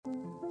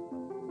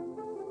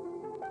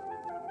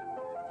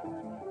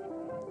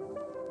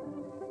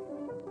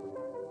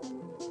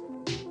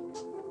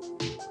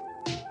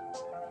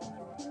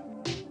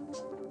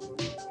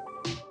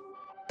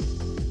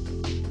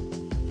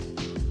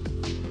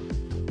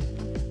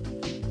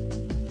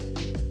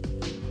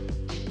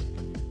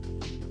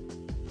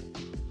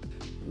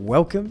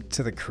Welcome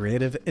to the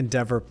Creative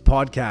Endeavor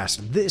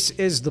Podcast. This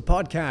is the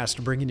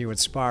podcast bringing you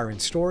inspiring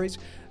stories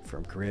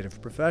from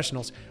creative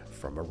professionals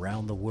from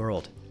around the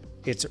world.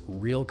 It's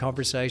real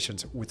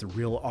conversations with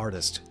real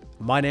artists.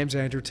 My name's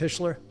Andrew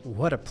Tischler.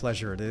 What a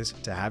pleasure it is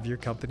to have your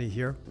company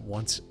here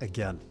once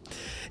again.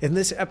 In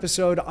this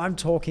episode, I'm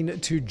talking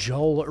to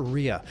Joel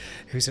Rea,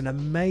 who's an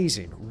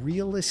amazing,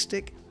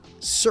 realistic,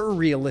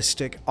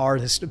 surrealistic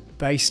artist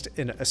based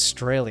in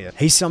Australia.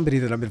 He's somebody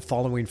that I've been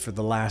following for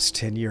the last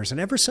 10 years,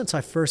 and ever since I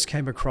first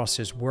came across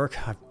his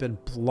work, I've been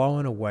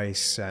blown away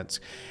since.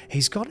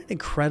 He's got an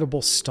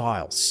incredible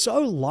style, so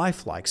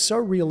lifelike, so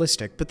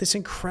realistic, but this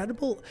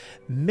incredible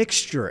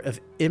mixture of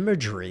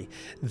imagery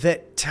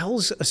that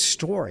tells a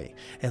story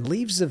and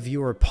leaves the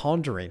viewer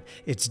pondering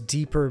its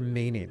deeper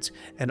meanings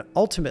and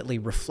ultimately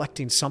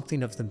reflecting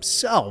something of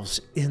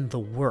themselves in the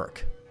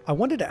work. I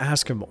wanted to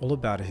ask him all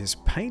about his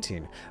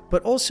painting,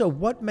 but also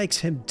what makes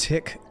him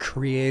tick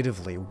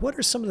creatively. What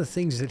are some of the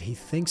things that he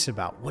thinks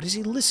about? What does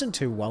he listen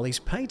to while he's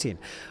painting?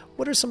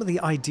 What are some of the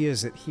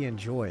ideas that he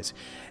enjoys?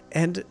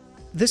 And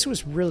this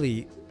was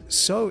really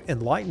so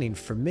enlightening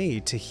for me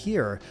to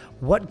hear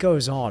what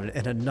goes on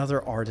in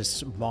another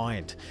artist's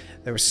mind.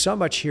 There was so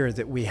much here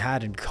that we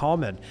had in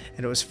common,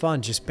 and it was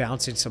fun just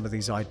bouncing some of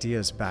these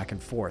ideas back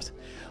and forth.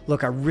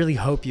 Look, I really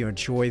hope you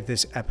enjoyed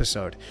this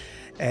episode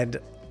and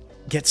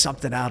get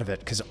something out of it,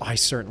 because I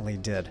certainly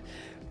did.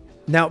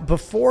 Now,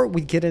 before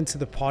we get into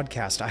the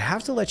podcast, I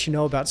have to let you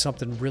know about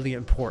something really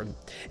important.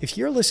 If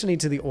you're listening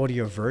to the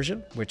audio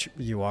version, which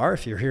you are,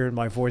 if you're hearing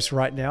my voice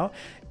right now,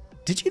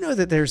 did you know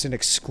that there's an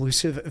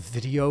exclusive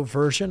video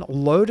version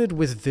loaded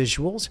with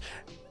visuals?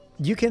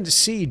 You can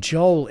see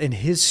Joel in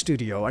his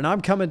studio, and I'm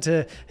coming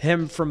to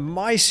him from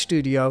my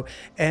studio,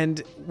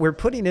 and we're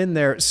putting in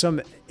there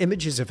some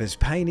images of his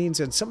paintings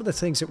and some of the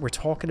things that we're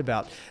talking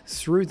about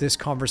through this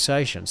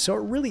conversation. So it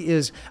really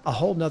is a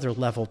whole nother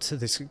level to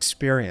this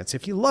experience.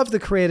 If you love the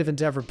Creative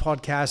Endeavor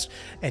podcast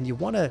and you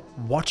want to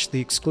watch the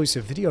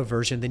exclusive video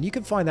version, then you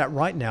can find that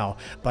right now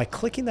by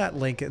clicking that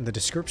link in the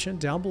description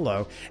down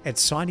below and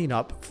signing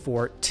up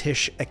for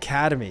Tisch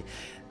Academy.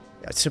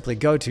 Simply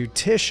go to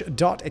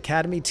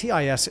tisch.academy,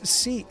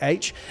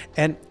 T-I-S-C-H,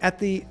 and at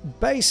the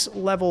base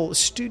level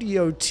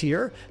studio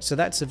tier, so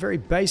that's a very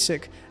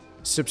basic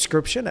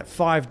subscription at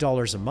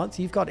 $5 a month,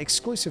 you've got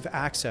exclusive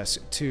access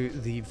to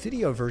the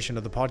video version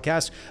of the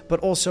podcast, but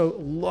also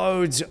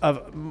loads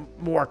of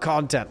more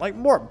content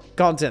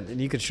than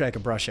you could shake a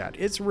brush at.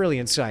 It's really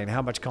insane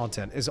how much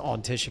content is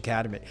on Tisch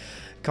Academy.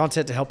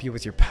 Content to help you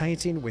with your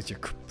painting, with your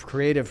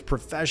creative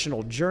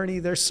professional journey.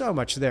 There's so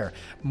much there,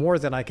 more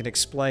than I can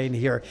explain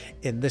here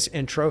in this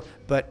intro.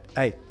 But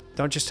hey,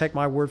 don't just take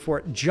my word for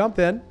it. Jump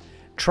in,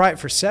 try it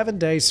for 7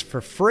 days for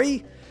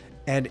free.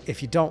 And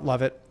if you don't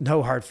love it,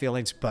 no hard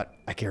feelings, but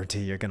I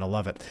guarantee you're going to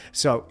love it.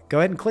 So go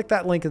ahead and click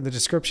that link in the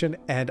description,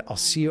 and I'll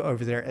see you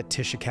over there at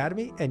Tisch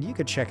Academy. And you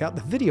can check out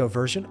the video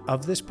version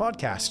of this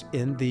podcast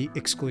in the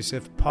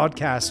exclusive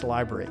podcast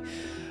library.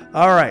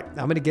 All right,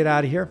 I'm going to get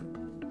out of here.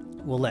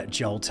 We'll let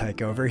Joel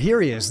take over.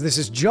 Here he is. This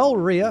is Joel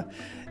Rea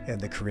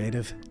and the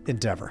Creative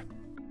Endeavor.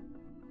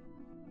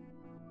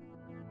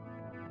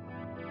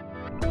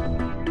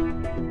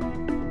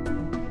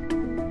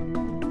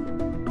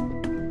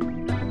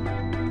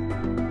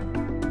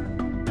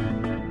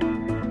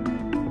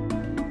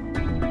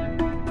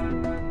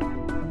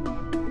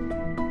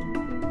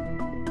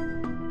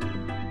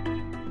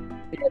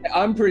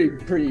 I'm pretty,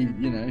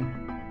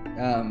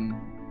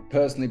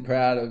 personally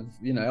proud of,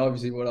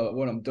 obviously what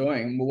I'm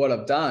doing, what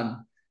I've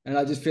done. And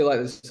I just feel like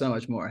there's so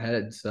much more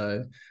ahead.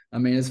 So, I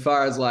mean, as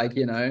far as I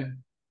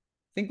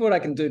think what I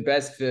can do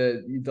best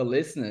for the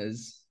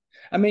listeners.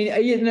 I mean,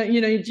 do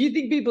you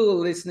think people are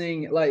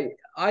listening?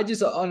 I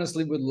just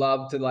honestly would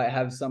love to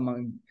have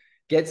someone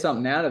get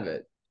something out of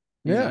it.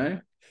 You know?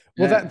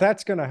 Well, yeah.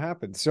 that's going to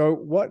happen. So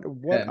what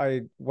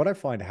I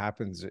find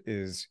happens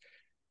is,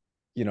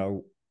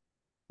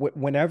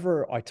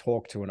 whenever I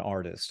talk to an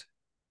artist,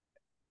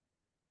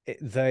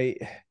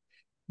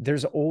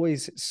 there's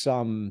always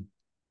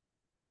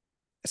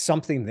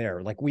something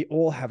there. Like, we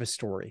all have a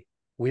story.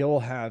 We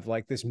all have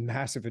this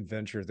massive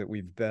adventure that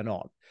we've been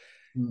on.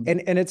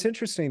 And it's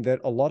interesting that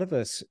a lot of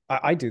us,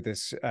 I do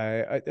this,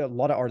 a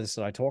lot of artists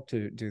that I talk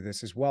to do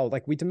this as well.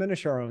 We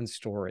diminish our own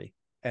story,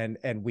 and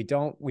we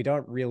don't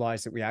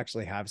realize that we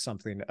actually have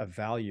something of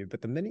value.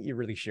 But the minute you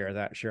really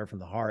share from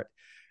the heart,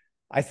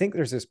 I think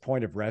there's this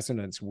point of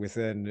resonance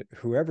within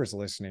whoever's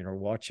listening or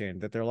watching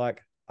that they're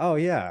like, oh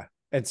yeah.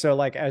 And so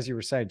as you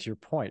were saying, to your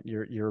point,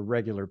 you're a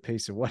regular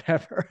piece of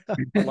whatever. I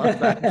love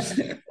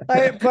that.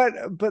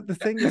 But the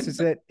thing is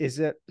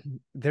that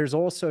there's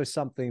also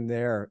something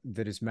there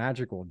that is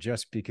magical,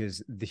 just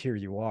because here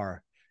you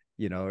are,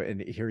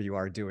 and here you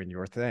are doing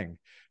your thing,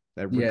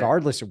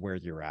 regardless of where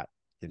you're at.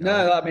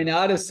 No, I mean,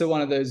 artists are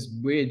one of those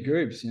weird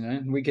groups,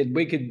 we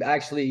could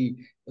actually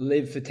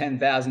live for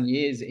 10,000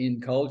 years in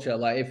culture.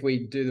 If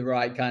we do the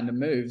right kind of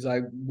moves,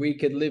 we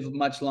could live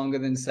much longer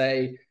than,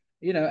 say,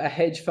 a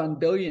hedge fund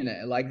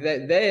billionaire.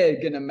 They're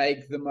going to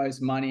make the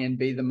most money and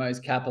be the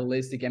most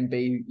capitalistic and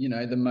be,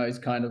 the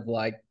most kind of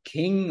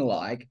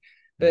king-like.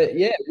 Yeah. But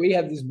yeah, we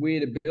have this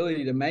weird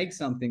ability to make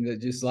something that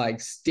just like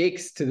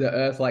sticks to the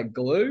earth like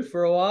glue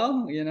for a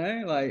while,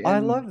 like, I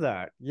and love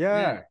that.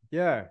 yeah. Yeah.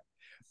 Yeah.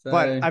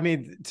 But So I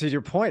mean, to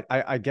your point,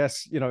 I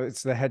guess,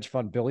 it's the hedge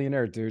fund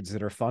billionaire dudes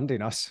that are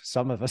funding us,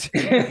 some of us.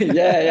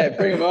 yeah,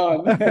 bring them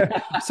on.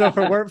 So if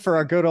it weren't for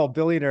our good old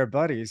billionaire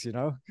buddies,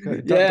 don't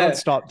Yeah.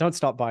 stop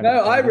buying No,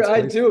 independence,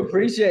 I please. do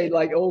appreciate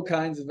like all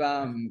kinds of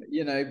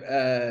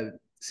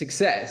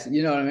success,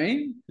 you know what I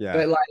mean? Yeah.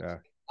 But like Yeah.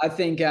 I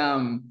think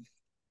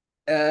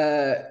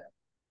uh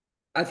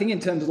I think in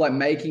terms of like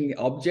making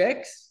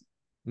objects,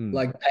 Mm,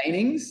 like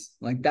paintings,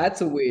 like mm,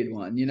 that's a weird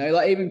one.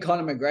 Like even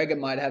Conor McGregor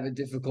might have a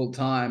difficult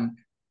time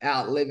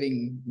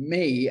outliving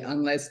me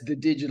unless the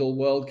digital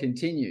world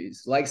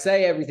continues. Like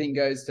say everything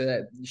goes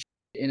to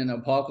in an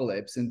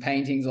apocalypse and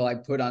paintings are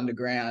like put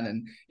underground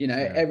and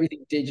yeah.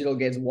 everything digital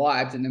gets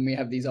wiped and then we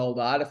have these old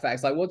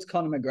artifacts. Like what's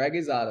Conor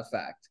McGregor's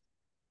artifact?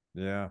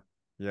 Yeah.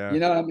 Yeah. You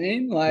know what I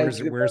mean? Like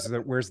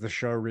Where's the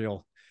show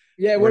reel?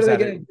 yeah, what Where's are they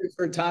that? going to do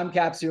for a time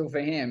capsule for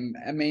him?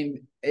 I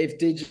mean, if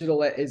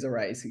digital is a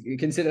race, you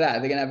consider that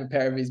they're going to have a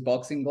pair of his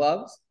boxing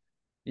gloves.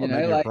 Well,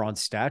 maybe a Like bronze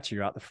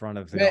statue out the front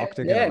of the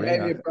Octagon yeah,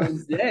 maybe Arena. a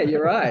bronze. Yeah,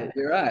 you're right.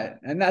 You're right.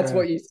 And that's Yeah.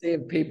 what you see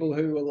of people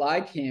who were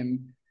like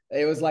him.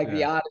 It was like the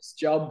Yeah. artist's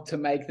job to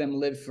make them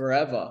live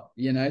forever.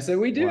 So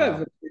we do have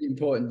Wow. a pretty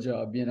important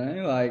job.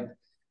 Like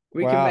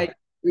we can Wow. make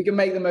we can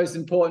make the most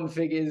important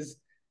figures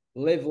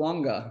live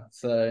longer.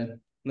 So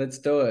let's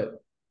do it.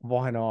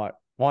 Why not?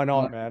 Why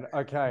not, man?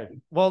 Okay.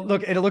 Well,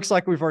 look, it looks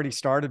like we've already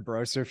started,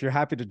 bro. So if you're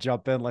happy to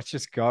jump in, let's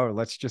just go.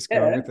 Let's just go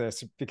Yeah. with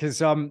this because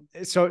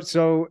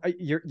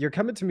you're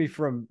coming to me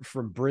from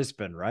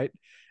Brisbane, right?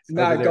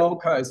 Over No, there,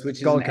 Gold Coast, which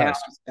is an Gold hour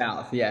Coast,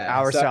 south. Yeah.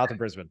 hour So south of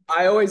Brisbane.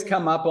 I always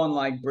come up on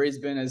like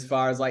Brisbane as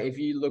far as like if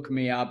you look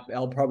me up,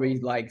 I'll probably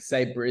like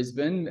say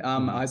Brisbane.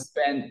 Mhm. I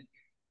spent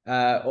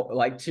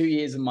like 2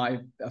 years of my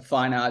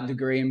fine art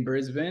degree in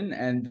Brisbane,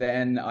 and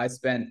then I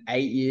spent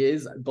 8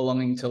 years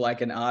belonging to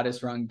like an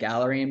artist run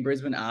gallery in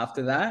Brisbane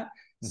after that.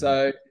 Mhm.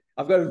 So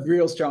I've got a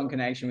real strong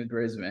connection with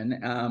Brisbane,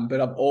 but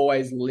I've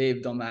always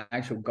lived on the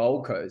actual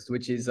Gold Coast,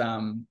 which is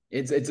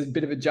it's a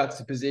bit of a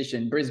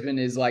juxtaposition. Brisbane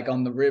is like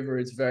on the river;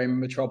 it's very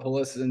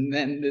metropolis, and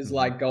then there's Mhm.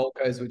 like Gold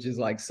Coast, which is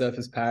like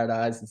surfers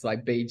paradise. It's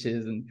like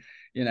beaches and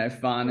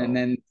fun, and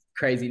then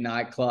crazy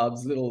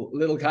nightclubs,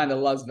 little kind of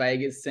Las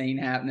Vegas scene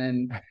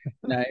happening,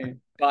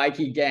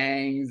 bikey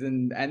gangs,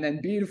 and then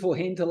beautiful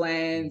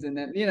hinterlands, and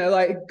then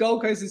like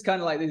Gold Coast is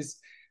kind of like this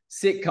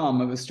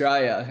sitcom of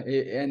Australia,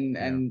 and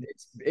Yeah.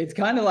 it's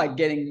kind of like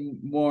getting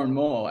more and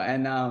more,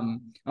 and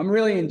I'm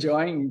really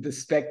enjoying the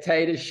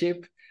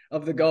spectatorship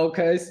of the Gold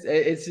Coast.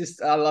 It's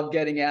just I love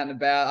getting out and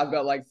about. I've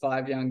got like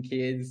 5 young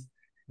kids,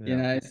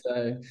 Yeah.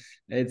 so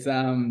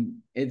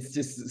it's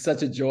just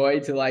such a joy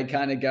to like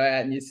kind of go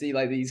out and you see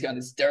like these kind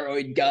of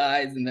steroid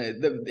guys and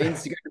the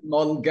Instagram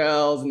model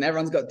girls and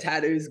everyone's got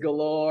tattoos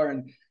galore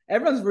and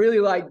everyone's really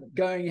like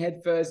going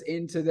headfirst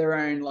into their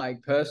own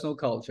like personal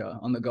culture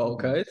on the Gold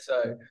Mhm. Coast.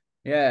 So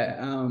yeah,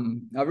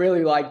 I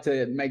really like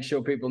to make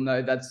sure people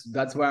know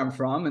that's where I'm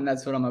from and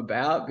that's what I'm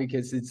about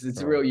because it's a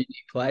real Totally.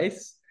 unique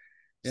place.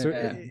 So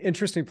Yeah,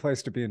 interesting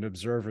place to be an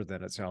observer.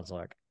 Then it sounds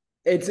like.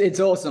 it's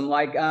awesome.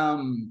 Like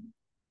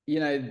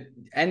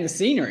and the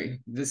scenery.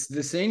 The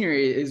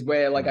scenery is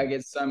where like I Mm.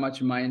 get so much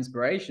of my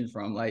inspiration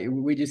from. Like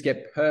we just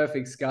get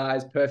perfect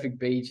skies, perfect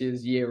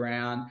beaches year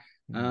round,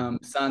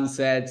 Mm.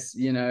 sunsets,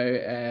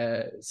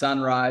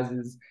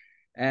 sunrises,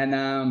 and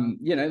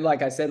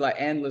like I said, like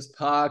endless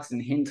parks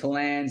and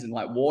hinterlands and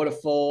like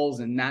waterfalls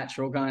and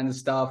natural kind of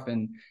stuff.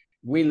 And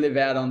we live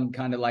out on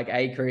kind of like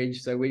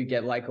acreage, so we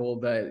get like all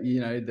the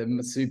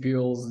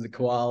marsupials, the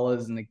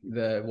koalas, and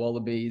the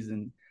wallabies,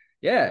 and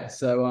yeah.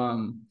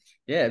 So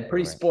yeah,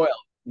 pretty Right. spoiled,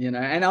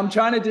 And I'm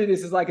trying to do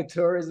this as like a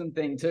tourism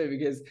thing too,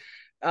 because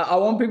I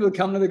want people to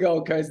come to the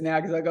Gold Coast now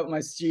because I got my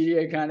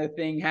studio kind of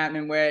thing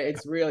happening where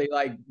it's really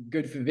like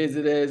good for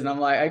visitors, and I'm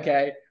like,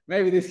 okay,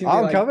 maybe this can be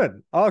I'm like,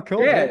 coming. Oh, cool,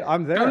 dude. yeah,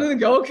 I'm come to there. the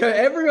Gold Coast,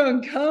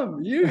 everyone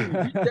come, you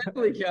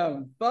definitely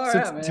come, far So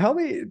out, man.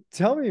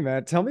 tell me,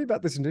 man, tell me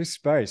about this new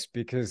space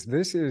because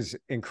this is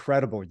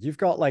incredible. You've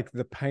got like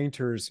the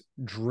painter's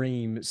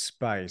dream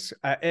space,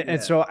 and Yeah.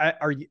 so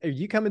are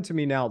you coming to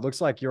me now? It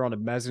looks like you're on a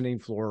mezzanine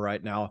floor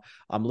right now.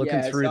 I'm looking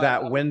Yeah, so through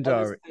that I'll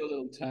window. just do a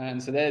little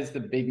turn. So there's the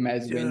big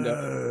mez window,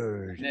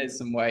 Dude, and there's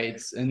some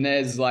weights, and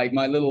there's like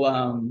my little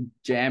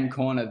jam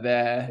corner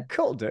there.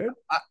 cool, dude.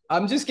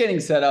 I'm just getting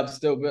set up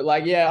still, but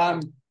like yeah,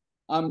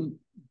 I'm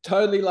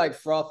totally like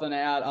frothing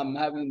out. I'm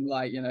having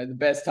like the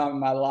best time of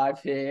my life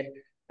here,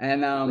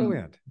 and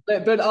Brilliant.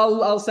 but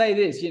I'll say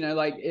this,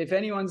 like if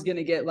anyone's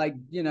gonna get like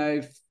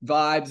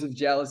vibes of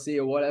jealousy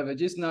or whatever,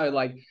 just know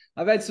like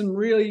I've had some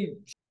really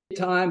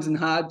times and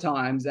hard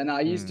times, and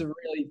I used Mm, to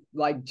really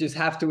like just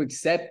have to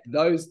accept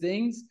those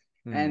things.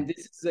 mm, And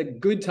this is a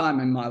good time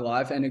in my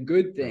life and a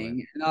good brilliant.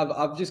 thing. And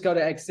I've just got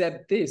to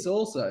accept this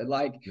also.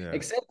 Like Yeah,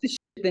 accept the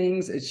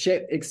things,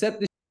 accept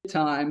the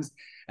times,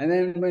 and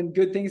then when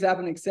good things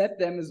happen, accept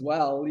them as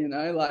well.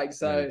 Like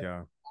there you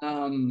so.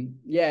 go.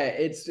 Yeah,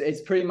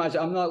 it's pretty much.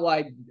 I'm not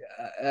like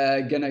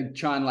gonna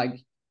try and like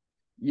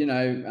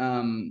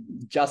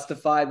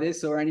justify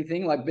this or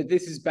anything like, but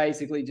this is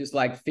basically just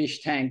like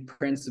fish tank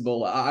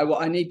principle.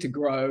 I need to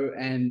grow,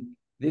 and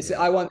this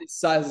Yeah. I want this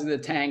size of the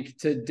tank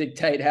to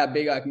dictate how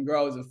big I can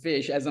grow as a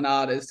fish, as an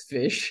artist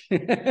fish.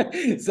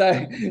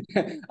 So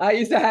I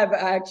used to have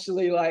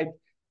actually like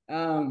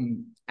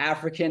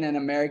African and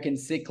American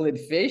cichlid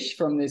fish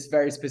from this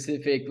very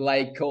specific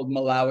lake called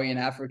Malawi in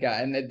Africa,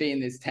 and they'd be in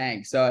this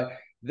tank. So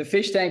the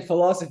fish tank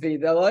philosophy,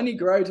 they'll only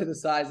grow to the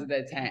size of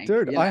their tank.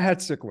 Dude, I had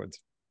cichlids.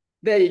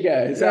 There you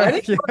go. So I Yeah,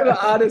 think a lot yeah. of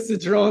artists are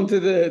drawn to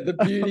the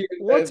beauty of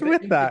What's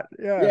with that?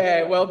 Yeah.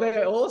 yeah. Well,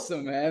 they're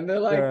awesome, man. They're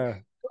Yeah.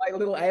 like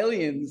little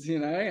aliens,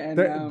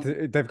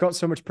 and They've got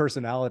so much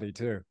personality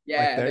too. Like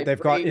yeah, they they've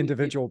got breed.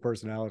 individual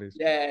personalities.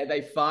 Yeah,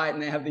 they fight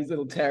and they have these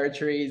little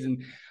territories,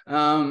 and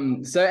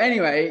so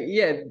anyway,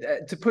 yeah.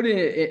 To put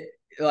it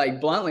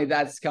like bluntly,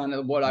 that's kind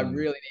of what I Mm,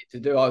 really need to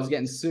do. I was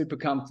getting super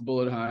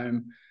comfortable at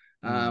home,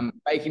 mm,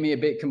 making me a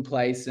bit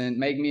complacent,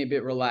 making me a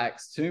bit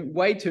relaxed,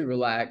 way too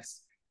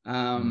relaxed,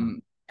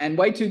 mm. and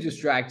way too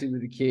distracted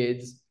with the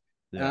kids.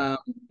 Yeah. Um,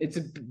 it's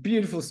a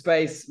beautiful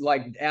space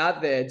like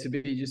out there to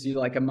be just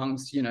like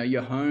amongst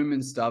your home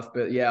and stuff.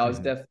 But yeah, I was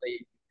Mhm,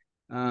 definitely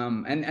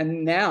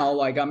and now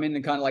like I'm in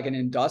the kind of like an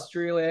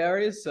industrial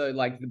area. So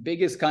like the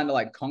biggest kind of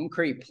like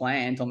concrete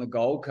plant on the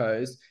Gold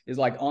Coast is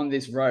like on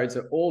this road.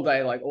 So all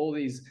day, like all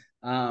these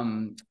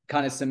kind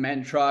of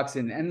cement trucks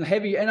and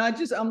heavy. And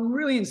I'm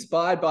really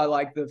inspired by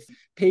like the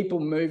people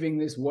moving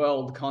this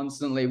world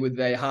constantly with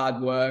their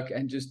hard work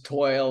and just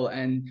toil,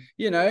 and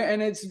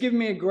it's given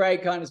me a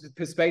great kind of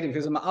perspective,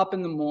 because I'm up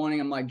in the morning,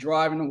 I'm like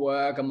driving to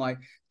work, I'm like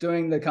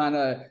doing the kind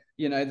of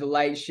the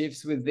late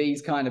shifts with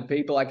these kind of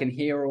people I can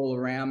hear all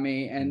around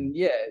me. mm, And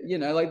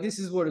yeah, like this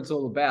is what it's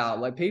all about.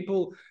 Like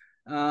people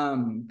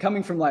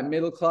coming from like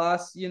middle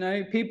class,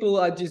 people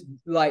are just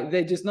like,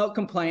 they're just not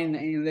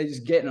complaining and they're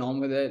just getting on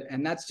with it.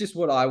 And that's just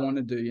what I want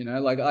to do.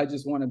 Like I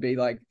just want to be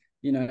like,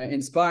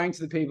 inspiring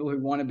to the people who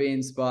want to be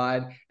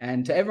inspired,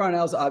 and to everyone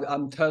else,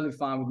 I'm totally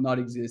fine with not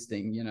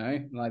existing.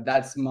 Like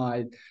that's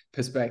my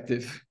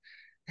perspective.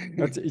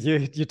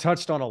 You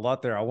touched on a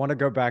lot there. I want to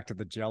go back to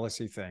the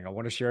jealousy thing. I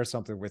want to share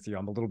something with you.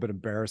 I'm a little bit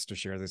embarrassed to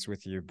share this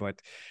with you,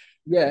 but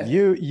Yeah.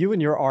 you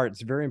and your art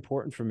is very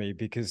important for me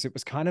because it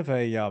was kind of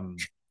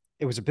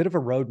it was a bit of a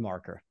road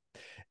marker.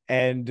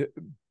 And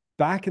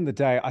back in the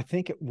day, I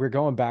think we're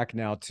going back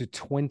now to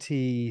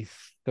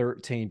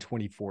 2013,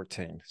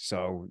 2014.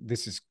 So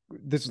this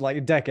is like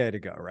a decade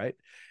ago, right?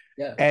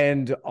 Yeah.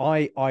 And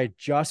I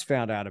just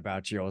found out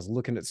about you. I was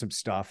looking at some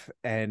stuff,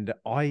 and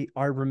I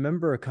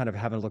remember kind of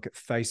having a look at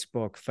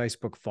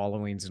Facebook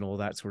followings and all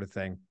that sort of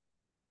thing.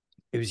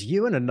 It was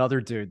you and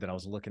another dude that I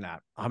was looking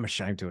at. I'm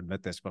ashamed to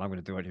admit this, but I'm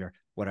going to do it here.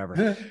 Whatever.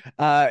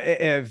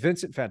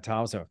 Vincent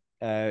Fantaso.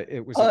 It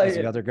Oh was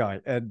the yeah. other guy,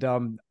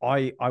 and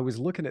I was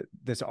looking at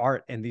this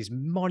art and these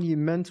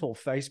monumental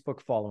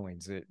Facebook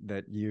followings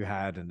that you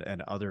had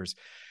and others,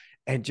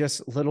 and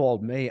just little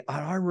old me.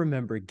 I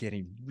remember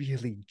getting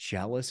really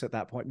jealous at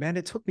that point. Man,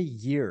 it took me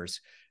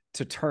years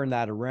to turn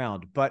that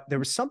around, but there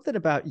was something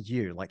about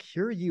you. Like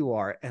here you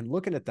are, and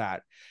looking at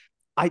that,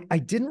 I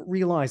didn't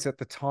realize at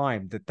the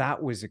time that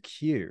that was a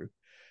cue,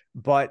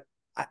 but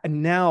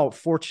now,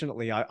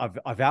 fortunately,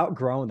 I've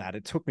outgrown that.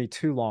 It took me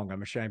too long,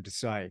 I'm ashamed to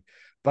say,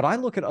 but I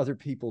look at other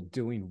people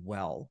doing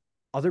well,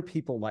 other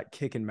people like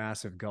kicking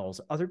massive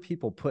goals, other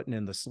people putting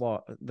in the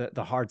slog,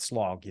 the hard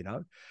slog,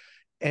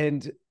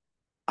 and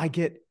I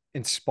get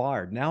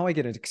inspired. Now I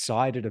get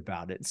excited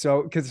about it.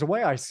 So, because the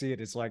way I see it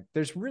is like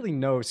there's really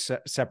no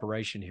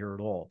separation here at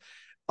all.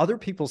 Other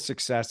people's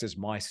success is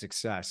my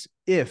success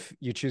if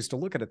you choose to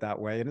look at it that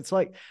way. And it's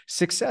like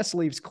success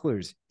leaves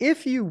clues.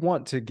 If you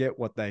want to get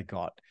what they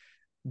got,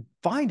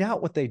 find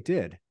out what they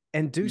did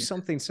and do Yeah.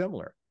 something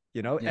similar,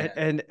 Yeah.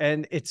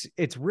 and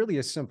it's really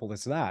as simple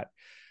as that.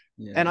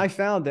 And Yeah. I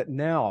found that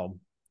now,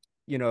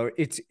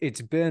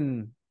 it's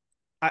been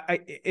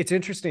it's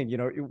interesting,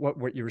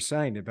 what you were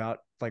saying about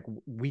like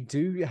we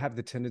do have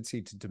the tendency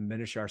to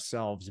diminish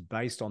ourselves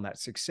based on that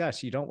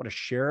success. You don't want to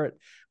share it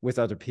with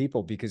other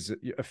people because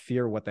of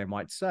fear what they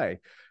might say.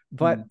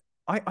 But Mm.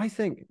 I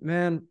think,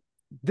 man,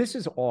 this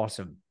is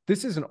awesome.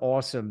 This is an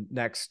awesome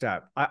next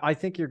step. I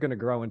think you're going to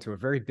grow into a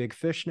very big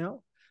fish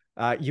now.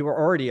 You were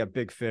already a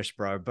big fish,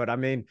 bro. But I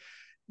mean,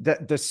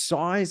 the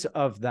size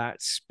of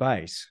that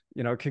space,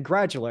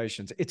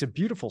 congratulations. It's a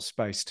beautiful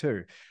space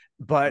too.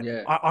 But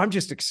Yeah. I'm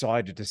just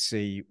excited to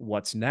see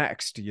what's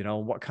next.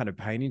 What kind of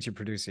paintings you're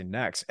producing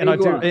next. And I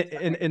Big do one.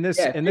 in this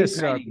Yeah, in big this.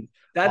 paintings.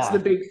 That's the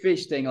Ah, big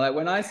fish thing. Like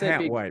when I say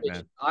can't big wait,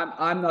 fish, man.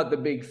 I'm not the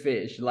big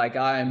fish. Like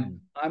I'm Mm,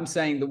 I'm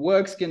saying the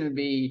work's gonna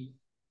be,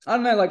 I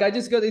don't know, like I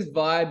just got this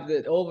vibe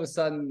that all of a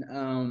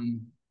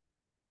sudden,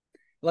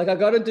 like I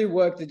got to do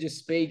work that just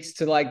speaks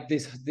to like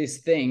this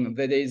thing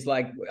that is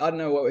like, I don't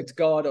know what it's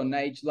God or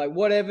nature, like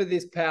whatever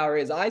this power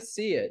is. I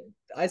see it.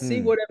 I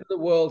see mm, whatever the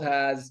world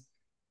has.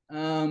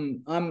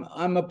 I'm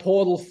a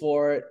portal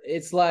for it.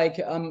 It's like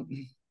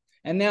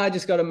And now I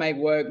just got to make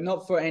work,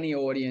 not for any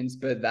audience,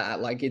 but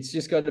that, like, it's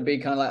just got to be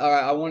kind of like, all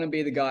right, I want to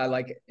be the guy,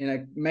 like,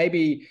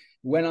 maybe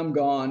when I'm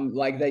gone,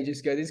 like they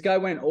just go, this guy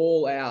went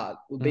all out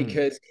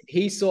because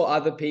he saw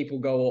other people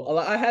go all.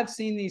 I have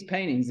seen these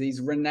paintings, these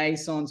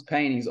Renaissance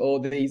paintings, or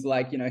these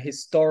like,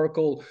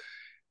 historical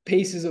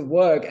pieces of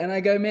work, and I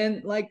go,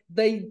 man, like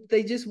they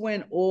just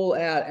went all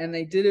out, and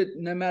they did it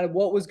no matter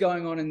what was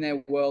going on in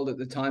their world at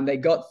the time. They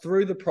got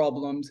through the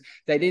problems.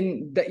 They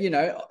didn't,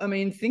 I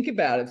mean, think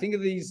about it. Think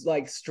of these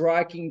like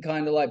striking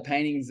kind of like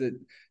paintings that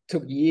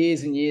took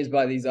years and years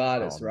by these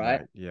artists,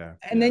 right? Mate. Yeah.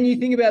 And then you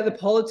think about the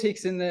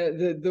politics and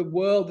the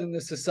world and the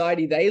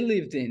society they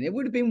lived in. It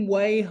would have been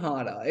way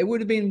harder. It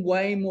would have been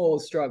way more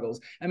struggles.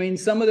 I mean,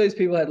 some of those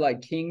people had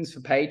like kings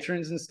for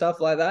patrons and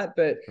stuff like that.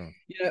 But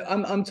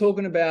I'm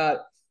talking about,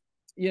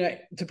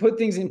 to put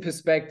things in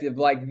perspective,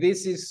 like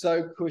this is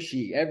so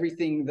cushy.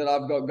 Everything that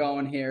I've got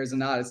going here as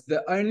an artist,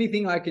 the only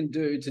thing I can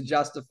do to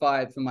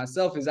justify it for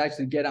myself is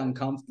actually get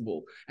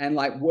uncomfortable and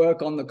like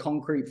work on the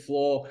concrete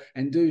floor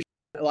and do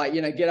like,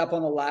 get up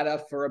on a ladder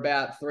for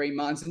about 3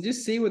 months and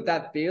just see what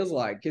that feels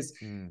like. Because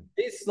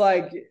this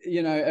like,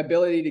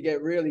 ability to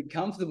get really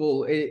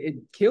comfortable, it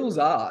kills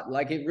art.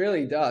 Like it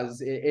really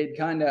does. It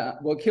kind of,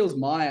 well, kills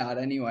my art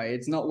anyway.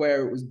 It's not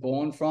where it was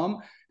born from,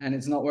 and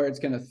it's not where it's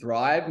going to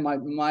thrive.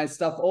 My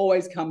stuff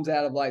always comes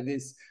out of like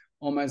this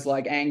almost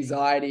like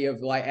anxiety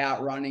of like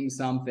outrunning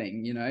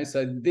something,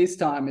 So this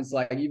time it's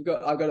like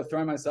I've got to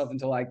throw myself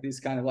into like this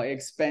kind of like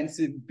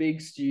expensive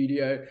big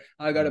studio.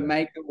 I got to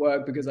make it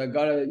work because I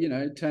got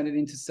to, turn it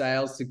into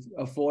sales to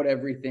afford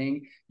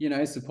everything,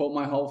 support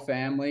my whole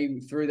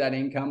family through that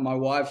income. My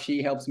wife,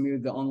 she helps me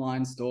with the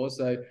online store.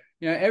 So,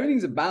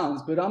 everything's a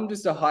balance, but I'm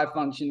just a high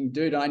functioning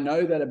dude. I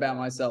know that about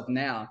myself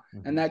now.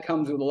 And that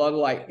comes with a lot of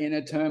like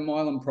inner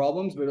turmoil and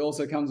problems, but it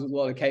also comes with a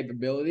lot of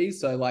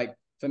capabilities. So like,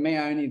 for me,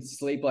 I only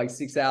sleep like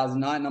 6 hours a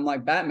night, and I'm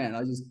like Batman.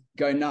 I just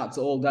go nuts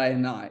all day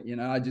and night.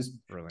 I just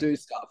do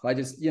stuff. I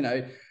just,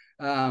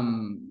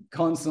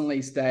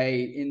 constantly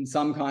stay in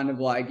some kind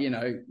of like,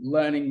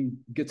 learning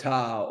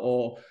guitar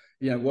or,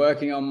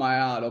 working on my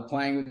art or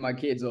playing with my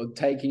kids or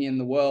taking in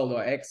the world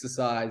or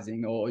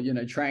exercising or,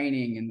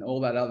 training and all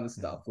that other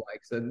stuff.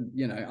 Like, so,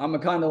 I'm a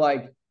kind of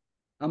like,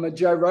 I'm a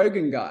Joe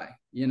Rogan guy,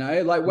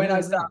 like when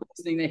I started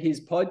listening to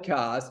his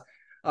podcast,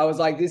 I was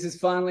like, this is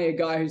finally a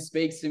guy who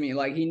speaks to me.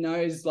 Like he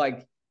knows,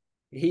 like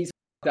he's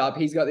up.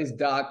 He's got this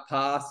dark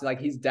past.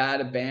 Like his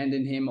dad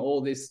abandoned him,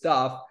 all this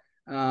stuff.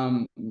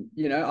 I've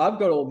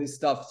got all this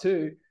stuff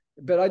too,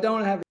 but I don't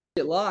want to have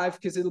a life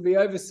because it'll be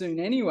over soon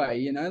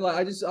anyway.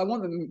 Like I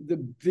want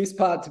this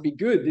part to be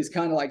good. This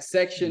kind of like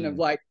section of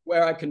like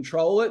where I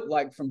control it,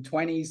 like from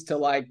 20s to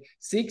like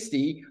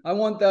 60. I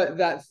want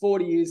that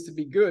 40 years to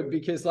be good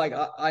because like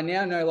I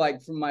now know,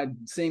 like from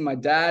seeing my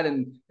dad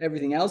and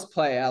everything else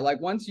play out, like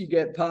once you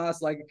get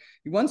past, like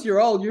once you're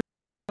old, you're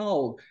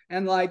old,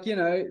 and like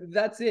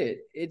that's it.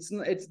 It's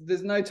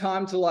there's no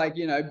time to like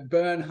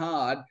burn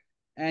hard,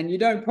 and you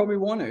don't probably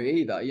want to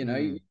either.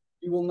 You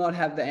will not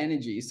have the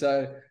energy.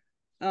 So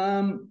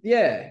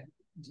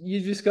you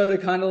just got to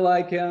kind of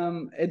like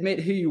admit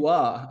who you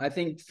are. I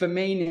think for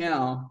me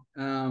now,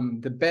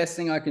 the best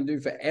thing I can do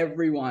for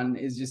everyone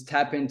is just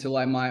tap into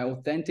like my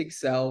authentic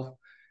self,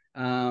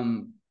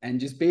 and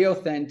just be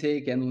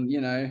authentic, and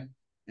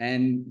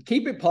and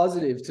keep it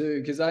positive too,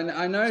 because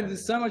I know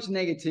there's so much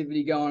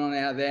negativity going on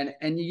out there,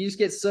 and you just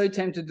get so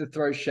tempted to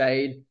throw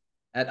shade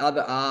at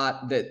other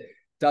art that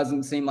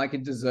doesn't seem like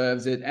it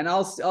deserves it. And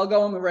I'll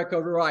go on the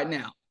record right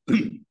now.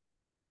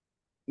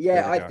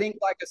 Yeah, I think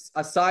like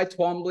a Cy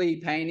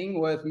Twombly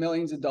painting worth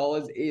millions of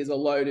dollars is a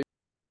load of.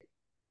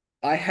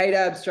 I hate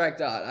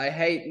abstract art. I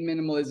hate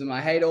minimalism. I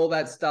hate all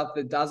that stuff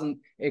that doesn't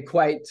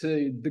equate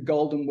to the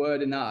golden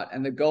word in art.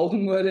 And the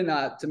golden word in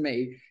art to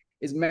me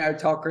is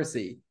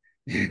meritocracy.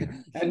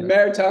 And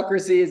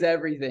meritocracy is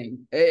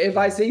everything. If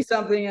I see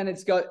something and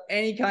it's got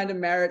any kind of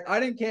merit, I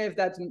don't care if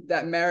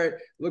that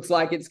merit looks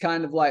like it's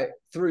kind of like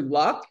through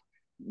luck.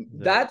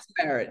 That's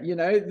merit,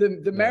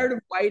 the merit of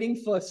waiting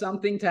for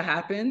something to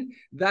happen.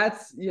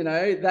 That's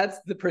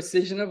the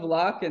precision of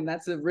luck, and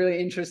that's a really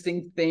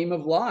interesting theme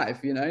of life.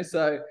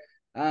 So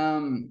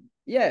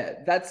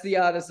that's the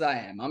artist I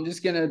am. I'm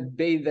just gonna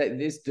be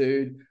this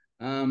dude,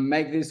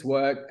 make this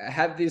work,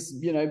 have this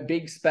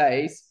big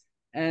space,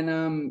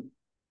 and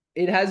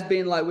it has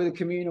been like with a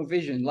communal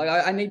vision. Like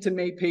I need to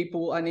meet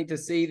people. I need to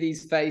see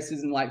these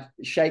faces and like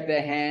shake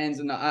their hands.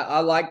 And I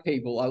like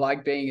people. I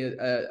like being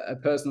a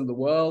person of the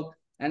world.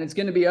 And it's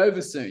going to be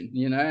over soon,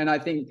 and I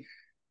think,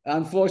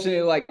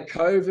 unfortunately, like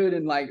COVID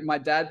and like my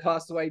dad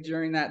passed away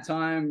during that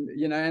time,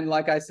 and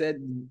like I said,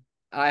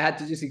 I had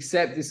to just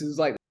accept this is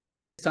like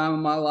the time of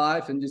my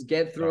life and just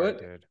get through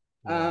it.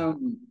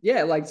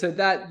 Like, so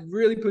that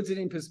really puts it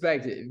in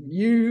perspective.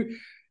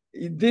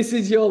 This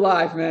is your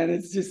life, man.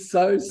 It's just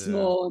so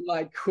small and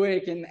like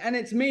quick, and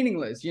it's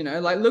meaningless,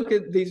 like look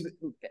at these.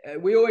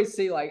 We always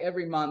see like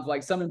every month,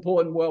 like some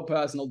important world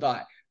person will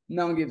die.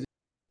 No one gives.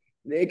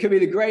 It could be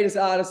the greatest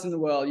artist in the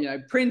world.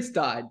 Prince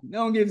died.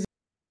 No one gives.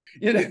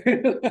 You know,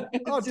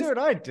 Oh, it's just dude,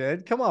 I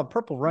did. Come on,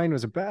 Purple Rain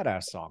was a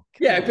badass song.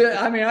 Come yeah. on. But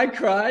I mean, I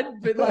cried,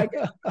 but like,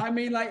 I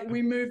mean, like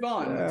we move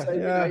on. Yeah, So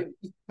you yeah. know,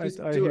 just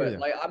I do hear it. you.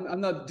 Like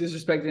I'm not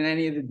disrespecting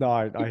any of the No,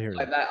 I people hear you.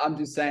 like that. I'm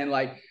just saying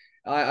like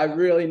I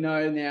really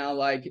know now.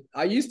 Like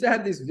I used to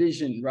have this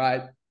vision,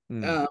 right?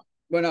 Mm, Um,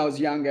 when I was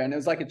younger, and it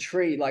was like a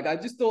tree. Like I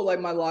just thought like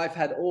my life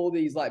had all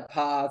these like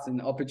paths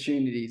and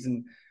opportunities,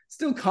 and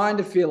still kind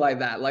of feel like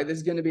that. Like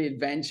there's going to be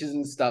adventures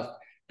and stuff.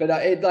 But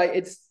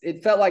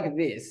it felt like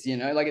this, you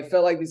know, like it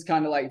felt like this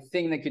kind of like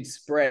thing that could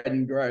spread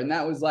and grow, and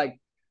that was like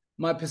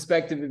my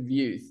perspective of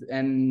youth,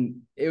 and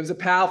it was a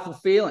powerful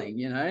feeling,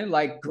 you know,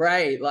 like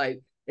great, like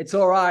it's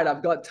all right,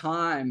 I've got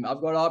time,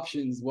 I've got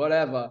options,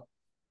 whatever.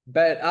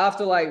 But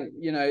after like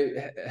you know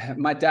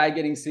my dad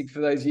getting sick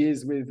for those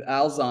years with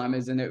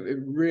Alzheimer's, and it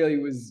really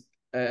was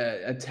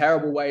a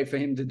terrible way for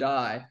him to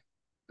die.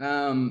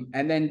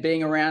 And then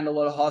being around a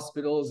lot of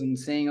hospitals and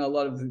seeing a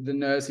lot of the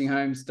nursing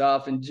home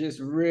stuff, and just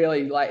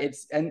really like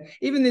it's, and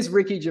even this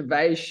Ricky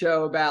Gervais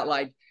show about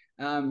like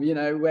you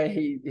know, where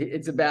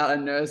it's about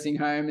a nursing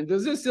home, and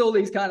there's just all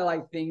these kind of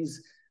like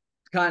things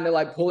kind of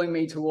like pulling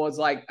me towards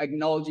like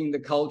acknowledging the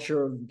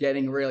culture of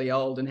getting really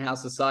old and how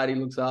society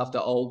looks after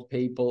old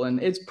people.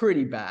 And it's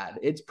pretty bad.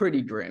 It's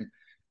pretty grim.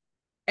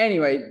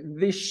 Anyway,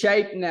 this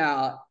shape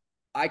now,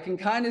 I can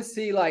kind of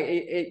see like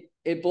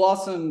it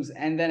blossoms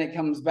and then it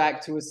comes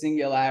back to a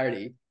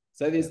singularity.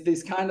 So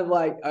this kind of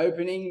like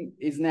opening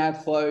is now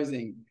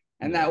closing.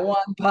 And yeah, that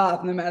one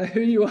path, no matter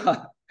who you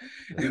are,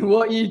 yeah, and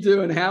what you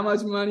do and how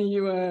much money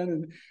you earn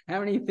and how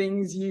many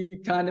things you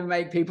kind of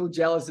make people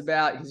jealous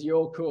about because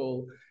you're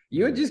cool,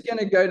 you're mm, just going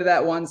to go to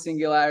that one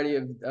singularity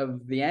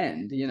of the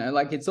end, you know,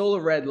 like it's all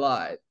a red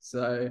light.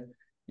 So,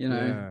 you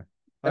know, yeah.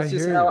 I that's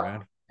just hear you,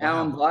 man. how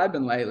I'm Wow.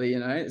 vibing lately, you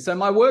know. So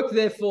my work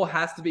therefore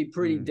has to be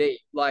pretty Mm, deep.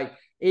 Like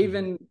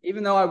mm,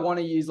 even though I want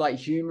to use like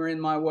humor in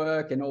my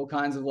work and all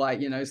kinds of like,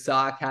 you know,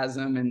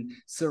 sarcasm and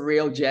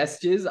surreal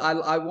gestures,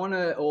 I want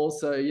to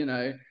also, you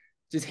know,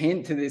 just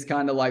hint to this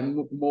kind of like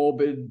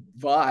morbid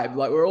vibe.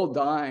 Like we're all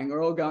dying,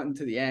 we're all going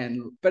to the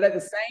end. But at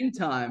the same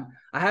time,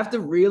 I have to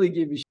really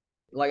give a shit.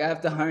 Like I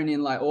have to hone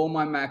in like all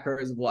my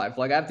macros of life.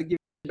 Like I have to give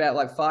about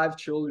like 5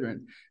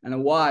 children and a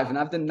wife, and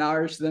I have to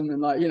nourish them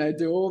and like, you know,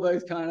 do all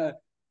those kind of,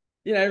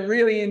 you know,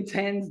 really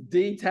intense,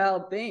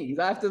 detailed things.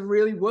 I have to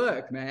really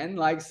work, man.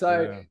 Like,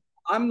 so yeah.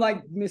 I'm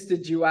like Mr.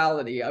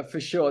 Duality for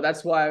sure.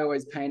 That's why I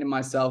always painted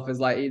myself as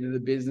like either the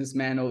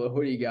businessman or the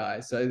hoodie guy.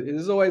 So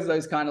there's always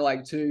those kind of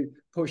like two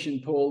push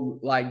and pull,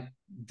 like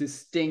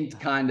distinct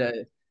kind of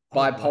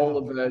Oh, wow.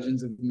 bipolar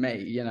versions of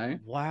me, you know?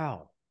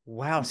 Wow.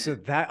 Wow. So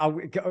that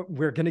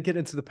we're going to get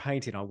into the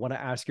painting. I want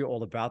to ask you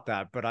all about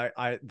that, but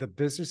the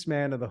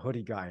businessman and the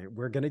hoodie guy,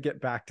 we're going to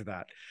get back to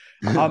that.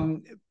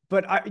 Um,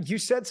 but you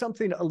said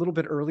something a little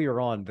bit earlier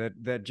on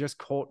that just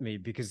caught me,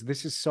 because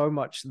this is so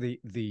much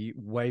the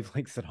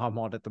wavelength that I'm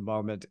on at the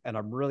moment, and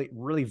I'm really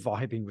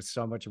vibing with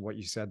so much of what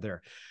you said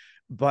there.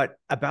 But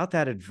about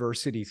that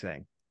adversity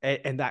thing,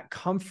 and that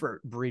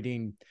comfort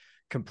breeding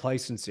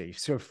complacency.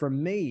 So for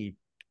me,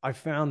 I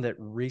found that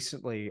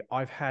recently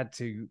I've had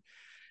to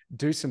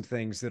do some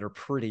things that are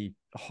pretty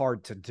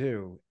hard to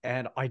do.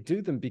 And I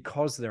do them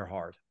because they're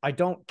hard. I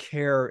don't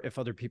care if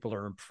other people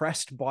are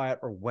impressed by it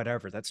or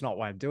whatever. That's not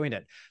why I'm doing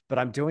it, but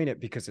I'm doing it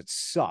because it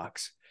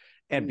sucks.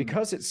 And Mm,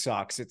 because it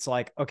sucks, it's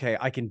like, okay,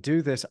 I can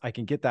do this. I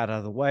can get that out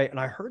of the way. And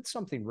I heard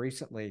something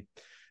recently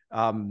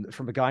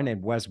from a guy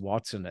named Wes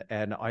Watson,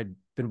 and I'd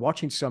been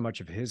watching so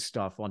much of his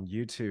stuff on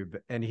YouTube,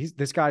 and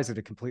this guy's at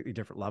a completely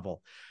different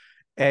level.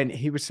 And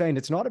he was saying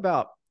it's not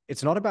about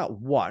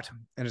what,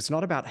 and it's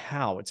not about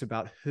how, it's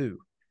about who.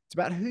 It's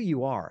about who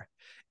you are.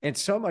 And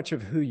so much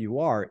of who you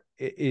are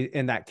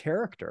in that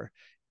character,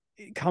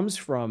 it comes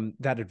from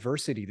that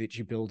adversity that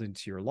you build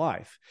into your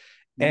life.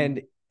 And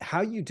mm,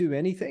 how you do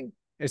anything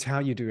is how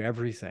you do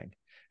everything.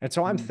 And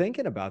so I'm mm,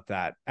 thinking about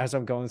that as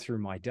I'm going through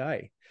my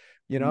day,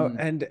 you know,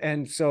 mm,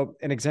 and so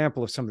an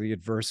example of some of the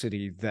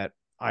adversity that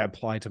I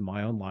apply to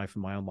my own life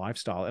and my own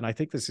lifestyle. And I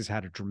think this has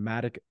had a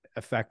dramatic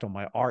effect on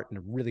my art in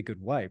a really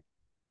good way.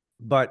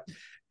 But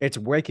it's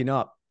waking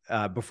up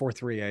before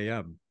 3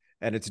 a.m.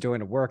 and it's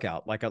doing a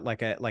workout, like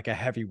a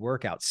heavy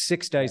workout,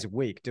 6 days yeah, a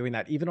week, doing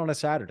that, even on a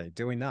Saturday,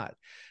 doing that.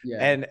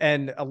 yeah,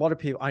 And a lot of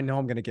people, I know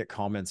I'm going to get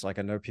comments, like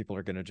I know people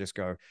are going to just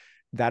go,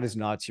 that is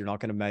nuts. You're not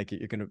going to make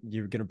it.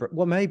 You're going to,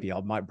 well, maybe I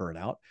might burn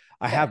out.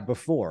 I yeah, have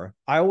before.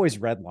 I always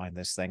redline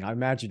this thing. I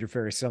imagine you're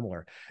very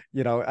similar.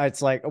 You know,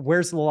 it's like,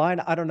 where's the line?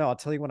 I don't know. I'll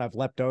tell you when I've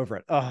leapt over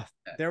it. Oh,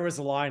 there was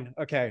a line.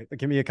 Okay,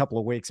 give me a couple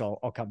of weeks.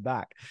 I'll come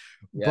back.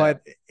 yeah,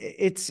 But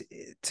it's,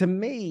 to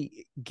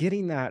me,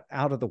 getting that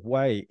out of the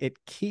way,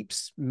 it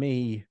keeps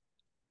me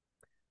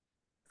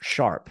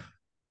sharp.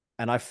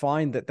 And I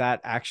find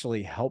that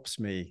actually helps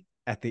me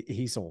at the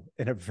easel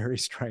in a very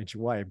strange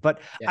way. But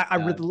yeah. I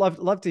would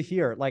love to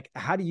hear, like,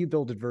 how do you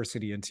build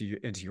adversity into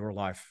your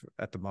life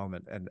at the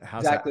moment, and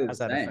Exactly the how's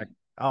that affect? same.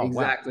 Oh, wow.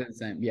 Exactly the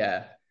same.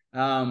 Yeah.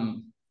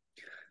 Um,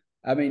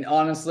 I mean,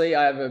 honestly,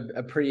 I have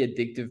a pretty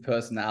addictive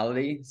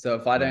personality. So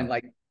if I don't Yeah.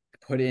 like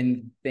put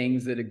in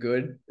things that are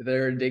good, that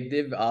are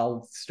addictive,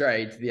 I'll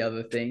stray to the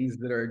other things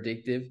that are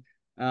addictive.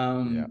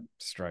 Yeah,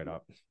 straight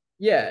up.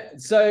 Yeah.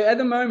 So at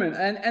the moment,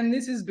 and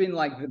this has been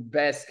like the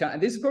best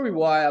kind. This is probably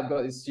why I've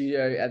got this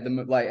studio at the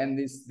like, and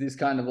this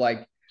kind of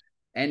like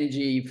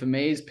energy for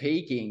me is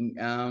peaking.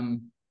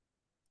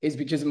 Is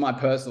because of my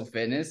personal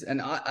fitness.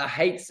 And I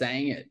hate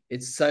saying it.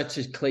 It's such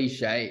a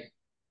cliche.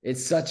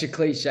 It's such a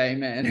cliche,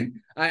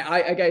 man.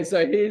 Okay,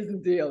 so here's the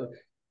deal.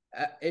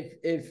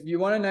 If you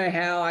want to know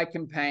how I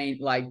can paint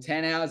like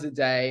 10 hours a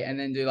day and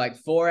then do like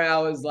 4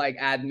 hours like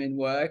admin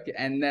work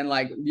and then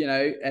like,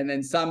 and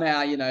then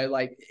somehow,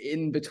 like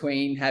in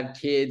between have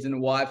kids and a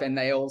wife and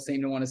they all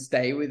seem to want to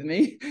stay with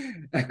me.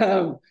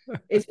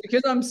 It's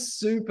because I'm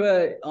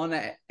super on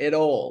it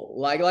all.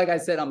 Like I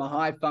said, I'm a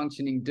high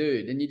functioning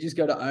dude and you just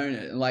got to own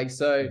it. And like,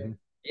 so Mm-hmm.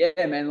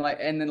 yeah, man. Like,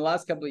 and then the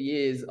last couple of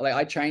years, like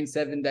I train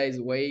 7 days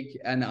a week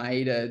and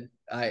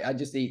I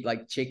just eat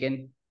like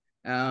chicken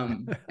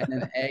and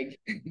an egg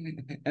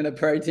and a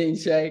protein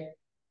shake.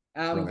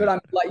 But Brilliant. I'm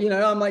like,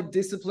 I'm like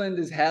disciplined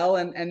as hell.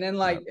 And then Yeah.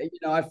 like,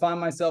 I find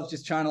myself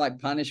just trying to like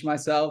punish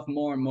myself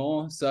more and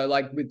more. So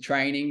like with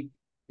training,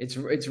 it's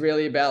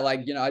really about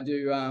like, I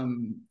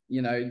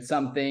do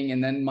something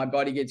and then my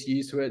body gets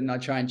used to it and I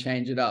try and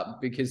change it up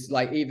because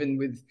like even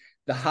with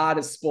the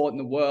hardest sport in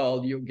the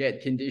world, you'll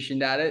get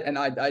conditioned at it. And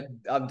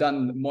I've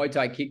done Muay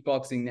Thai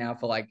kickboxing now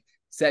for like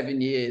 7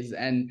 years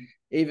and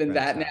even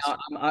that now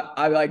Fantastic.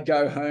 I like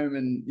go home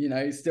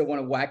and still want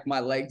to whack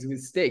my legs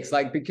with sticks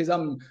like because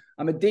I'm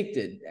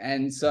addicted.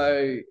 And Mm-hmm.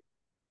 so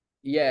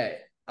yeah,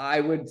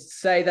 I would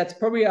say that's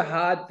probably a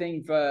hard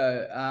thing for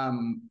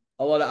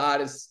a lot of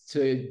artists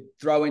to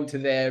throw into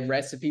their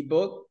recipe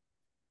book.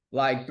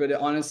 Like, but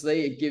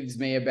honestly, it gives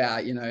me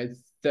about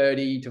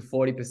 30 to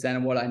 40%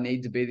 of what I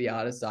need to be the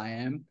artist I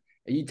am.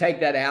 You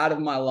take that out of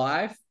my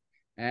life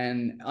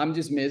and I'm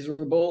just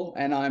miserable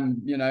and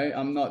I'm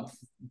not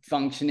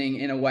functioning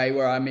in a way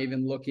where I'm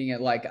even looking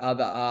at like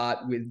other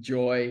art with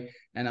joy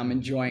and I'm Mm-hmm.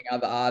 enjoying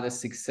other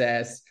artists'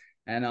 success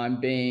and I'm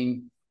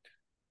being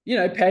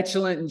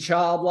petulant and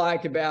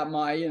childlike about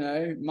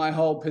my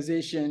whole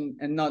position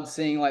and not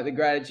seeing like the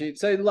gratitude.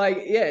 So like,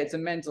 yeah, it's a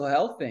mental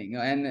health thing.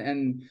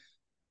 And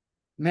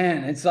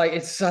man, it's like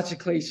it's such a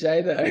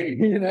cliche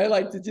though,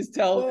 like to just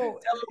tell Well,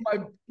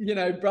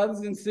 my brothers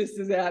and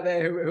sisters out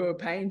there who are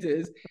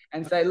painters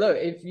and say, look,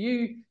 if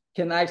you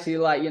can actually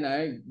like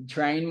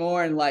train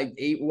more and like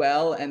eat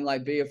well and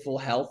like be a full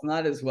health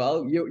nut as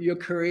well, your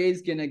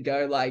career's gonna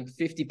go like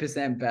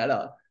 50%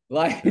 better.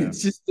 Like yeah.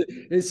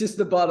 it's just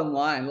the bottom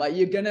line. Like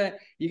you're gonna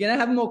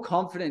have more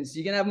confidence.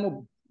 You're gonna have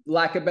more,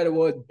 lack of better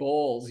word,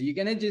 balls. You're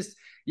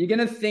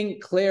gonna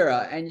think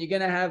clearer and you're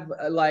gonna have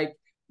like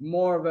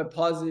more of a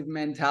positive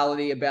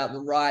mentality about the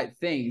right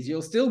things.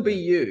 You'll still be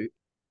Yeah.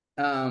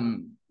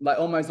 you, like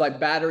almost like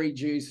battery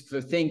juice for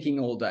thinking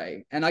all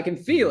day. And I can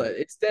feel Mm-hmm. it.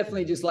 It's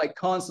definitely Mm-hmm. just like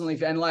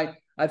constantly. And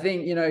like, I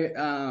think,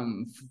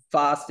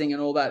 fasting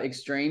and all that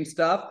extreme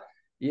stuff,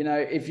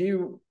 if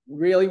you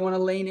really want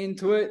to lean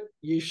into it,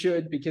 you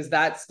should, because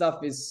that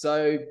stuff is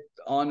so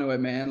onto it,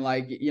 man.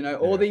 Like,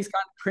 all Yeah. these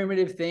kind of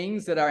primitive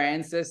things that our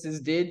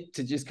ancestors did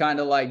to just kind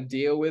of like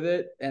deal with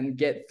it and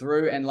get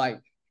through and like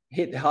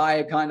hit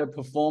higher kind of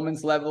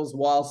performance levels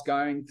whilst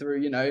going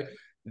through,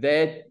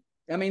 their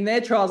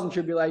their trials and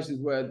tribulations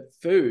were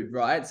food,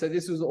 right? So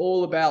this was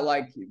all about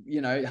like,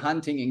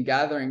 hunting and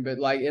gathering, but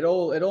like it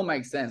all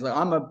makes sense. Like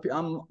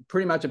I'm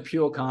pretty much a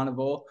pure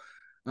carnivore.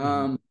 Mm-hmm.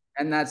 Um,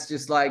 and that's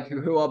just like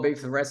who I'll be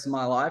for the rest of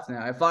my life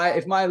now.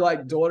 If my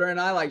like daughter and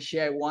I like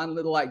share one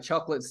little like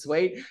chocolate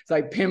sweet, it's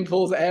like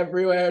pimples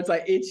everywhere. It's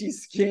like itchy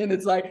skin.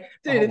 It's like,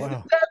 dude, Oh, it's the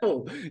wow.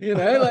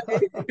 devil,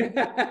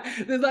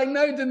 like there's like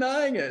no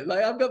denying it.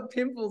 Like I've got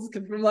pimples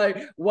from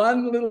like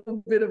one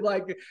little bit of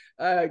like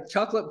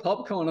chocolate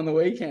popcorn on the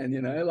weekend,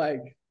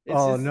 like it's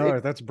Oh, just no,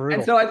 that's and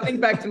brutal. so I think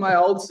back to my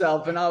old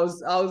self and I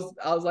was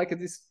like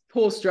this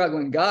poor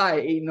struggling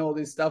guy eating all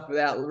this stuff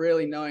without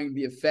really knowing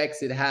the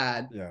effects it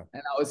had. Yeah.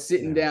 And I was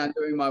sitting Yeah. down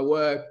doing my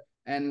work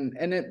and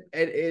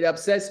it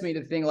upsets me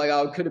to think like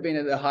I could have been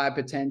at a higher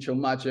potential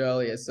much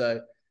earlier.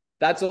 So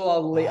that's all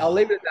I'll leave Oh,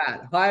 it at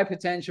that. Higher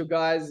potential,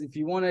 guys. If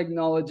you want to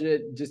acknowledge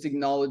it, just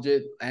acknowledge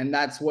it. And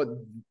that's what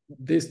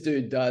this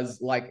dude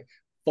does, like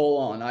full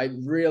on. I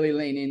really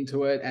lean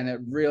into it and it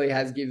really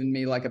has given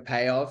me like a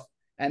payoff.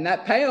 And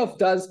that payoff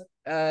does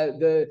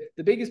the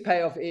biggest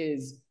payoff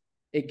is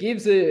it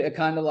gives a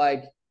kind of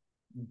like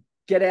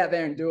get out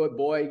there and do it,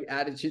 boy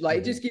attitude. Like it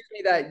mm-hmm. just gives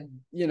me that,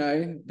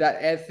 that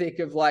ethic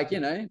of like,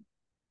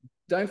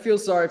 don't feel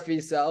sorry for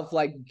yourself.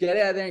 Like get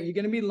out there. You're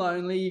going to be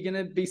lonely. You're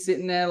going to be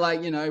sitting there like,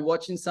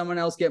 watching someone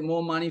else get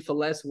more money for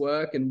less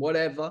work and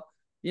whatever,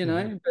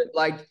 Mm-hmm. but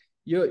like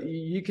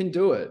you can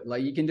do it.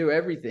 Like you can do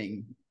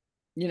everything.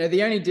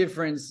 The only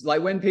difference,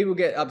 like when people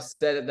get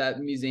upset at that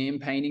museum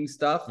painting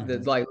stuff Mm-hmm.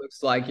 that like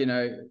looks like,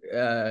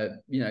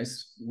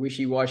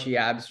 wishy-washy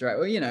abstract,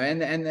 or,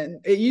 and then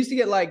it used to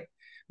get like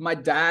my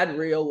dad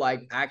real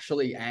like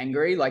actually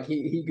angry. Like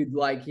he could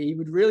like he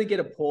would really get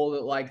appalled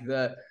at like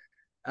the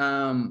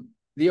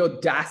the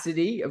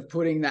audacity of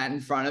putting that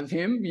in front of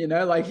him,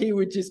 like he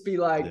would just be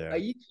like, Yeah. are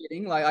you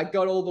kidding? Like I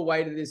got all the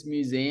way to this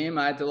museum.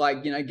 I had to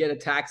like, get a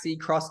taxi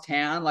cross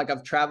town. Like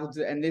I've traveled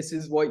to, and this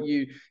is what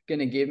you going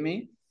to give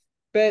me.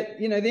 But,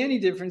 the only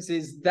difference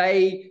is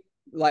they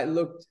like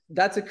looked,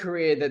 that's a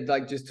career that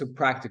like just took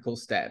practical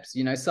steps,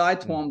 Cy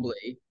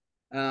Twombly,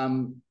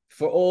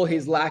 for all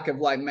his lack of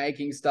like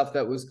making stuff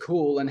that was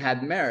cool and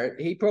had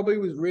merit, he probably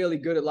was really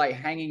good at like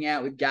hanging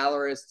out with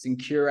gallerists and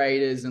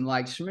curators and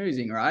like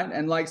schmoozing, right?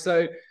 And like,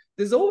 so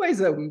there's always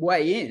a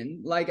way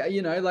in, like,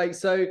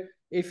 so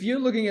if you're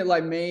looking at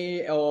like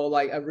me or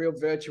like a real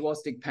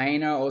virtuosic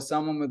painter or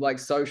someone with like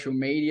social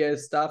media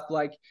stuff,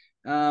 like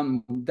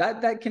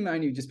that can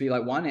only just be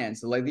like one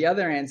answer. Like the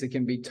other answer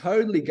can be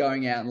totally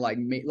going out and like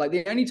me, like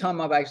the only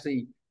time I've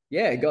actually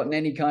gotten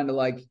any kind of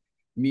like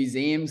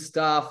museum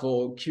stuff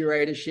or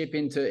curatorship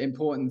into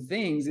important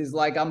things is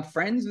like I'm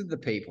friends with the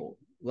people.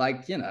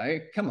 Like,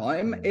 come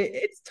on,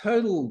 it's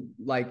total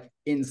like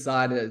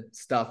insider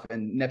stuff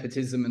and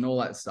nepotism and all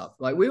that stuff.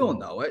 Like we all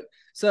know it.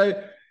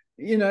 So,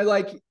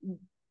 like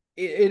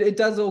it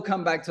does all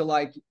come back to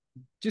like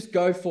just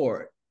go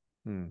for it.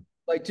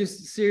 Like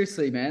just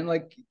seriously, man,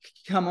 like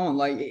come on,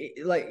 like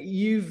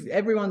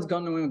everyone's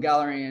gone to a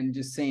gallery and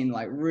just seen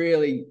like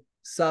really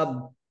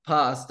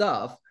subpar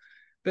stuff,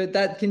 but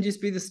that can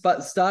just be the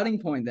starting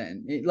point.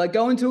 Then like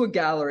go into a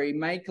gallery,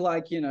 make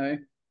like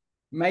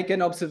make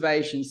an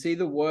observation, see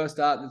the worst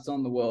art that's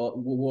on the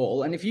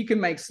wall, and if you can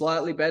make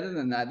slightly better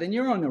than that, then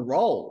you're on a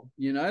roll.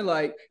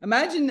 Like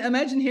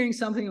imagine hearing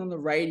something on the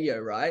radio,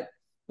 right?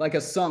 Like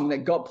a song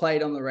that got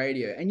played on the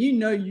radio, and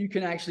you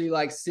can actually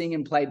like sing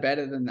and play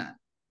better than that.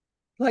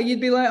 Like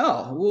you'd be like,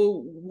 oh,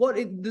 well,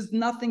 there's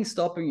nothing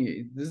stopping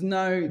you. There's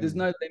no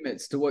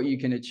limits to what you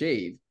can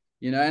achieve,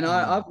 and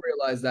I've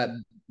realized that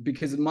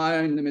because my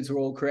own limits were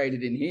all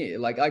created in here.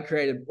 Like I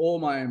created all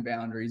my own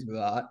boundaries with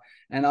art,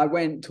 and I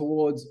went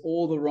towards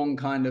all the wrong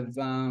kind of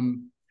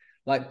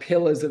like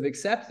pillars of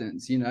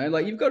acceptance,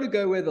 like you've got to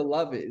go where the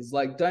love is.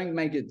 Like don't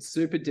make it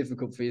super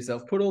difficult for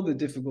yourself. Put all the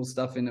difficult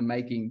stuff into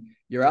making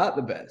your art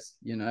the best,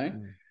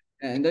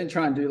 and don't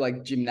try and do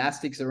like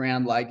gymnastics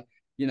around like,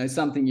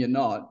 something you're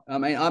not. I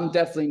mean, I'm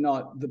definitely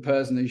not the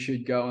person who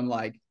should go and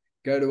like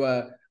go to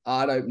a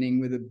art opening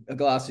with a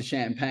glass of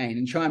champagne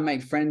and try and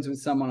make friends with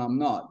someone I'm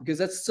not, because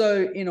that's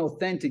so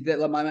inauthentic that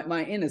like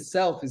my inner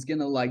self is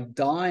gonna like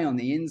die on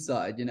the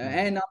inside, and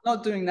I'm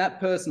not doing that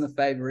person a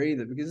favor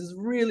either, because it's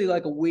really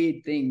like a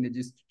weird thing to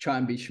just try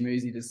and be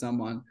schmoozy to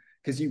someone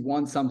because you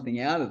want something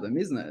out of them,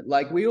 isn't it?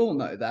 Like we all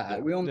know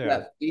that. We all know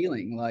that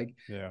feeling. Like,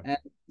 and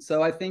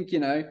so I think,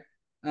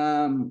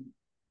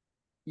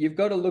 you've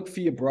got to look for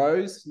your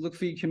bros, look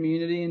for your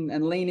community,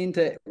 and lean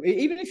into,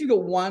 even if you've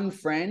got one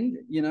friend,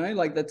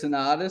 like that's an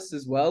artist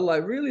as well,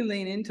 like really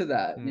lean into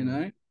that,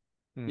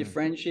 your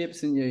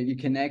friendships and your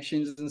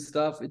connections and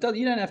stuff. You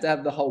don't have to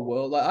have the whole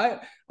world. Like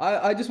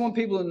I just want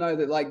people to know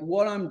that like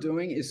what I'm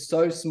doing is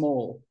so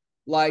small.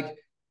 Like,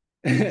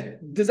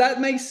 does that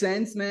make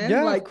sense, man?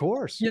 Yeah, like, of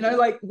course.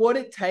 Like what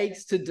it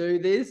takes to do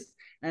this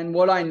and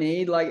what I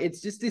need, like it's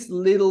just this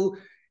little,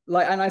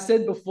 like, and I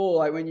said before,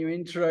 like when you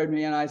introed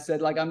me and I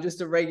said, like, I'm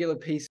just a regular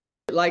piece of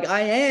shit. Like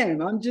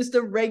I'm just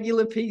a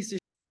regular piece of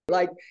shit.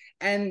 Like,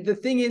 and the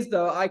thing is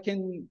though, I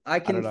can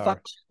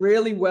function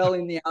really well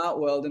in the art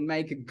world and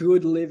make a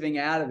good living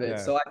out of it.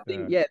 So I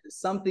think, there's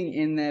something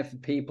in there for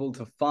people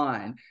to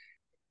find.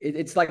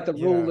 It's like the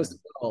ruleless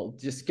world.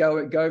 Just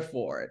go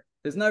for it.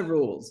 There's no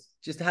rules.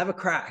 Just have a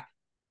crack.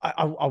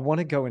 I want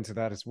to go into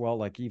that as well.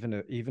 Like even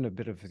a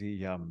bit of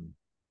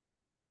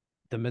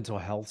the mental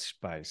health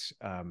space.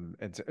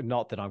 It's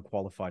not that I'm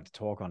qualified to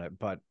talk on it,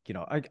 but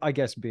I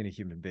guess being a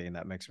human being,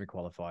 that makes me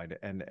qualified,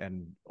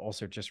 and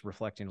also just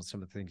reflecting on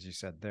some of the things you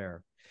said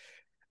there.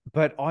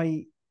 But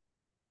I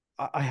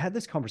had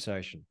this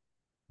conversation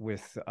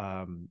with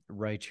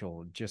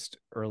Rachel just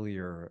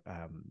earlier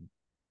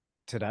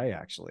today,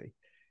 actually,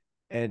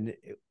 and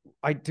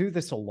I do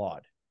this a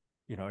lot,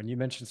 and you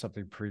mentioned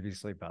something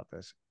previously about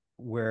this,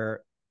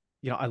 where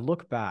I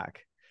look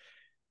back.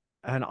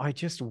 And I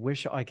just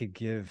wish I could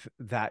give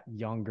that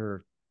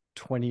younger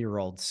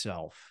 20-year-old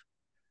self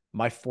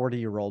my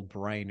 40-year-old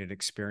brain and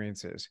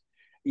experiences.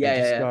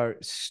 Go,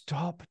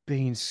 stop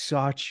being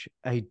such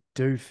a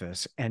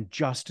doofus and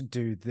just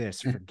do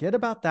this. Forget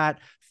about that.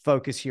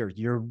 Focus here.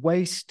 You're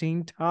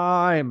wasting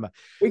time.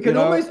 We can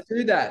almost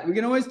do that. We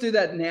can always do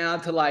that now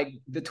to like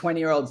the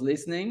 20-year-olds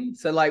listening.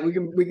 So like we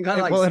can kind of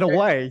like, well, in a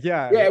way,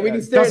 we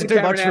can stare at the camera doesn't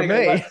do much for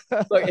me.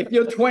 Like, look, if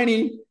you're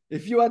 20,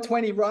 if you are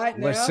 20 right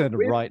now,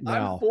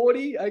 now, I'm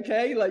 40.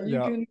 Okay. Like you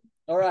can,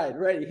 all right,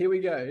 ready. Here we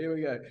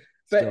go.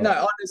 But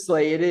no,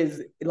 honestly, it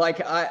is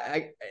like,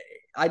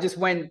 I just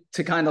went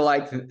to kind of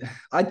like,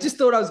 I just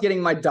thought I was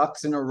getting my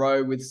ducks in a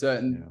row with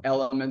certain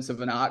elements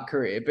of an art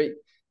career. But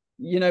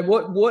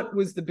what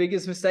was the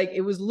biggest mistake?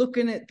 It was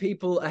looking at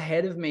people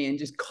ahead of me and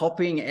just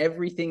copying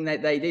everything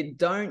that they did.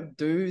 Don't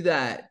do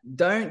that.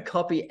 Don't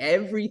copy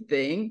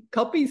everything.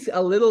 Copy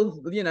a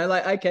little,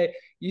 like, okay,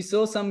 you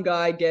saw some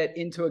guy get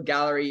into a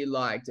gallery you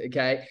liked.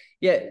 Okay.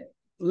 Yeah.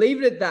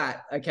 Leave it at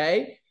that.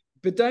 Okay.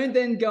 but don't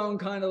then go and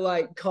kind of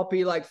like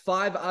copy like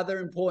 5 other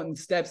important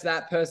steps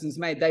that person's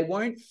made. They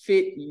won't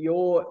fit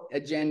your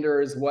agenda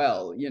as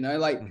well, you know?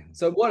 Like, Mm-hmm.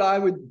 so what I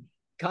would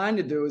kind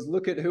of do is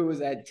look at who was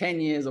at 10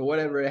 years or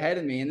whatever ahead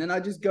of me, and then I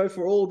just go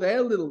for all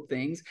their little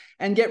things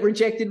and get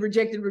rejected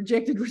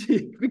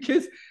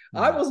because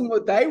I wasn't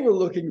what they were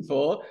looking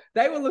for.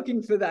 They were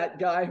looking for that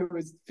guy who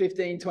was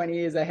 15, 20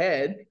 years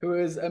ahead, who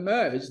has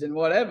emerged and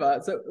whatever.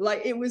 So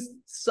like, it was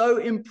so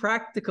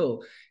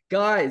impractical,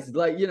 guys.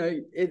 Like, you know,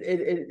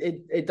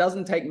 it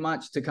doesn't take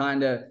much to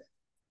kind of,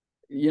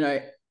 you know,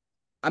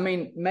 I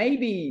mean,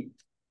 maybe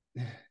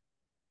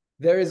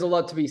there is a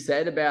lot to be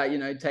said about, you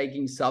know,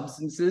 taking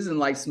substances and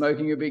like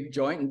smoking a big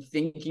joint and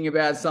thinking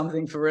about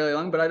something for really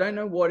long. But I don't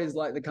know what is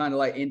like the kind of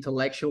like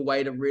intellectual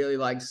way to really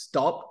like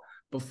stop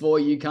before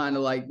you kind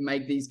of like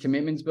make these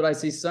commitments. But I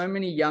see so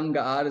many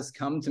younger artists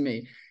come to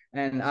me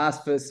and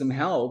ask for some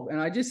help. And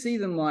I just see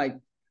them like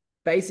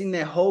basing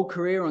their whole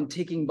career on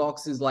ticking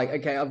boxes. Like,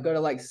 okay, I've got to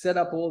like set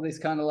up all this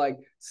kind of like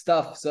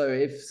stuff. So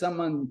if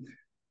someone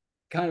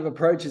kind of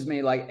approaches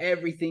me, like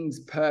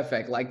everything's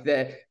perfect, like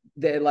their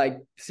like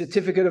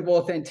certificate of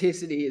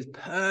authenticity is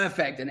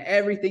perfect and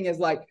everything is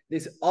like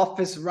this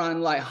office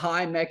run like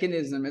high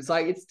mechanism. It's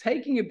like, it's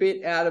taking a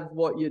bit out of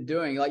what you're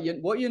doing. Like,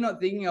 what you're not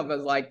thinking of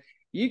is like,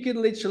 you could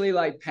literally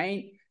like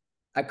paint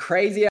a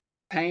crazy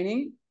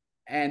painting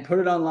and put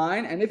it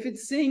online, and if it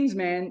sings,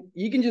 man,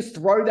 you can just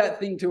throw that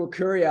thing to a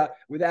courier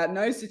without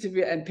no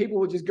certificate and people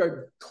will just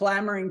go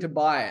clamoring to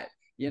buy it,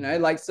 you know?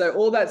 Like, so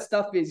all that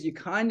stuff is, you're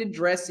kind of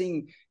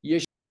dressing your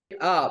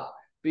shit up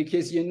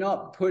because you're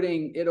not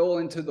putting it all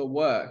into the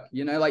work,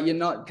 you know? Like, you're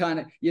not kind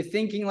of, you're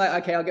thinking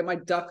like, okay, I'll get my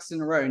ducks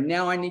in a row.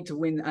 Now I need to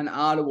win an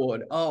art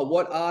award. Oh,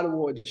 what art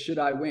award should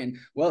I win?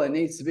 Well, it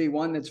needs to be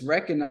one that's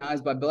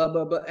recognized by blah,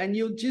 blah, blah. And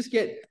you'll just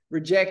get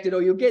rejected,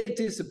 or you'll get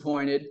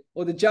disappointed,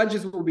 or the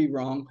judges will be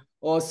wrong,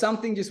 or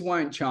something just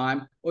won't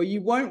chime, or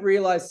you won't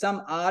realize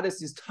some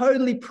artist is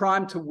totally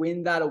primed to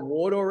win that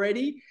award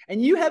already.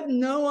 And you have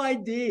no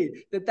idea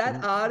that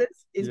that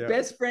artist is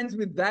best friends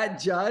with that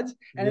judge,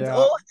 and it's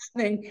all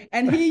happening.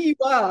 And here you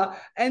are.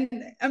 And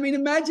I mean,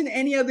 imagine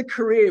any other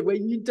career where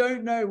you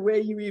don't know where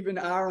you even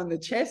are on the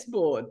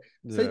chessboard.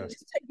 So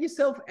just take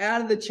yourself out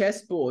of the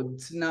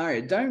chessboard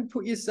scenario. Don't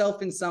put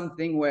yourself in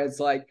something where it's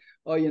like,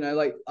 oh, you know,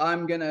 like,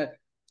 I'm going to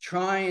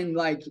try and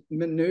like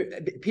maneuver.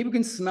 People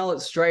can smell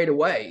it straight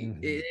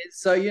away.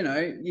 So, you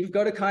know, you've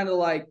got to kind of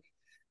like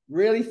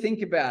really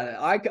think about it.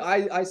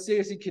 I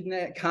seriously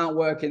can't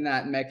work in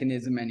that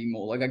mechanism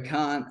anymore. Like, I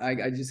can't.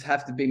 I just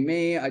have to be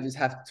me. I just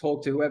have to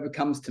talk to whoever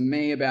comes to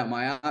me about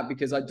my art,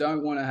 because I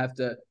don't want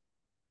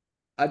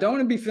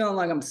to be feeling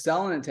like I'm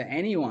selling it to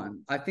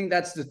anyone. I think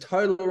that's the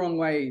total wrong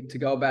way to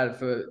go about it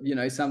for, you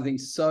know, something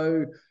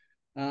so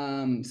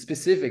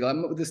specific.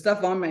 The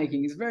stuff I'm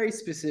making is very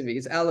specific.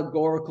 It's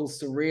allegorical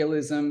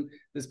surrealism.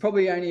 There's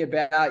probably only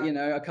about, you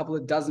know, a couple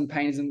of dozen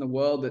painters in the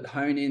world that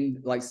hone in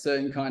like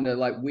certain kind of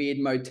like weird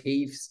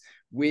motifs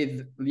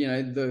with, you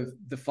know,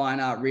 the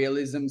fine art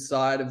realism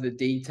side of the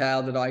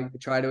detail that I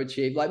try to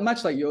achieve. Like,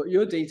 much like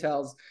your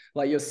details,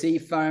 like your sea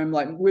foam,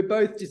 like we're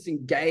both just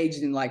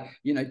engaged in like,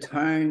 you know,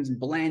 tones,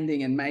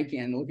 blending and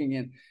making and looking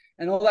at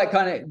and all that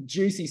kind of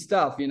juicy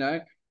stuff, you know.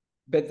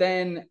 But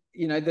then,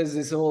 you know, there's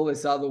this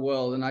other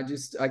world, and I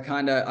just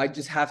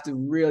have to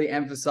really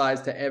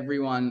emphasize to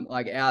everyone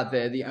like out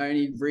there, the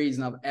only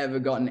reason I've ever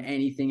gotten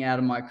anything out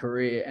of my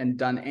career and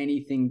done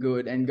anything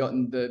good and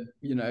gotten the,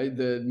 you know,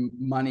 the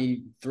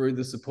money through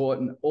the support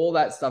and all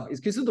that stuff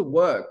is because of the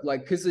work.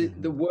 Like, because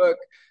the work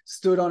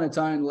stood on its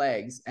own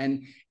legs,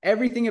 and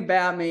everything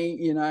about me,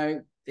 you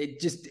know,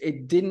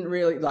 it didn't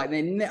really like,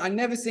 I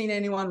never seen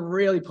anyone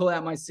really pull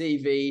out my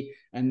CV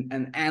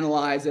and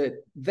analyze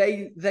it.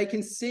 They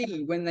can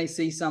see when they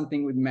see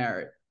something with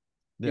merit.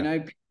 You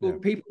know,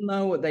 people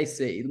know what they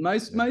see.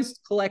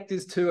 Most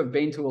collectors too have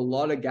been to a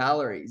lot of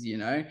galleries, you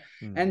know,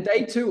 and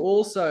they too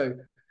also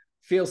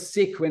feel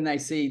sick when they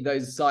see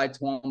those Cy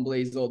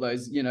Twombly's or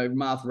those, you know,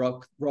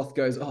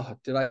 Rothko's. Oh,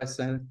 did I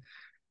say that?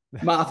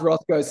 Marth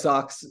Rothko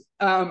sucks.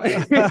 Oh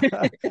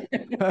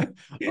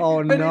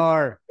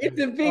no!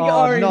 It's a big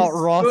Oh, orange not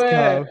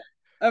square. Rothko.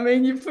 I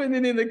mean, you're putting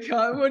it in the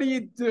car. What are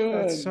you That's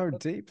doing? so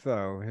deep,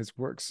 though. His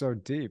work's so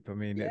deep. I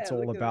mean, Yeah, it's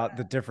all look at about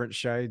the that. different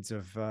shades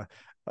of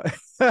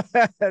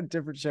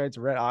different shades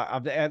of red.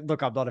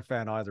 Look, I'm not a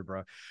fan either,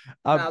 bro.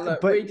 Now,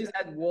 look, But we just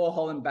had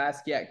Warhol and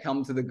Basquiat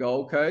come to the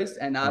Gold Coast,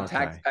 and our okay,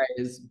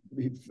 taxpayers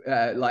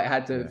like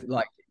had to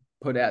like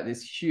put out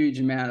this huge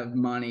amount of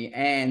money,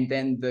 and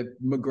then the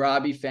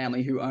Mugrabi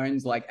family, who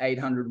owns like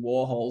 800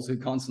 Warhols, who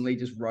constantly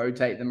just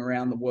rotate them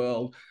around the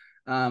world,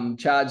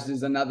 charged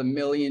us another $1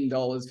 million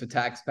for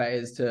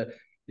taxpayers to,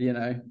 you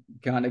know,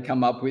 kind of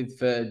come up with,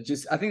 for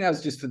just, I think that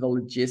was just for the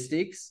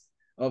logistics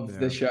of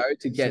the show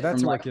to see, get from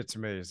that's what like, gets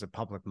me is the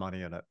public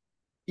money in it.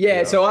 yeah.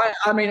 You know? So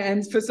I mean,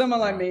 and for someone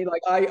like me,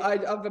 like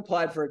I've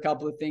applied for a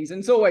couple of things, and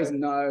it's always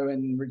no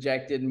and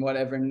rejected and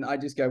whatever, and I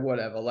just go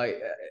whatever,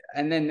 like,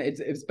 and then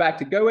it's back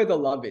to go where the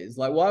love is.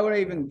 Like, why would I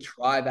even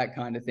try that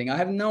kind of thing? I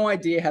have no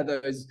idea how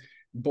those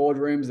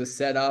boardrooms are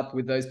set up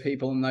with those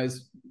people and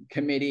those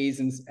committees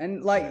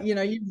and like, you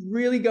know, you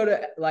really got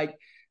to like,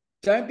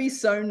 don't be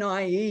so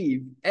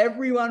naive.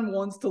 Everyone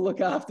wants to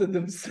look after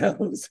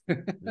themselves.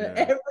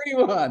 Yeah.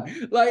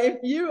 Everyone. Like if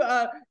you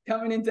are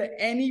coming into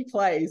any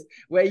place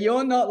where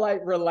you're not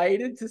like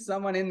related to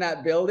someone in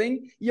that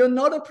building, you're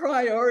not a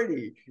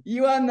priority.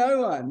 You are no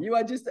one. You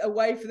are just a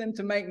way for them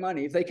to make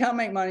money. If they can't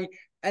make money,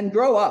 and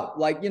grow up,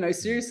 like, you know,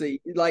 seriously,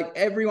 like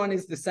everyone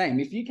is the same.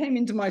 If you came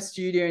into my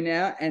studio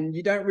now and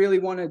you don't really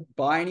want to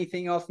buy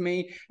anything off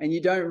me and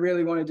you don't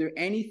really want to do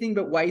anything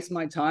but waste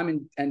my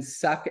time and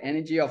suck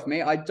energy off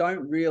me, I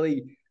don't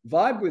really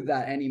vibe with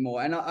that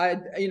anymore. And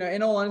you know,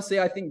 in all honesty,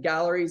 I think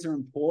galleries are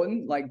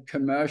important, like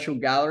commercial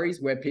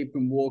galleries where people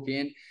can walk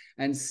in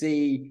and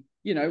see,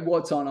 you know,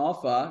 what's on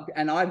offer.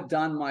 And I've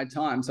done my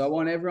time. So I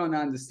want everyone to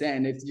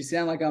understand, if you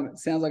sounds like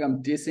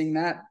I'm dissing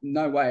that,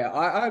 no way.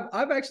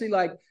 I've actually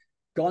like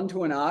gone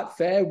to an art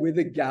fair with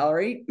a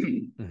gallery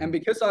and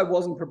because I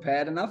wasn't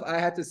prepared enough, I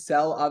had to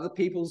sell other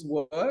people's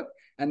work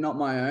and not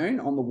my own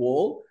on the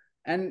wall.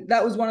 And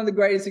that was one of the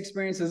greatest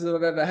experiences that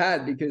I've ever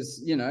had because,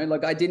 you know,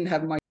 like I didn't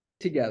have my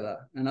together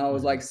and I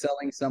was like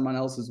selling someone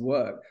else's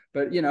work.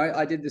 But, you know,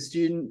 I did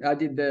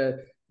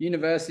the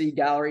university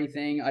gallery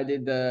thing. I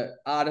did the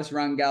artist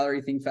run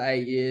gallery thing for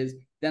 8 years.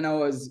 Then I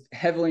was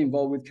heavily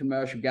involved with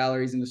commercial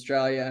galleries in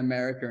Australia,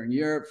 America, and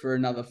Europe for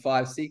another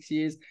 5-6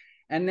 years.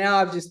 And now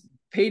I've just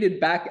petered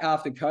back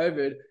after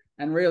COVID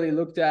and really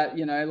looked at,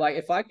 you know, like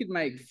if I could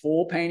make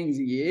 4 paintings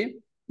a year,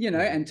 you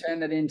know, and turn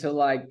that into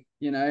like,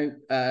 you know,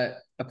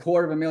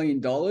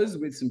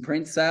 $250,000 with some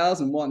print sales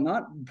and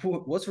whatnot,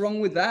 what's wrong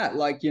with that?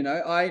 Like, you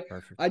know, I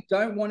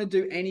don't want to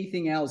do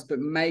anything else but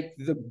write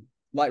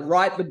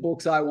the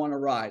books I want to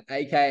write,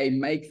 aka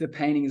make the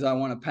paintings I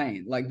want to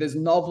paint. Like there's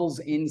novels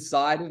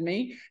inside of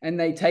me and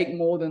they take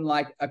more than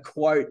like a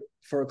quote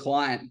for a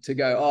client to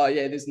go, oh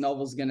yeah, this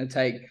novel's going to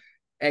take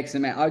X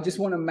amount. I just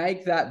want to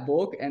make that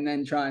book and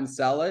then try and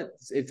sell it.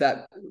 If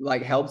that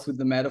like helps with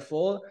the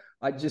metaphor,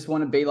 I just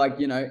want to be like,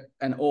 you know,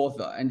 an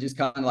author and just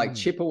kind of like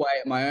chip away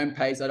at my own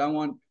pace. I don't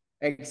want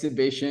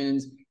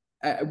exhibitions.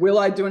 Will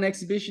I do an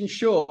exhibition?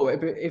 Sure.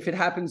 If it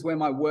happens where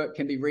my work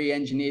can be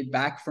re-engineered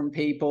back from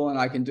people and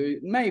I can do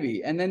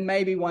maybe, and then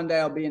maybe one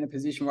day I'll be in a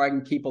position where I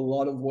can keep a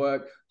lot of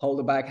work, hold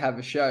it back, have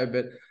a show.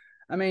 But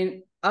I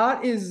mean,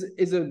 art is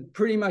a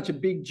pretty much a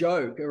big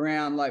joke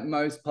around like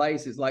most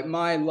places. Like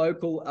my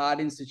local art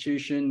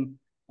institution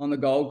on the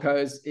Gold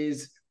Coast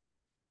is,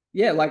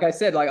 yeah, like I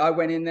said, like I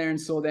went in there and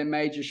saw their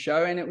major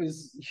show and it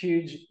was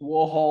huge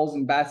Warhols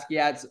and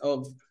Basquiat's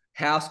of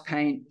house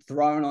paint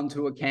thrown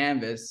onto a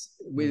canvas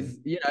with,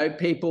 you know,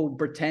 people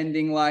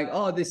pretending like,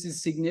 oh, this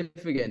is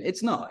significant.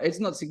 It's not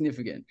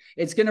significant.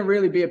 It's going to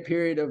really be a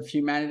period of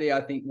humanity,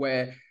 I think,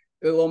 where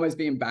it'll almost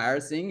be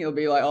embarrassing. It'll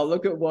be like, oh,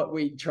 look at what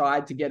we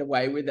tried to get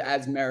away with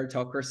as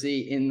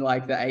meritocracy in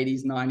like the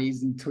 80s,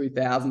 90s and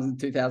 2000s and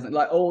 2000,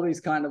 like all these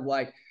kind of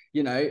like,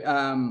 you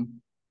know,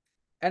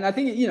 and I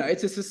think, you know,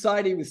 it's a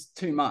society with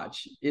too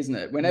much, isn't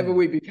it? Whenever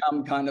we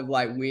become kind of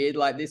like weird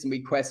like this and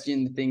we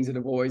question the things that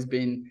have always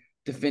been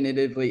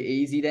definitively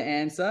easy to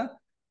answer,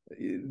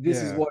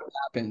 this is what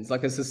happens.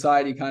 Like a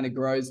society kind of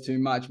grows too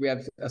much. We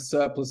have a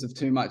surplus of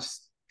too much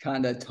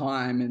kind of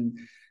time and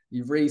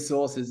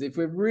resources. If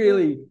we're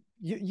really...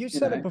 You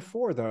said it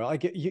before, though.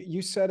 Like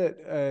you said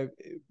it,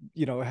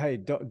 you know, hey,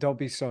 don't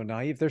be so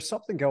naive. There's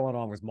something going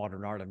on with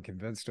modern art. I'm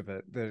convinced of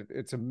it. That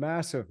it's a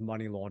massive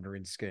money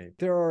laundering scheme.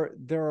 There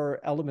are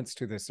elements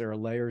to this. There are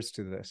layers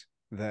to this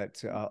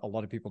that a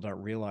lot of people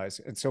don't realize.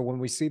 And so when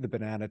we see the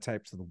banana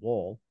taped to the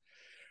wall,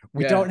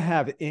 we don't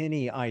have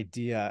any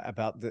idea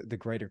about the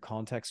greater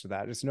context of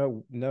that. There's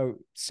no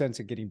sense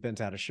of getting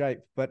bent out of shape.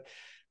 But,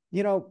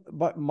 you know,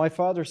 my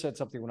father said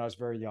something when I was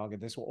very young,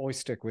 and this will always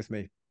stick with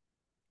me.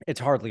 It's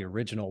hardly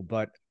original,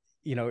 but,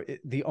 you know,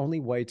 the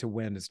only way to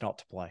win is not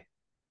to play.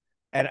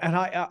 And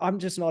I'm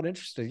just not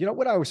interested. You know,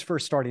 when I was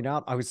first starting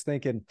out, I was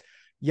thinking,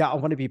 yeah, I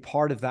want to be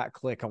part of that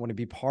clique. I want to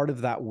be part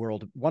of that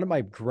world. One of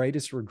my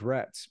greatest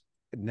regrets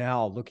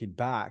now looking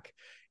back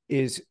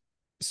is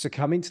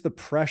succumbing to the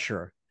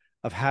pressure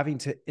of having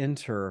to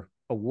enter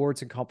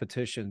awards and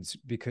competitions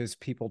because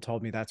people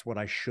told me that's what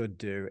I should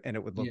do and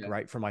it would look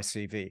great for my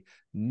CV.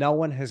 No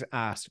one has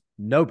asked,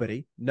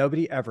 nobody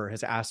ever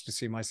has asked to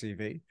see my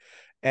CV.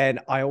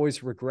 And I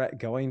always regret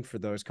going for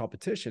those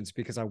competitions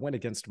because I went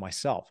against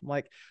myself. I'm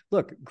like,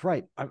 look,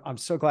 great. I'm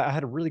so glad. I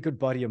had a really good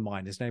buddy of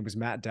mine. His name was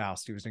Matt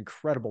Doust. He was an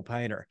incredible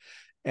painter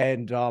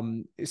and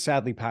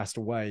sadly passed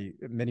away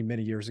many,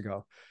 many years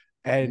ago.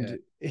 And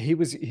he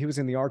was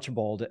in the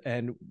Archibald.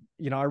 And,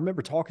 you know, I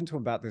remember talking to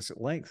him about this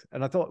at length.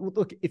 And I thought, well,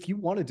 look, if you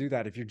want to do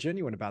that, if you're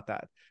genuine about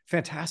that,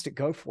 fantastic,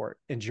 go for it,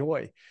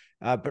 enjoy.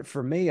 But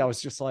for me, I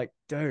was just like,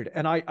 dude.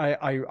 And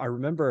I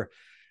remember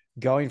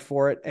going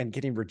for it and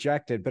getting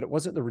rejected, but it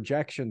wasn't the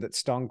rejection that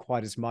stung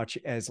quite as much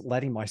as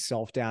letting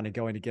myself down and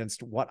going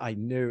against what I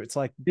knew. It's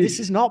like, this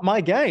is not my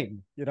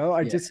game. You know,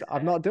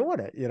 I'm not doing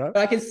it, you know?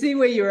 I can see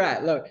where you're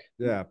at. Look,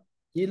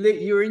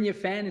 you're in your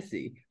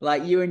fantasy,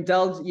 like you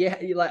indulge. Yeah,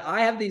 you like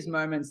I have these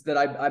moments that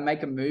I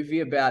make a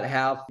movie about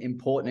how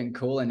important and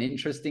cool and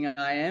interesting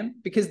I am,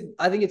 because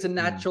I think it's a Mm.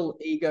 natural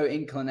ego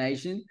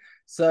inclination.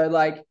 So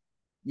like,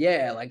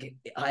 yeah, like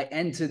I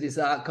enter this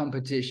art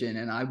competition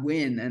and I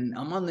win and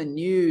I'm on the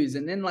news,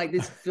 and then like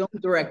this film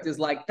director's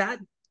like, that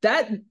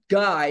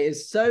guy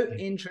is so He's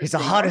the interesting.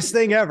 hottest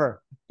thing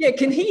ever. Yeah,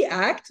 can he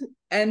act?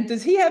 And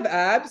does he have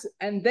abs?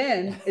 And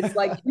then it's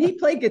like, can he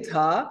play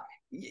guitar?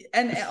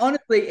 And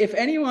honestly, if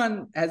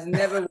anyone has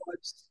never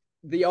watched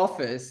The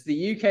Office,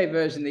 the UK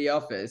version of The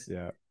Office,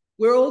 Yeah.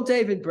 we're all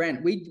David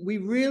Brent. We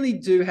really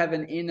do have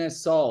an inner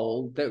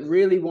soul that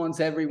really wants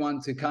everyone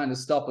to kind of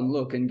stop and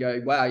look and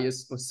go, wow, your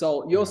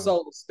Yeah.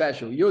 soul is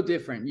special. You're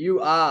different.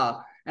 You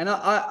are. And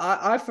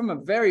I from a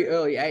very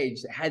early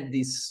age had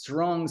this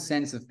strong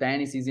sense of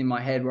fantasies in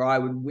my head where I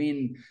would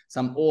win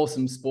some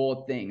awesome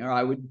sport thing, or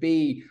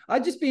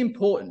I'd just be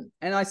important.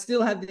 And I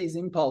still have these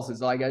impulses.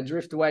 Like I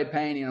drift away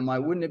painting. I'm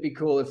like, wouldn't it be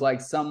cool if like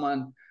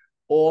someone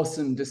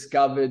awesome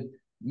discovered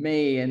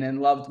me and then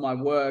loved my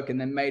work and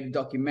then made a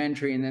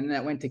documentary, and then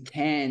that went to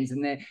Cannes,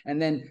 and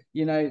then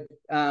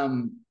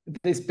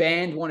this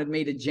band wanted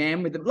me to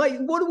jam with them. Like,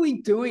 what are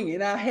we doing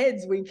in our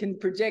heads? We can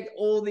project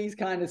all these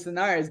kind of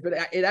scenarios, but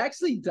it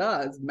actually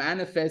does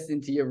manifest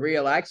into your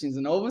real actions,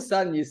 and all of a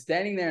sudden you're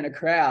standing there in a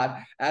crowd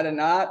at an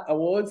art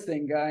awards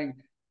thing going,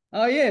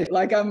 oh yeah,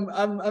 like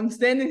I'm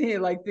standing here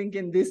like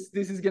thinking this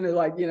is gonna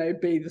like, you know,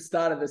 be the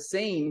start of a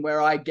scene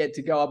where I get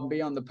to go up and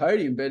be on the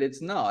podium, but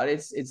it's not.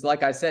 It's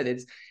like I said,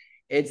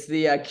 it's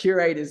the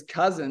curator's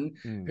cousin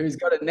who's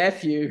got a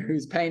nephew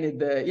who's painted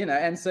the, you know,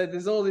 and so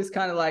there's all this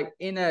kind of like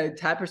inner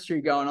tapestry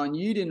going on.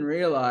 You didn't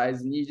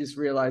realize, and you just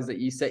realize that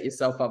you set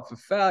yourself up for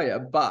failure.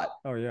 But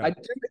Oh yeah.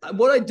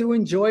 what I do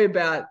enjoy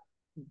about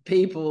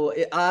people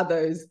are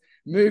those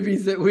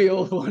movies that we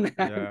all want to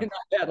have Yeah. in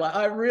our head. Like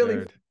I really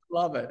Dude.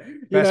 love it.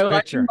 You Best know, like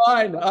in picture.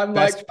 mine, I'm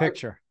like, Best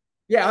picture.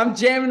 yeah, I'm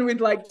jamming with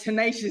like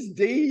Tenacious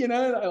D, you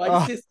know, like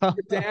Oh, System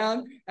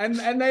Down,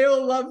 and they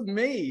all love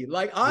me.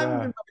 Like I'm the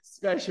yeah. most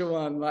special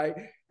one. Like,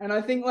 and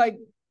I think like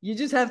you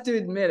just have to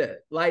admit it.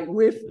 Like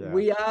with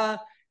Yeah.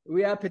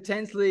 we are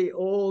potentially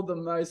all the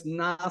most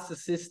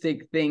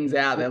narcissistic things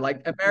out there.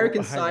 Like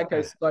American Hang Psycho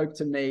on. spoke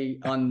to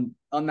me on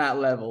that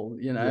level,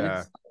 you know.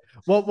 Yeah.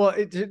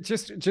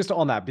 Just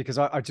on that, because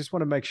I just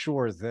want to make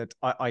sure that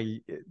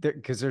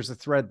because there's a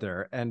thread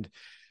there. And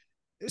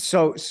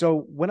so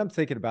when I'm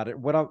thinking about it,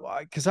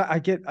 because I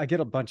get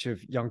a bunch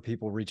of young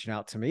people reaching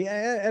out to me,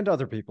 and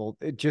other people,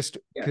 just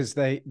Yeah. because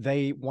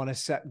they want to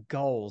set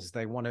goals,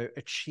 they want to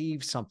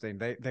achieve something,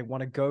 they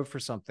want to go for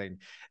something,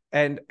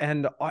 and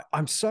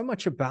I'm so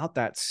much about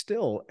that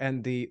still,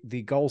 and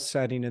the goal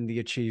setting and the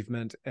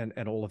achievement and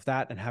all of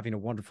that, and having a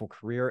wonderful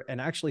career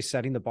and actually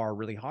setting the bar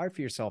really high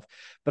for yourself.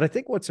 But I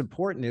think what's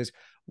important is,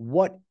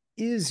 what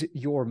is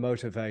your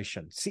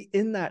motivation? See,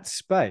 in that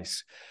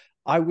space,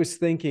 I was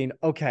thinking,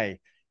 okay,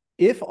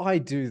 if I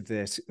do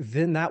this,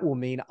 then that will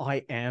mean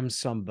I am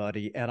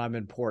somebody and I'm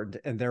important,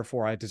 and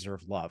therefore I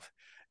deserve love.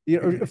 You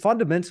know,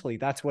 fundamentally,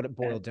 that's what it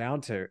boiled down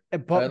to.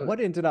 But Totally.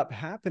 what ended up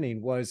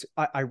happening was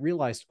I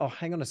realized, oh,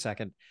 hang on a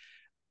second,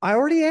 I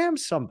already am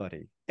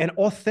somebody. And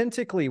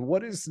authentically,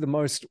 what is the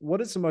most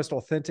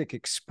authentic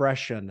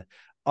expression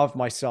of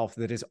myself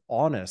that is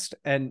honest?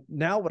 And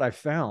now what I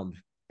found,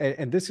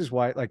 and this is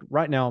why, like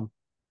right now,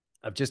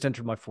 I've just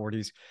entered my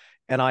 40s,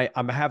 and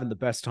I'm having the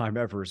best time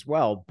ever as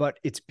well. But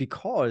it's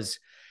because,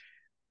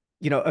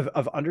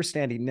 of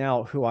understanding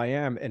now who I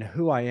am, and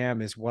who I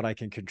am is what I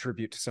can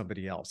contribute to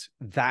somebody else.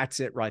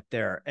 That's it right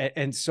there.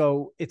 And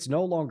so it's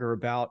no longer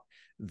about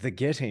the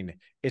getting.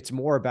 It's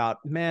more about,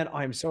 man,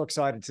 I'm so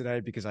excited today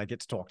because I get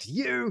to talk to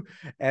you,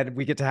 and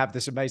we get to have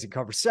this amazing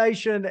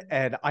conversation,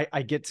 and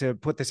I get to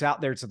put this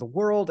out there to the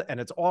world, and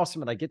it's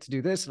awesome. And I get to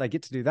do this and I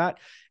get to do that.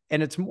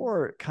 And it's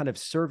more kind of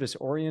service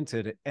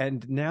oriented.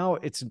 And now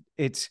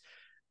it's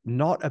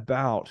not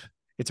about,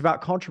 it's about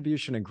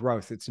contribution and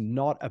growth. It's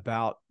not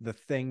about the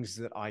things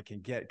that I can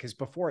get, because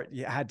before it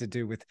had to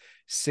do with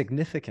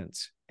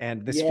significance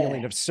and this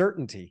feeling Yeah. of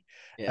certainty.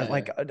 And Yeah.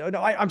 like, no,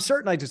 I'm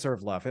certain I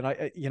deserve love. And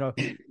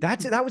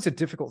that was a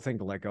difficult thing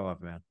to let go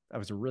of, man. That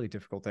was a really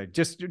difficult thing,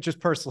 just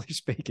personally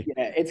speaking.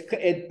 Yeah,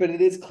 but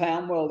it is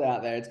clown world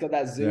out there. It's got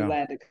that Yeah.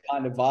 Zoolander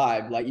kind of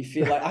vibe. Like you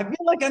feel like I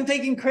feel like I'm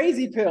taking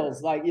crazy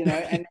pills, like, you know,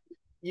 and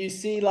you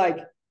see like,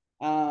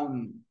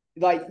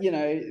 you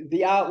know,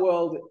 the art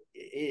world.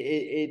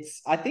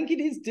 It's I think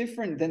it is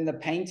different than the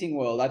painting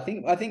world. I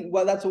think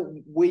well, that's what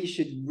we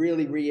should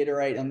really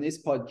reiterate on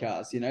this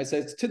podcast. You know, so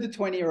it's to the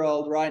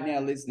 20-year-old right now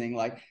listening,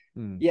 like.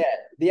 Hmm. Yeah,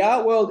 the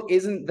art world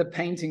isn't the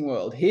painting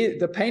world. Here,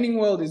 the painting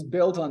world is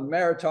built on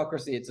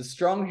meritocracy. It's a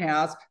strong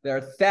house. There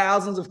are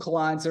thousands of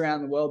clients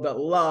around the world that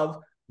love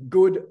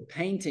good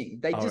painting.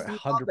 They Oh, just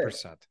love it.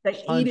 100%. They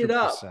eat it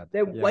up. 100%.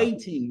 They're Yeah.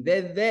 waiting.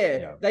 They're there.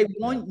 Yeah. They Yeah.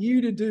 want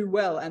you to do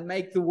well and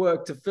make the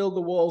work to fill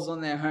the walls on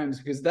their homes,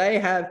 because they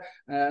have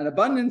an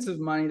abundance of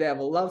money. They have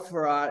a love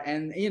for art,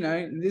 and you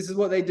know, this is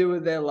what they do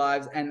with their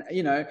lives. And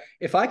you know,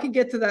 if I could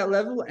get to that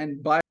level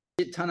and buy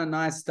shit ton of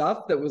nice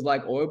stuff that was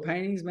like oil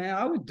paintings, man,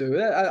 I would do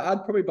it.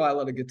 I'd probably buy a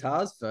lot of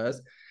guitars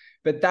first,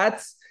 but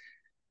that's,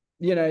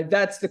 you know,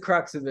 that's the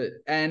crux of it.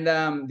 And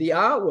the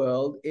art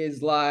world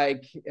is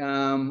like,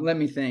 let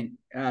me think,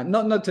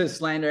 not to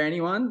slander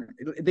anyone.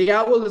 The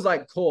art world is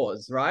like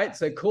cause, right?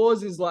 So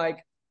cause is like,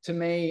 to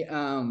me,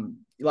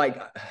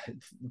 like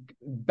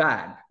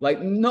bad,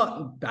 like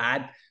not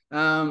bad,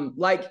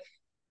 like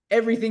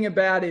everything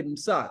about him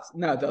sucks.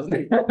 No, it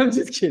doesn't. I'm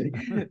just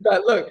kidding.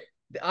 But look,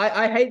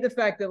 I hate the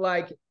fact that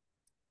like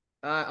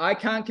I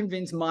can't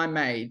convince my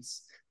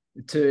mates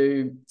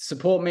to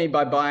support me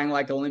by buying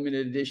like a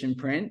limited edition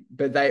print,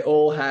 but they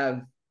all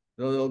have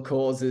the little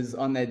causes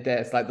on their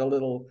desk, like the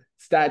little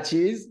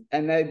statues,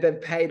 and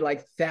they've paid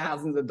like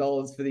thousands of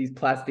dollars for these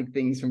plastic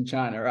things from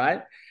China,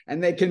 right?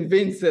 And they're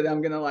convinced that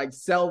I'm gonna like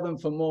sell them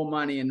for more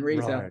money and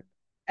resell. Right.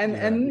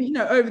 And you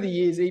know, over the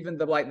years, even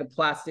the like the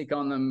plastic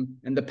on them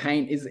and the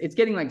paint it's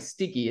getting like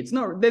sticky. It's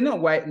not, they're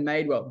not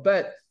made well.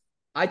 But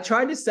I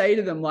tried to say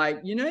to them, like,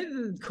 you know,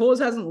 the cause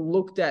hasn't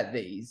looked at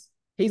these.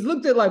 He's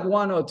looked at like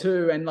one or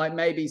two and like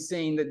maybe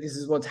seen that this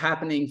is what's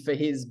happening for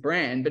his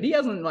brand, but he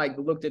hasn't like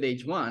looked at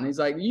each one. He's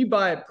like, you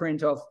buy a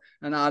print off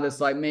an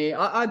artist like me,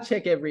 I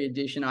check every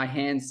edition, I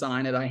hand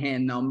sign it, I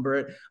hand number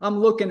it. I'm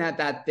looking at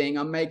that thing,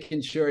 I'm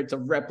making sure it's a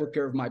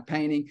replica of my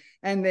painting.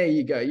 And there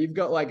you go. You've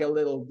got like a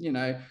little, you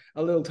know,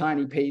 a little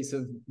tiny piece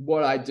of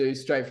what I do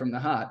straight from the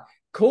heart.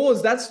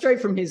 Cause, that's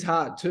straight from his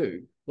heart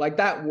too. Like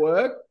that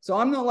work. So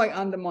I'm not like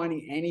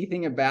undermining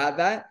anything about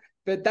that.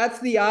 But that's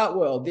the art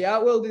world. The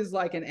art world is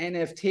like an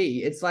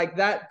NFT. It's like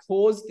that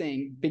cause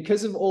thing,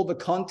 because of all the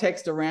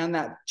context around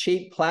that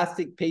cheap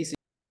plastic piece,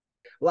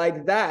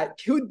 like that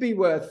could be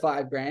worth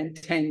 5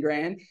 grand, 10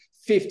 grand,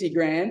 50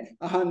 grand,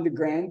 100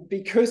 grand,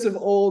 because of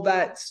all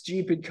that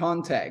stupid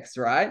context,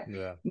 right?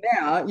 Yeah.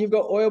 Now you've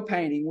got oil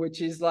painting,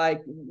 which is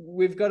like,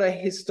 we've got a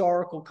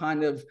historical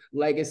kind of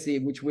legacy,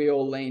 which we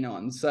all lean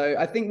on. So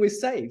I think we're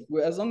safe.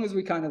 As long as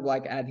we kind of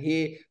like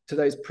adhere to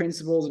those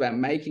principles about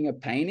making a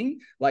painting,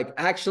 like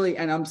actually,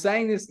 and I'm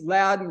saying this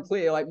loud and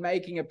clear, like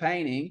making a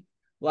painting,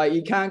 like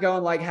you can't go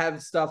and like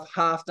have stuff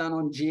half done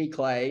on G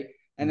clay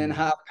and then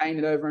half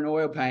painted over an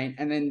oil paint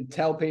and then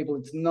tell people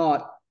it's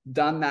not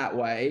done that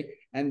way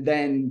and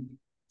then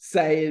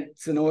say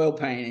it's an oil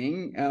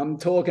painting. I'm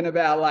talking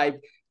about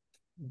like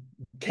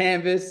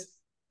canvas,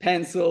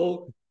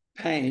 pencil,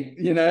 paint,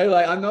 you know,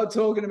 like I'm not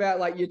talking about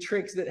like your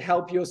tricks that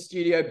help your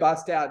studio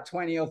bust out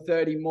 20 or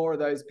 30 more of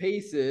those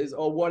pieces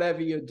or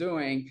whatever you're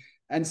doing.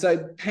 And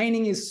so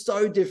painting is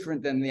so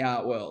different than the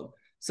art world.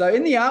 So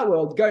in the art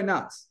world, go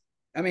nuts.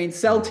 I mean,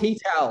 sell tea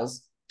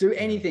towels, do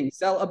anything,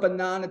 sell a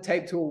banana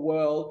taped to a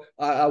wall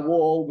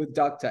with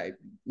duct tape.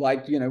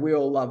 Like, you know, we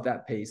all love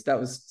that piece. That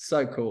was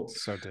so cool.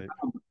 So deep.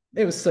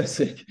 It was so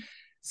sick.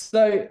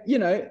 So, you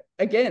know,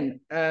 again,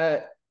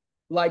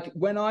 like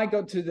when I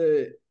got to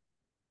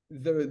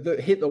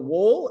the hit the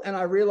wall and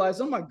I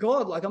realized, oh my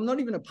God, like I'm not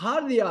even a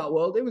part of the art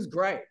world. It was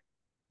great.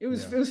 It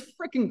was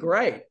freaking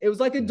great. It was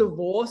like a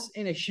divorce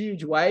in a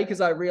huge way, because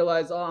I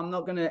realized, oh, I'm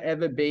not going to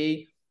ever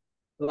be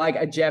like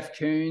a Jeff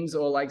Koons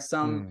or like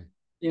some,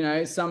 you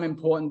know, some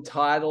important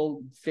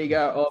title figure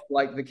of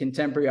like the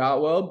contemporary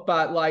art world.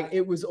 But like,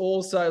 it was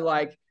also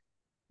like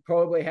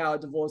probably how a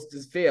divorce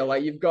does feel.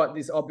 Like you've got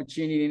this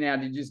opportunity now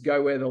to just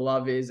go where the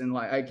love is, and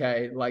like,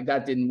 okay, like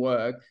that didn't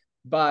work.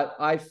 But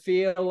I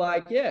feel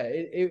like, yeah,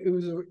 it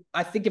was,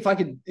 I think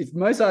if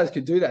most artists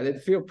could do that,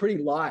 it'd feel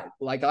pretty light.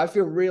 Like I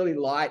feel really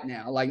light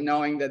now, like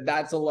knowing that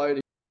that's a load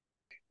of,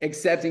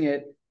 accepting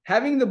it,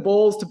 having the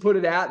balls to put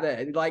it out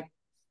there. Like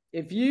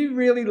if you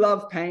really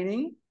love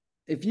painting,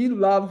 if you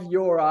love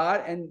your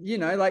art, and, you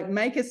know, like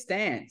make a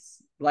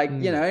stance, like,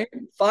 you know,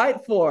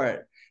 fight for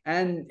it.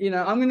 And, you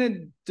know, I'm going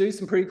to do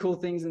some pretty cool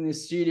things in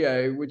this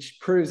studio, which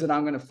proves that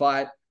I'm going to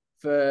fight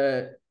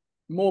for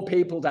more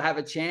people to have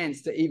a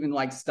chance to even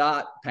like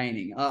start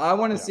painting. I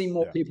want to see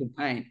more people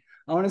paint.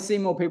 I want to see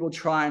more people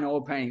try an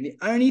oil painting.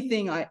 The only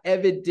thing I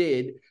ever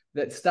did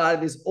that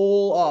started this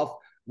all off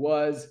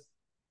was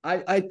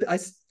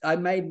I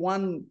made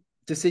one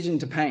decision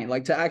to paint,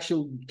 like to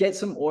actually get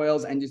some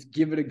oils and just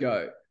give it a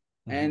go.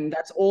 And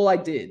that's all I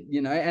did,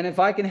 you know. And if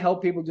I can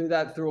help people do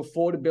that through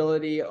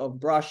affordability of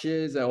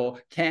brushes or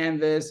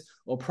canvas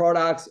or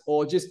products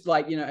or just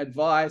like, you know,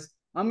 advice,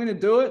 I'm going to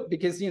do it,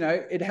 because, you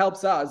know, it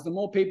helps us. The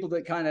more people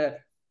that kind of,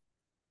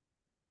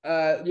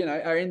 you know,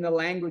 are in the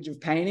language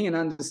of painting and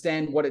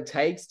understand what it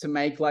takes to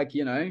make like,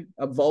 you know,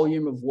 a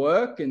volume of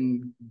work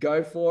and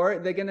go for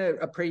it, they're going to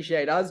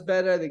appreciate us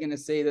better. They're going to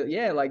see that,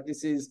 yeah, like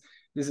this is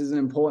an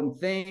important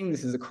thing.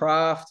 This is a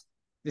craft.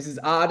 This is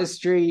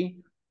artistry.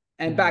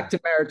 And back to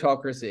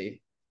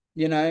meritocracy,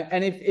 you know.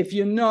 And if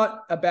you're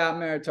not about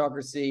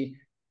meritocracy,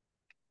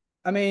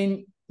 I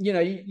mean, you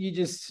know,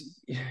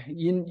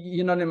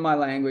 you're not in my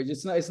language.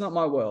 It's not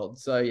my world.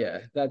 So yeah,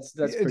 that's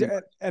pretty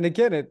much. And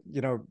again, it,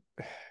 you know,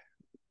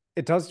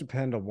 it does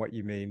depend on what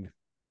you mean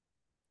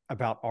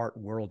about art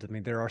world. I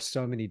mean, there are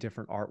so many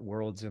different art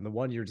worlds, and the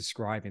one you're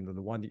describing, the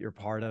one that you're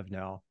part of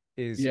now,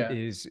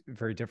 is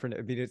very different.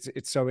 I mean,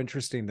 it's so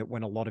interesting that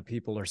when a lot of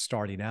people are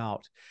starting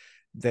out,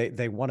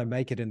 they want to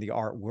make it in the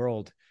art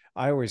world.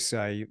 I always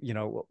say,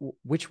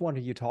 which one are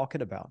you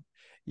talking about?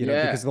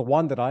 Because Yeah. the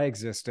one that I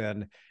exist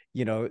in,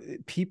 you know,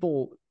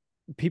 people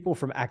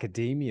from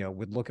academia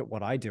would look at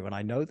what I do, and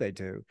I know they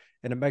do,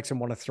 and it makes them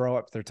want to throw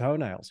up their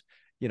toenails.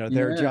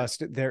 They're Yeah.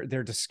 just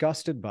they're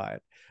disgusted by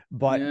it.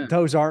 But Yeah.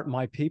 those aren't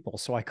my people,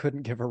 so I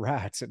couldn't give a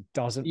rat's. It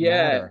doesn't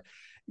Yeah.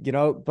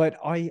 matter. But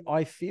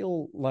I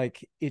feel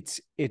like it's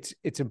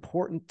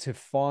important to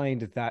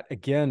find that,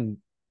 again,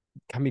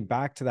 coming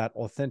back to that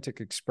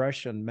authentic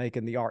expression,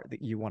 making the art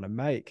that you want to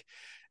make,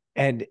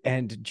 and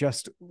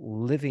just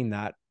living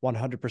that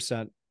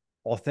 100%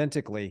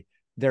 authentically.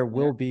 There Yeah.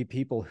 will be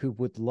people who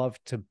would love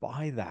to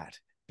buy that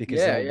because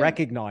Yeah. they'll Yeah.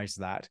 recognize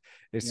that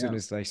as soon Yeah.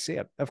 as they see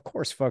it. Of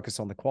course, focus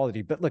on the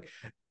quality. But look,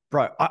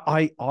 bro,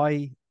 I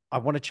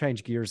want to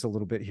change gears a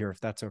little bit here, if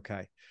that's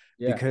okay,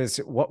 Yeah. because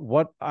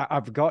what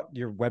I've got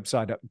your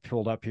website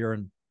pulled up here,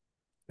 and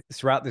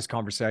throughout this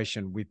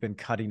conversation, we've been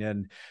cutting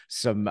in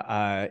some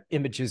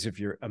images of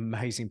your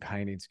amazing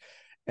paintings,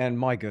 and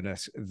my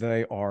goodness,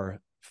 they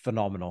are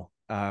phenomenal.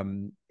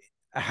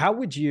 How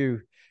would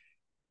you?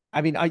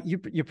 I mean,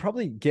 you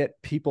probably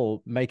get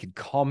people making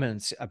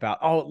comments about,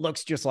 oh, it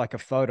looks just like a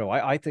photo.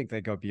 I think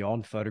they go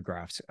beyond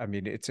photographs. I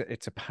mean, it's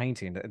a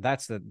painting.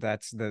 That's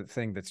the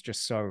thing that's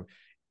just so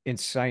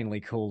insanely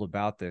cool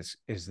about this,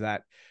 is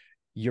that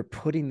you're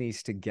putting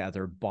these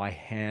together by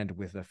hand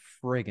with a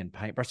friggin'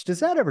 paintbrush. Does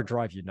that ever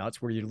drive you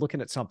nuts, where you're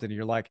looking at something and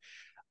you're like,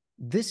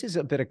 this is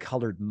a bit of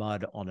colored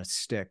mud on a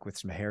stick with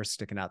some hair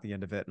sticking out the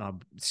end of it, and I'm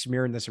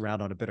smearing this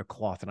around on a bit of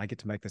cloth, and I get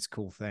to make this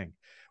cool thing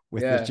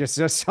with Yeah. just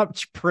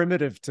such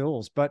primitive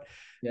tools. But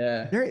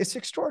Yeah. it's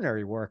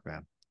extraordinary work,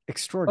 man.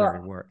 Extraordinary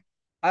Well, work.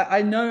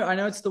 I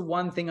know it's the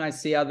one thing I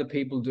see other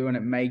people do, and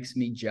it makes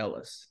me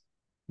jealous.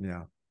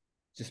 Yeah.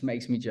 Just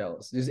makes me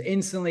jealous. Just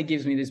instantly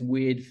gives me this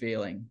weird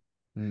feeling.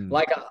 Mm.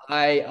 Like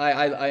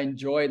I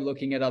enjoy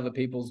looking at other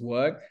people's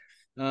work.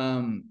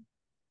 Um,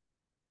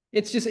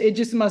 it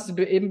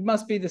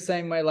must be the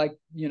same way, like,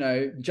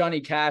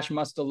 Johnny Cash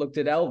must have looked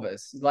at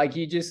Elvis. Like,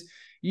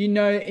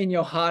 in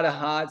your heart of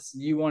hearts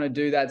you want to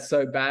do that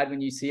so bad when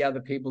you see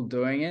other people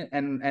doing it.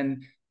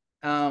 And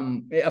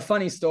a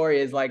funny story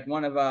is, like,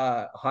 one of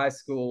our high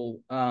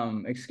school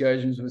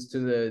excursions was to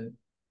the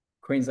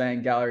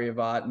Queensland Gallery of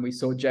Art, and we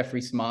saw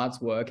Jeffrey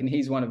Smart's work, and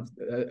he's one of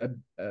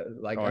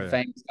like Oh a yeah.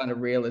 famous kind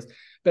of realist.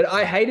 But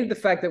I Yeah. hated the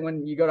fact that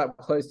when you got up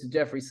close to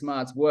Jeffrey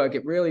Smart's work,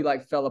 it really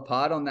like fell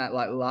apart on that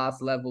like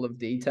last level of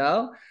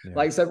detail. Yeah.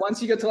 Like, so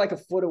once you got to like a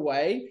foot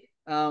away,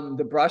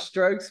 the brush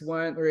strokes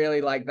weren't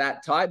really like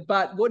that tight.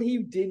 But what he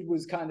did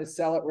was kind of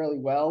sell it really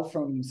well,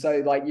 so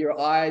like your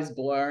eyes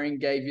blurring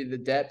gave you the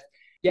depth.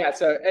 Yeah.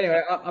 So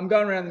anyway, I'm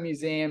going around the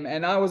museum,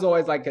 and I was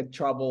always like a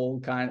trouble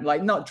kind of,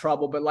 like, not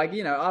trouble, but like,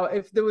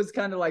 if there was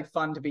kind of like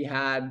fun to be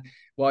had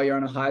while you're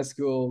on a high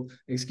school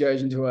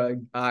excursion to a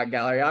art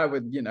gallery, I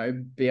would,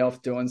 be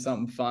off doing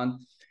something fun.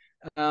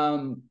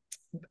 Um,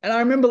 and I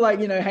remember, like,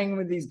 hanging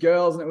with these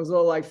girls, and it was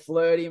all like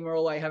flirty, and we're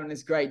all like having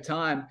this great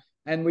time.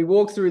 And we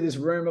walked through this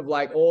room of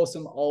like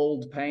awesome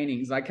old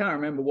paintings. I can't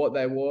remember what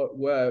they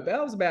were, but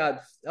I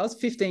was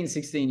 15,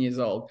 16 years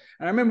old.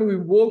 And I remember we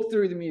walked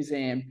through the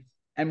museum,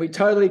 and we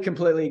totally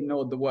completely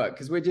ignored the work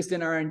because we're just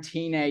in our own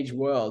teenage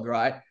world,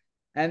 right?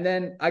 And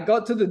then I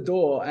got to the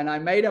door, and I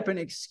made up an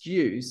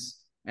excuse,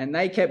 and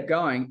they kept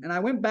going. And I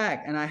went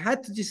back, and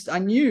I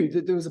knew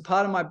that there was a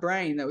part of my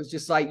brain that was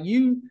just like,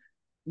 you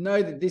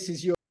know that this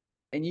is your,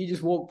 and you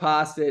just walk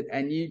past it,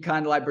 and you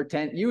kind of like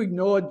pretend you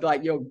ignored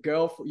like your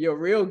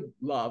real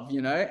love,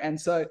 And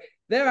so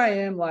there I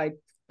am, like,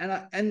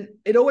 and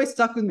it always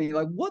stuck with me.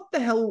 Like, what the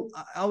hell?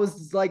 I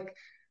was like,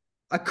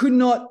 I could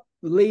not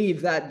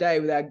leave that day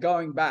without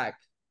going back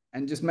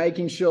and just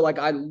making sure like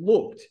I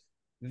looked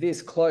this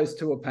close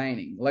to a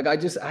painting. Like, I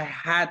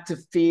had to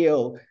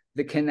feel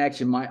the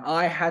connection. My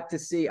eye had to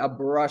see a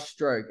brush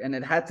stroke, and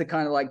it had to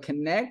kind of like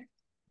connect.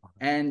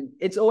 And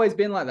it's always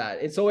been like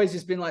that. It's always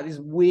just been like this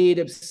weird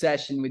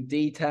obsession with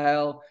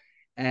detail,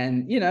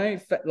 and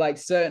like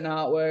certain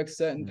artworks,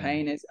 certain Mm.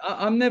 painters.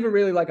 I'm never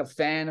really like a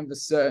fan of a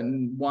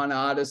certain one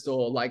artist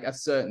or like a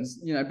certain,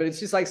 but it's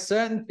just like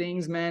certain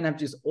things, man, have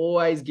just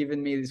always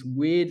given me this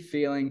weird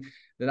feeling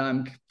that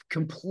I'm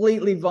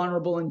completely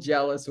vulnerable and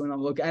jealous when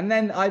I'm looking. And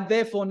then I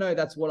therefore know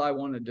that's what I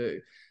want to do.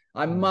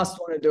 I Mm. must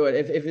want to do it.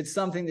 If it's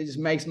something that just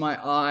makes my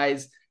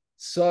eyes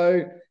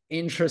so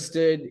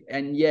interested,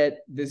 and yet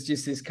there's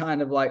just this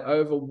kind of like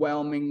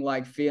overwhelming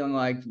like feeling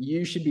like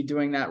you should be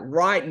doing that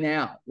right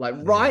now, like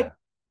right Yeah.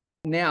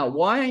 now.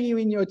 Why aren't you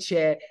in your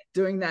chair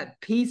doing that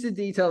piece of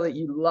detail that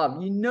you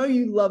love?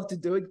 You love to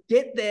do it.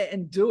 Get there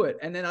and do it.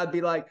 And then I'd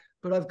be like,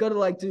 but I've got to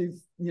like do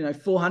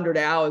 400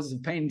 hours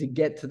of painting to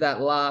get to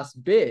that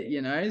last bit,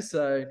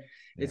 so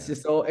it's Yeah.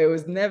 just all, it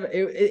was never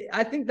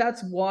I think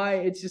that's why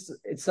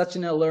it's such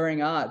an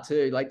alluring art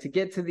too. Like, to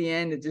get to the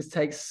end, it just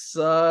takes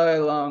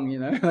so long,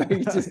 like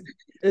it's just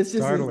this,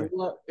 Totally.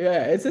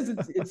 yeah,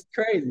 it's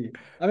crazy.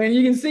 I mean,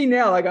 you can see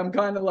now, like, I'm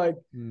kind of like,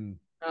 Mm.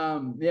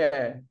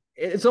 yeah,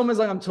 it's almost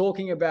like I'm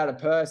talking about a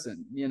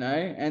person,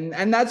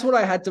 and that's what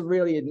I had to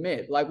really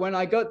admit. Like, when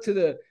I got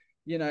to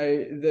you know,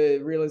 the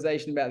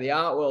realization about the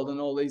art world and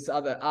all these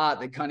other art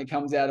that kind of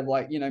comes out of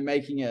like, you know,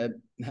 making a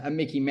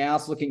Mickey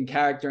Mouse looking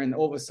character, and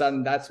all of a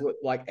sudden that's what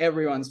like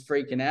everyone's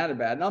freaking out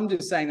about. And I'm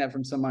just saying that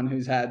from someone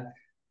who's had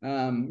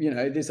you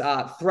know, this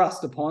art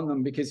thrust upon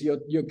them because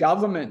your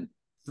government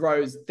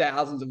throws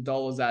thousands of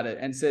dollars at it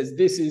and says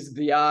this is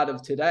the art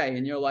of today,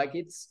 and you're like,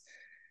 it's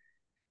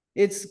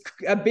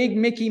a big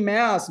Mickey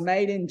Mouse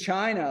made in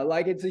China.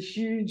 Like, it's a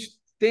huge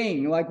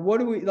thing. Like,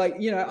 what do we like?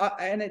 You know,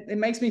 and it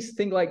makes me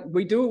think like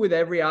we do it with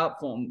every art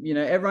form. You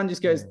know, everyone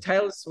just goes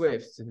Taylor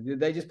Swift.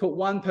 They just put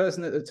one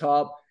person at the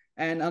top,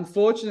 and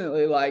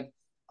unfortunately, like,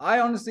 I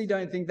honestly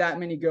don't think that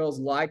many girls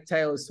like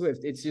Taylor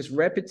Swift. It's just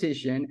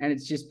repetition and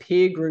it's just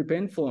peer group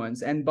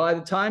influence. And by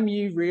the time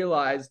you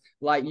realize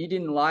like you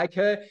didn't like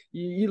her,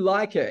 you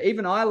like her.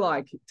 Even I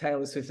like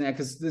Taylor Swift now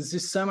because there's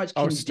just so much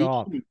conditioning.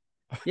 Stop.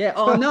 Yeah.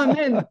 Oh no,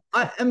 man.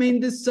 I mean,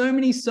 there's so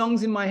many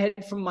songs in my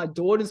head from my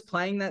daughters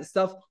playing that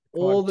stuff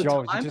all the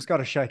Joel, time. you just got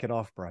to shake it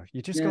off, bro.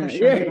 You just got to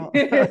shake Yeah. it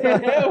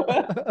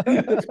off.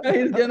 Well, that's why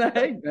he's gonna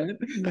hate, man.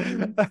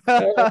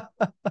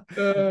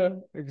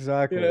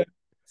 Exactly. Yeah.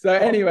 So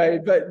anyway,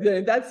 but yeah,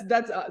 that's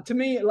to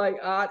me, like,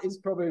 art is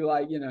probably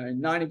like, you know,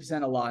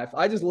 90% of life.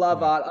 I just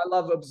love art. I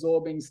love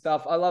absorbing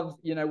stuff. I love,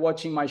 you know,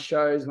 watching my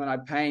shows when I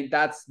paint.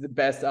 That's the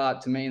best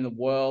art to me in the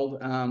world.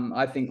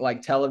 I think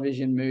like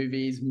television,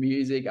 movies,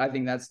 music, I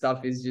think that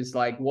stuff is just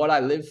like what I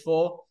live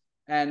for.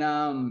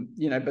 And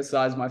you know,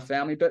 besides my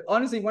family. But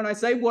honestly, when I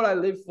say what I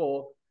live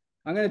for,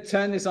 I'm going to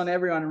turn this on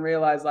everyone and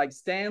realize, like,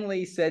 Stan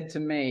Lee said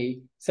to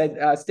me,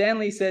 Stan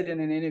Lee said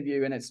in an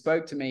interview, and it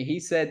spoke to me. He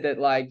said that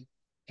like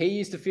he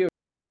used to feel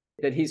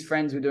that his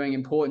friends were doing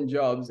important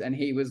jobs and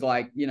he was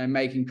like, you know,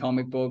 making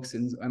comic books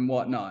and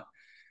whatnot.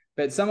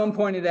 But someone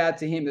pointed out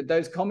to him that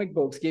those comic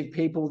books give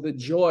people the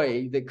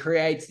joy that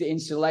creates the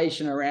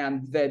insulation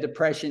around their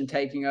depression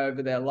taking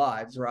over their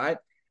lives, right?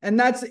 And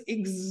that's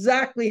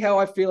exactly how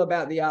I feel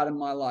about the art in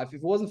my life. If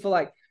it wasn't for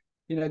like,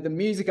 you know, the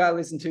music I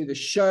listen to, the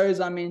shows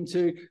I'm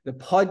into, the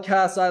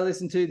podcasts I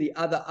listen to, the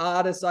other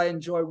artists I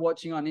enjoy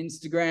watching on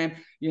Instagram,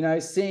 you know,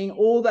 seeing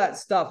all that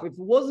stuff. If it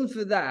wasn't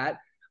for that,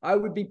 I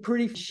would be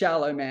pretty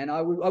shallow, man.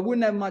 I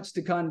wouldn't have much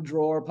to kind of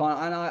draw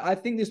upon. And I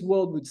think this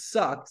world would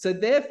suck. So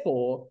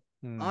therefore,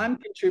 I'm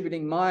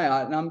contributing my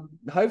art and I'm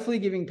hopefully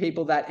giving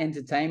people that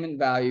entertainment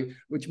value,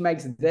 which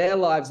makes their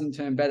lives in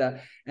turn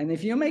better. And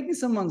if you're making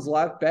someone's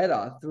life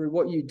better through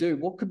what you do,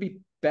 what could be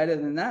better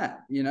than that?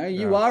 You know,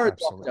 you are a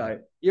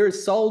doctor, you're a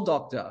soul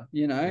doctor,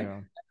 you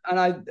know.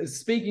 Yeah. And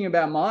speaking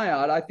about my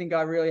art, I think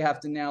I really have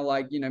to now,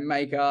 like, you know,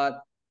 make art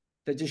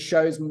that just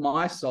shows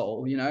my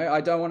soul. You know,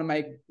 I don't want to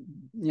make,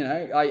 you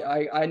know,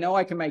 I know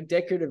I can make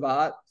decorative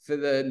art for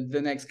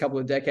the next couple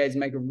of decades,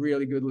 make a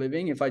really good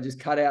living if I just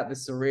cut out the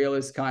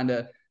surrealist kind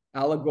of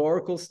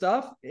allegorical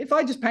stuff. If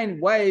I just painted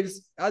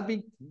waves, I'd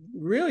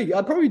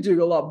probably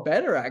do a lot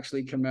better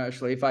actually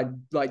commercially if I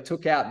like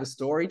took out the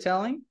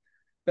storytelling.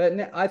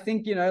 But I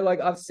think, you know, like,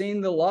 I've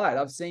seen the light.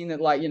 I've seen that,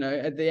 like, you know,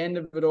 at the end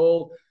of it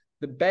all,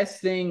 the best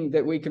thing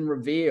that we can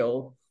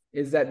reveal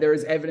is that there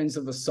is evidence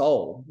of a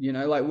soul. You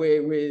know, like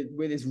we're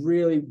this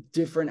really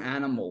different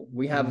animal.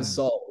 We have a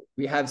soul.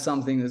 We have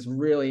something that's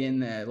really in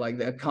there, like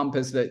a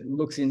compass that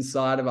looks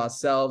inside of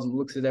ourselves and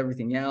looks at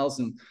everything else.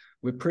 And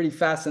we're pretty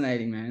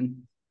fascinating, man.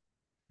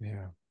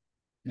 Yeah.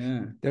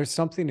 Yeah. There's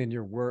something in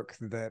your work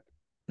that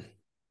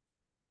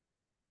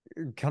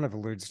kind of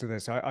alludes to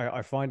this.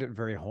 I find it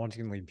very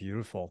hauntingly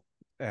beautiful.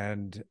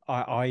 And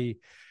I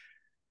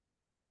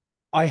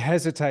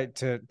hesitate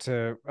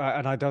to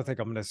and I don't think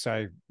I'm going to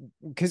say,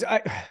 because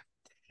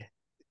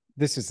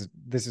this is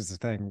the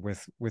thing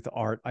with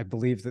art. I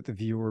believe that the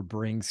viewer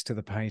brings to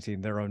the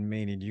painting their own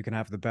meaning. You can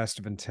have the best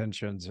of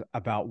intentions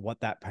about what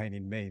that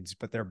painting means,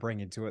 but they're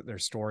bringing to it their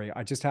story.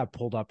 I just have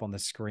pulled up on the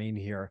screen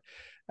here.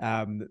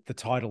 The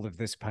title of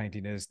this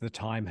painting is "The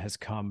Time Has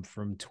Come"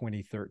 from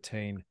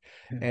 2013.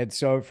 And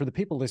so for the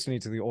people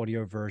listening to the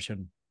audio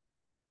version,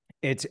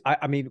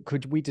 I mean,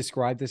 could we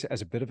describe this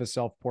as a bit of a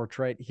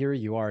self-portrait? Here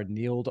you are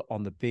kneeled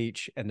on the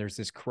beach and there's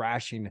this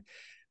crashing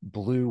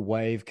blue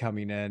wave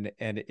coming in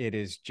and it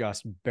is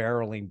just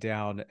barreling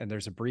down. And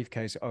there's a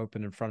briefcase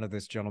open in front of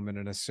this gentleman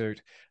in a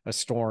suit, a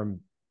storm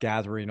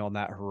gathering on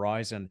that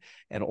horizon.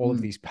 And all of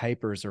these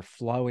papers are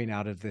flowing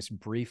out of this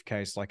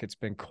briefcase like it's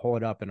been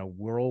caught up in a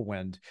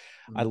whirlwind.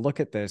 I look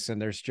at this and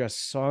there's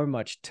just so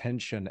much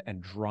tension and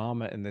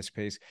drama in this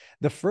piece.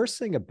 The first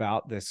thing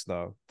about this,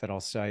 though, that I'll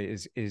say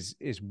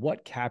is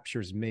what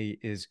captures me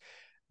is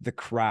the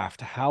craft,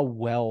 how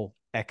well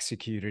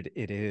executed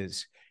it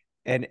is.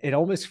 And it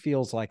almost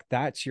feels like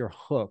that's your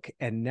hook.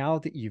 And now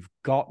that you've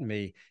got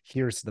me,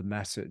 here's the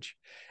message.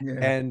 Yeah.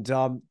 And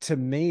to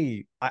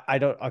me,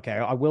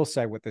 I will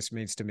say what this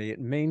means to me.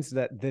 It means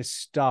that this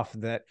stuff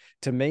that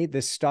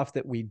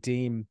we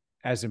deem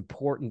as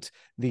important,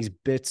 these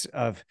bits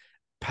of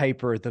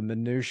paper, the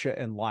minutia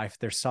in life,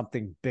 there's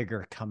something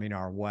bigger coming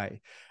our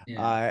way.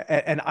 Yeah.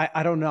 And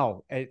I don't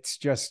know. It's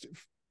just,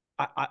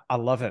 I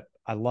love it.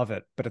 I love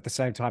it. But at the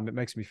same time, it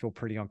makes me feel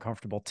pretty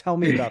uncomfortable. Tell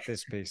me about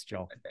this piece,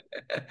 Joel.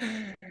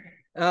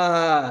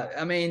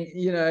 I mean,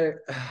 you know,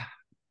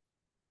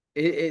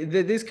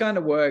 this kind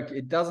of work,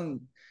 it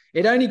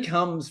only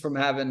comes from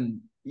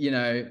having,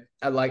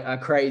 a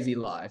crazy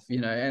life,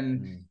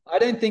 and I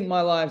don't think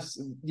my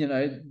life's,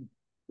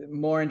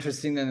 more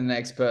interesting than the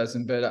next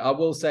person, but I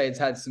will say it's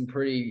had some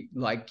pretty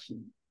like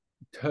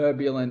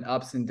turbulent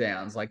ups and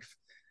downs. Like,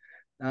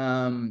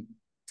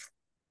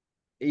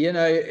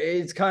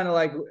 it's kind of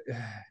like,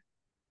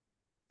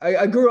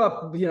 I grew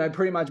up,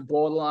 pretty much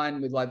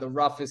borderline with like the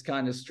roughest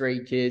kind of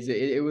street kids.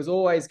 It was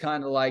always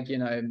kind of like,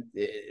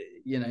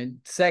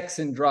 sex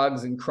and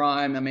drugs and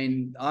crime. I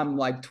mean, I'm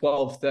like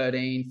 12,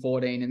 13,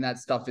 14, and that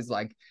stuff is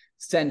like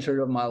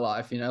centered of my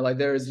life, like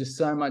there is just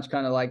so much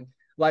kind of like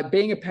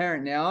being a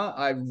parent now,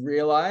 I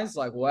realized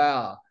like,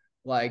 wow,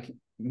 like,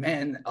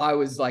 man, I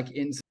was like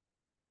in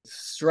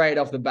straight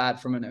off the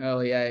bat from an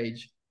early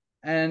age.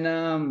 And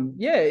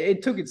yeah,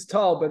 it took its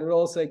toll, but it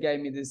also gave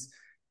me this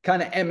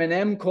kind of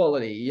Eminem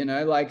quality,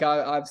 like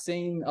I've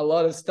seen a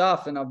lot of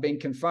stuff and I've been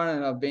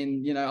confronted. I've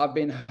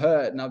been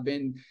hurt and I've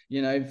been,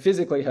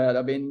 physically hurt.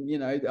 I've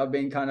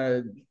been kind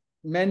of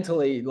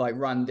mentally like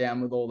run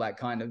down with all that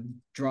kind of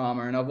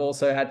drama. And I've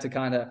also had to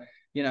kind of,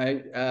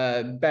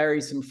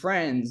 bury some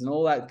friends and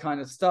all that kind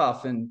of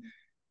stuff. And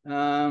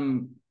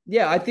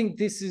yeah, I think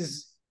this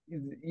is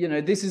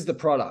the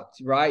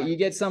product, right? You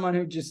get someone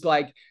who just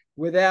like,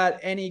 without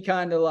any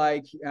kind of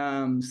like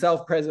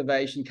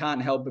self-preservation,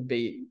 can't help but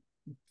be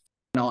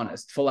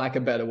honest, for lack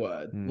of a better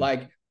word.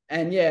 Like,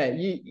 and yeah,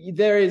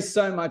 there is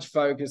so much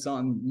focus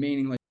on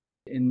meaningless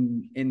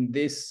in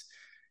this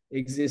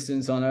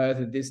existence on earth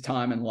at this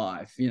time in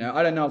life.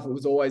 I don't know if it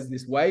was always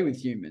this way with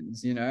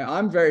humans.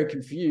 I'm very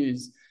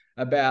confused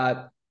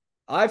about,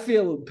 I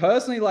feel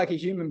personally like a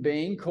human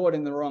being caught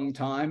in the wrong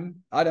time.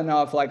 I don't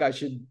know if like I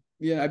should,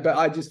 but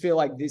I just feel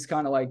like this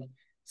kind of like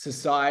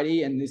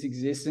society and this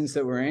existence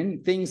that we're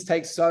in, things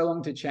take so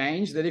long to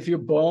change that if you're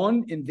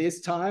born in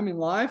this time in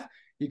life,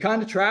 you're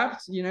kind of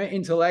trapped,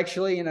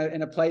 intellectually in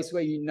a place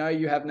where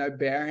you have no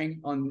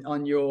bearing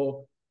on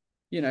your,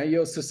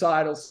 your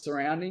societal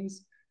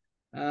surroundings.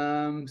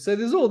 So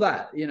there's all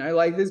that,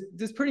 like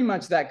there's pretty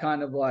much that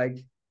kind of like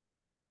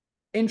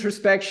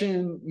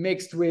introspection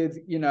mixed with,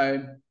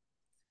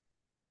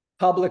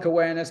 public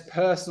awareness,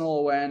 personal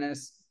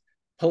awareness,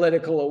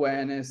 political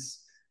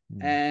awareness.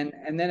 And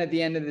then at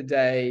the end of the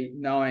day,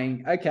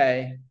 knowing,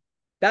 okay,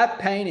 that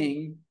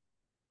painting,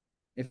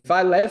 if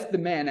I left the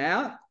man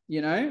out,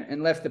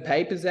 and left the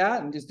papers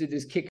out and just did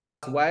this kick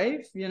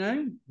wave,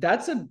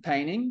 that's a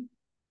painting.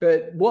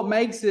 But what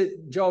makes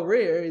it Joel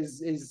Rear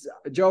is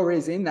Joel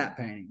Rear's in that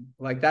painting.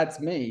 Like that's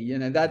me,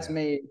 that's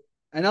me.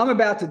 And I'm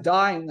about to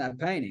die in that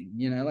painting,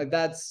 like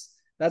that's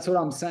what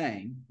I'm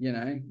saying,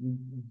 I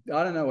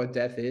don't know what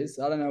death is.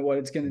 I don't know what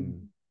it's going to,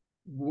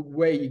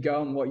 where you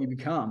go and what you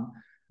become.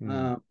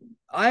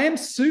 I am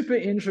super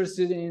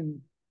interested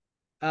in,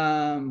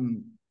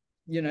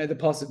 the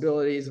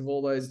possibilities of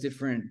all those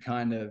different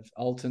kind of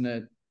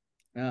alternate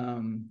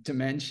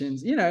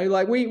dimensions.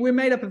 Like we're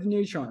made up of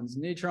neutrons.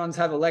 Neutrons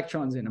have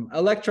electrons in them.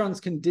 Electrons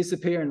can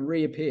disappear and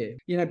reappear.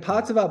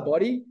 Parts of our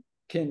body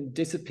can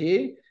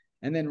disappear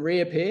and then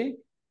reappear.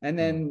 And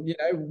then,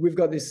 we've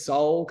got this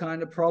soul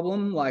kind of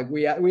problem. Like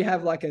we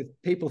have like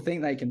people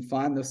think they can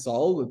find the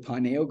soul, the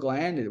pineal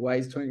gland. It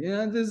weighs 20,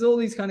 there's all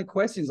these kind of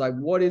questions. Like,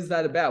 what is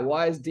that about?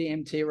 Why is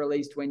DMT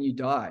released when you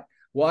die?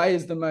 Why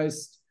is the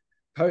most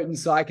potent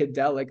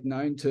psychedelic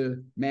known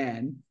to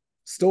man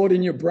stored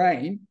in your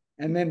brain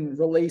and then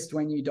released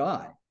when you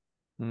die?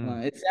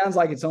 It sounds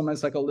like it's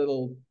almost like a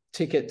little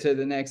ticket to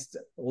the next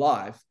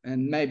life,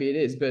 and maybe it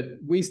is, but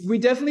we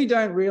definitely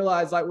don't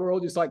realize like we're all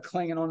just like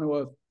clinging onto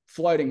a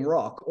floating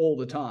rock all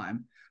the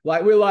time.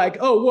 Like we're like,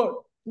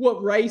 oh,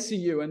 what race are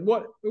you, and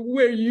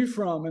where are you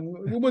from,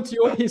 and what's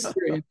your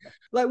history?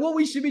 Like what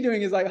we should be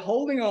doing is like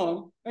holding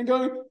on and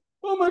going,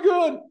 oh my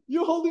god,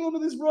 you're holding on to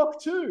this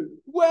rock too,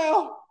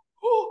 wow.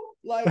 Oh,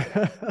 like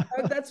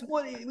that's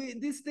what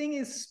this thing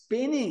is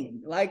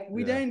spinning. Like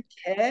we don't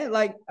care.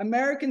 Like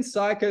American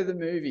Psycho the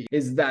movie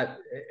is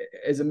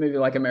a movie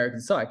like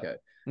American Psycho.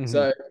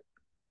 So,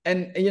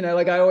 and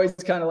like I always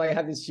kind of like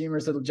have this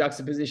humorous little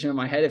juxtaposition in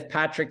my head. If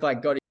Patrick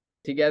like got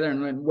together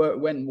and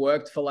went and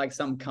worked for like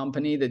some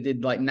company that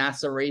did like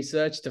NASA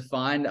research to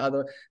find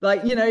other,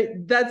 like,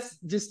 that's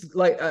just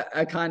like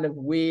a kind of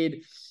weird,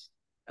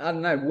 I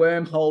don't know,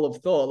 wormhole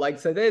of thought. Like,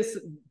 so there's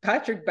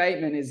Patrick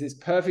Bateman is this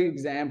perfect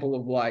example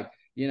of like,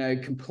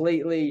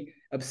 completely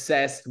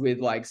obsessed with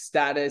like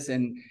status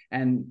and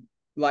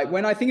like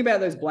when I think about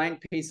those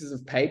blank pieces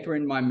of paper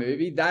in my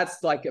movie,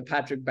 that's like a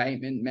Patrick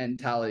Bateman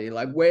mentality.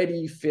 Like, where do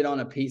you fit on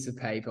a piece of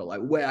paper?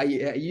 Like, where are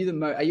you?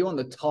 Are you on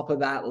the top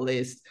of that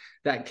list,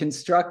 that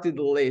constructed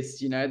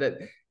list?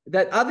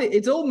 That other,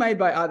 it's all made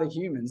by other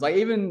humans. Like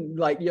even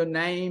like your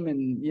name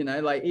and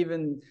like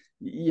even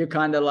you're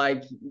kind of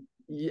like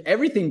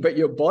everything, but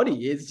your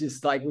body is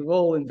just like we've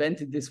all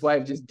invented this way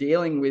of just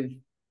dealing with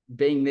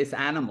being this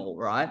animal,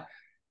 right?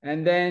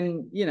 And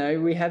then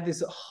we have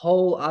this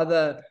whole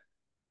other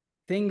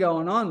thing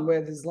going on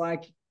where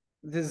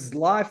there's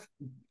life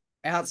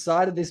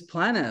outside of this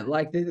planet.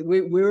 Like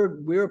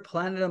we're a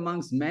planet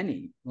amongst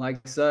many.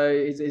 Like, so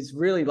it's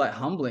really like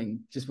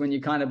humbling just when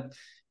you kind of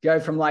go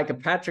from like a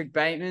Patrick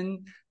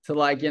Bateman to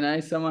like,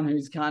 someone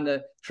who's kind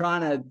of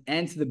trying to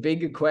answer the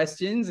bigger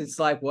questions. It's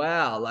like,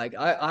 wow, like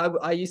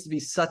I used to be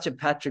such a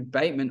Patrick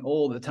Bateman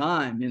all the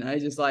time,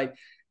 just like,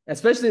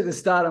 especially at the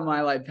start of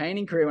my like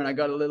painting career when I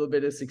got a little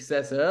bit of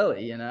success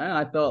early,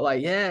 I thought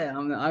like, yeah,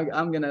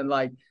 I'm gonna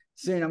like,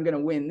 soon I'm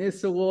gonna win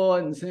this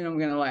award, and soon I'm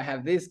gonna like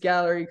have this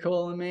gallery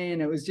calling me,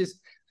 and it was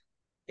just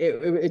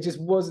it just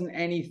wasn't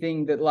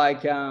anything that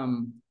like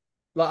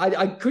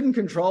I couldn't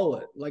control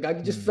it. Like I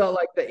just felt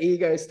like the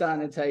ego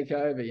starting to take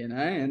over,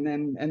 and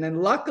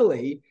then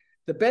luckily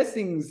the best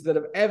things that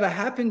have ever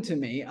happened to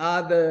me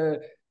are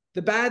the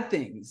bad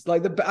things.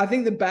 Like I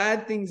think the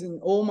bad things in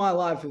all my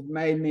life have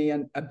made me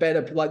a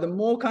better, like the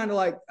more kind of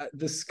like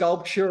the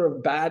sculpture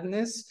of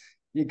badness,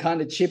 you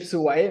kind of chips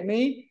away at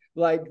me,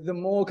 like the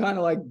more kind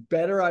of like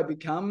better I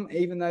become,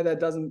 even though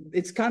that doesn't,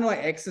 it's kind of like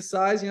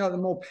exercise, the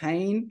more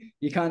pain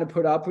you kind of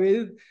put up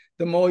with,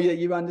 the more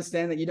you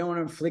understand that you don't want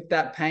to inflict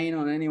that pain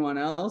on anyone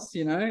else,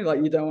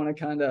 like you don't want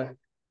to kind of,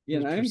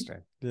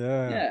 Interesting.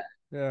 Yeah. yeah.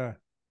 Yeah.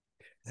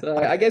 So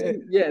I guess,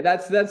 yeah,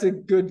 that's a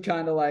good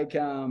kind of like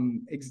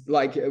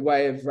a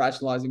way of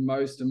rationalizing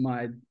most of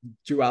my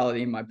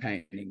duality in my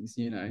paintings,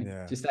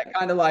 Yeah. just that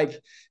kind of like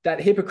that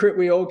hypocrite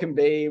we all can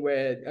be,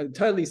 where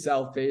totally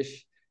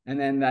selfish, and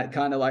then that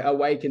kind of like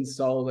awakened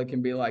soul that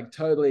can be like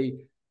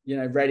totally,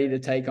 ready to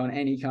take on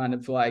any kind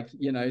of like,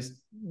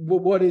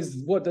 what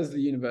does the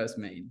universe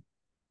mean?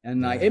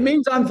 And like, it Yeah.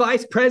 means I'm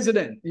vice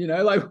president,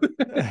 like.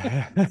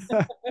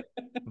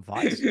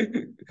 Vice.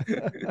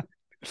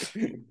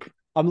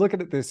 I'm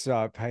looking at this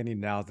painting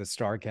now, the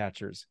Star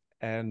Catchers,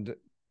 and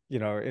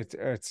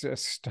it's a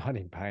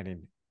stunning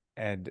painting.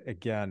 And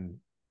again,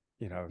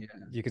 Yeah.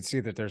 you can see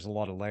that there's a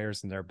lot of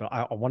layers in there. But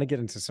I want to get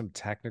into some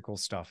technical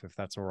stuff, if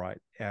that's all right.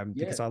 Yeah.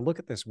 Because I look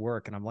at this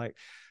work and I'm like,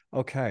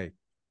 okay,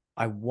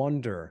 I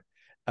wonder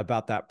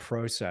about that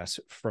process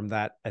from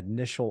that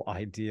initial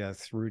idea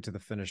through to the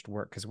finished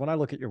work. Because when I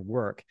look at your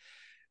work,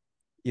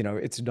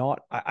 it's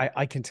not,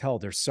 I can tell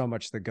there's so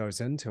much that goes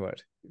into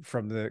it,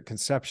 from the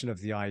conception of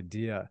the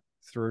idea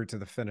through to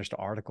the finished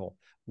article.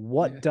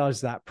 What Yeah.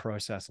 does that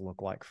process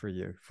look like for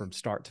you from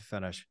start to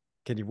finish?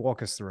 Can you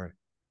walk us through?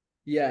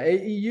 Yeah,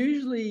 it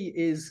usually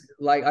is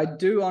like, I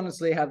do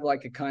honestly have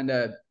like a kind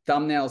of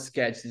thumbnail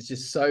sketch that's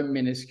just so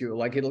minuscule.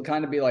 Like it'll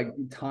kind of be like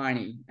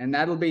tiny, and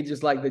that'll be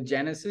just like the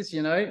genesis,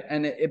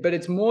 and but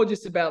it's more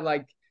just about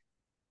like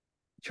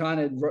trying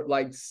to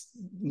like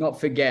not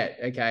forget.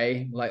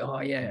 Okay, like, oh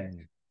yeah.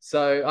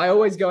 So I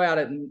always go out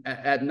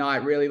at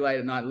night, really late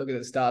at night, look at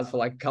the stars for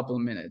like a couple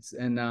of minutes,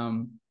 and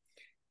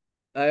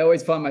I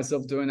always find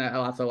myself doing that.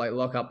 I'll have to like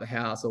lock up the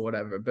house or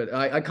whatever. But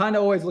I kind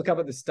of always look up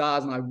at the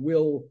stars, and I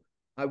will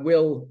a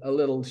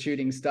little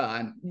shooting star.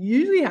 And it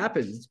usually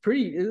happens. It's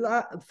pretty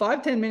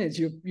 5-10 minutes.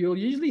 You'll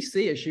usually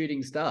see a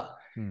shooting star.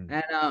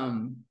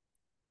 And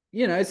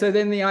so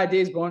then the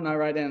idea is born, and I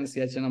write down the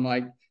sketch, and I'm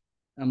like,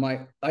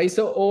 I used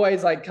to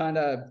always like kind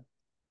of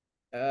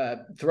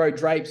throw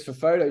drapes for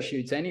photo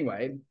shoots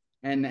anyway.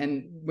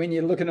 And when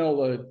you're looking at all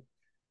the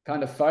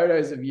kind of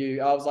photos of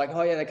you, I was like,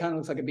 oh yeah, that kind of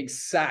looks like a big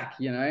sack,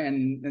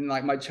 and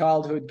like my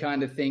childhood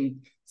kind of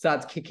thing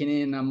starts kicking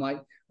in. I'm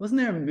like, wasn't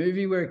there a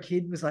movie where a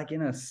kid was like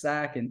in a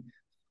sack? And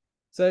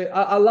so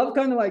I love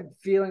kind of like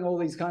feeling all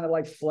these kind of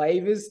like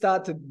flavors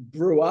start to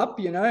brew up,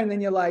 and then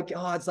you're like,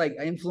 oh, it's like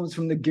influence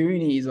from the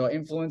Goonies, or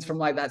influence from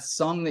like that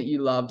song that you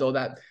loved, or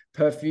that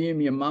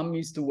perfume your mum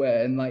used to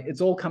wear, and like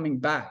it's all coming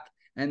back.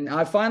 And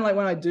I find like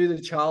when I do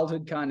the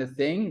childhood kind of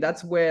thing,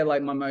 that's where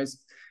like my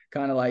most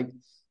kind of like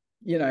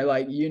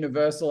like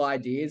universal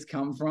ideas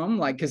come from,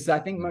 like, because I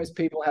think most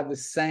people have the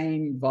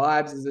same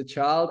vibes as a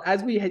child,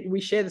 as we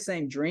share the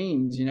same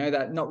dreams,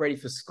 that not ready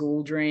for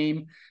school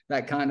dream,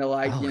 that kind of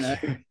like,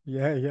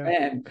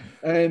 yeah.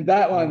 and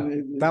that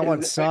one that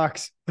one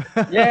sucks.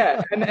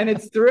 yeah, and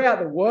it's throughout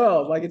the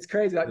world, like it's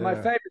crazy. Like my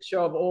Yeah. favorite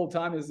show of all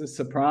time is The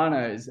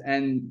Sopranos,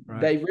 and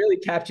they really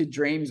captured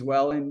dreams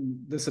well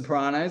in The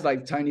Sopranos,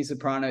 like Tony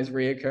Soprano's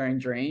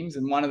reoccurring dreams,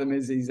 and one of them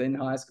is he's in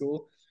high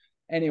school.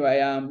 Anyway,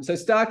 so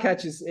Star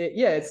Catchers,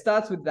 it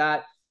starts with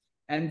that.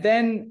 And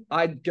then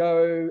I'd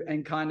go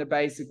and kind of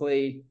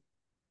basically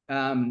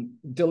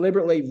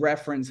deliberately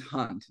reference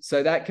hunt.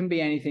 So that can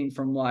be anything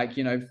from like,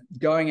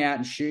 going out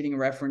and shooting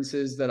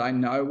references that I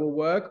know will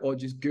work, or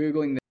just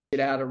Googling the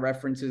shit out of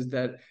references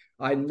that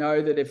I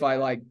know that if I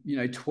like,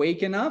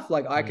 tweak enough,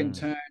 like I can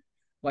turn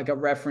like a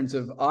reference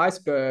of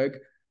iceberg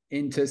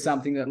into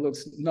something that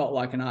looks not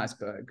like an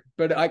iceberg,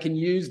 but I can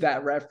use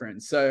that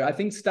reference. So I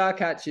think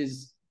Starcatch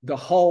is, the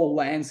whole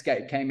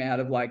landscape came out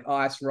of like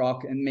ice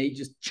rock and me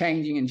just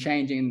changing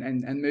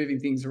and moving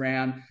things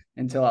around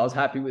until I was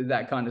happy with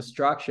that kind of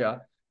structure.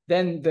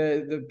 Then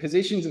the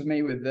positions of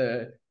me with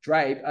the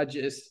drape are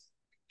just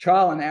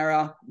trial and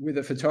error with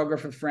a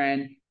photographer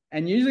friend.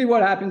 And usually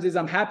what happens is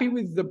I'm happy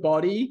with the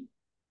body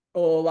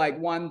or like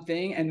one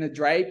thing, and the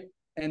drape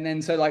And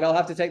then so like I'll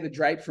have to take the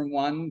drape from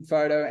one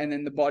photo and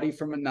then the body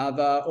from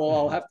another, or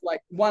I'll have to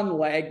like one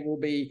leg will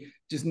be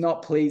just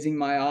not pleasing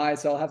my eye,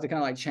 so I'll have to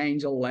kind of like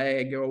change a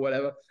leg or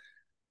whatever.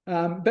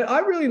 But I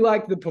really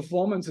like the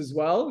performance as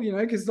well, you know,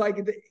 because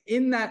like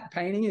in that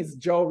painting is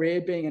Joel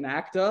Reed being an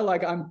actor.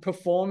 Like I'm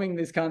performing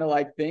this kind of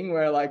like thing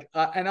where like,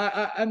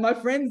 and my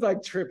friends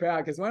like trip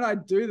out because when I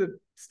do the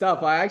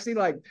stuff, I actually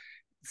like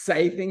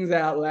say things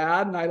out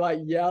loud and I like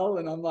yell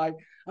and I'm like,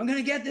 I'm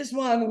gonna get this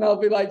one, and I'll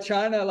be like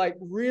trying to like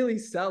really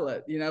sell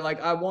it, you know, like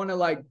I want to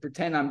like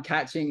pretend I'm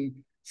catching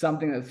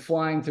something that's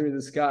flying through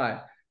the sky.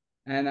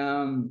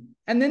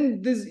 And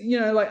then there's, you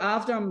know, like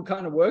after I'm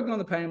kind of working on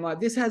the painting, I'm like,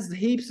 this has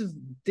heaps of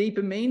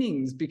deeper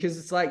meanings because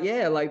it's like,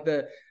 yeah, like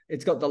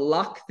it's got the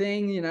luck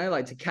thing, you know,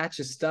 like to catch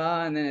a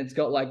star, and then it's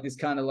got like this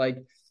kind of like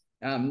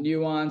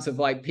nuance of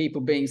like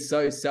people being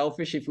so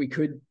selfish. If we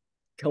could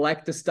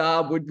collect a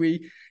star, would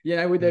we, you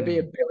know, would there be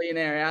a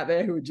billionaire out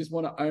there who would just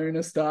want to own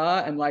a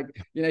star and like,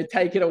 you know,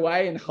 take it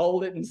away and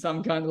hold it in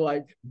some kind of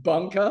like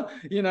bunker,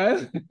 you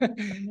know?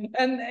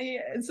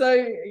 And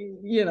so,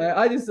 you know,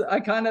 I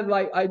kind of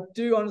like, I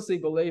do honestly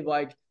believe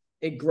like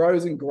it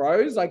grows and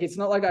grows. Like it's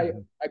not like I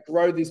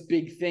grow this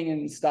big thing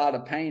and start a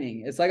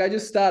painting. It's like I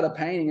just start a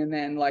painting and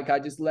then like I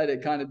just let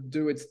it kind of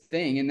do its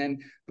thing. And then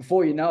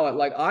before you know it,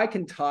 like I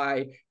can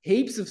tie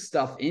heaps of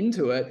stuff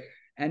into it.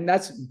 And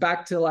that's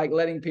back to like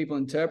letting people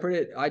interpret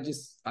it. I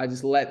just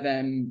let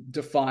them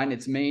define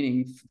its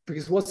meaning,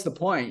 because what's the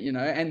point, you know?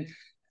 And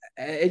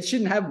it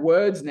shouldn't have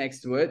words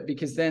next to it,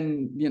 because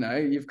then, you know,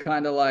 you've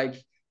kind of like,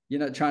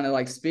 you're not trying to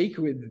like speak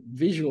with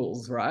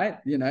visuals, right?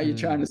 You know, you're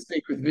trying to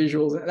speak with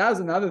visuals. And that was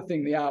another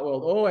thing the art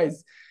world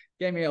always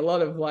gave me a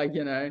lot of like,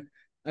 you know,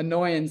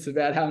 annoyance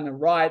about having to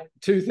write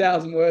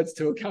 2,000 words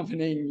to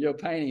accompany your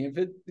painting. If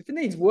it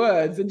needs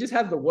words, then just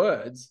have the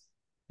words,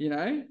 you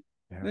know?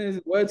 Yeah.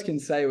 Words can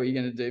say what you're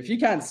going to do. If you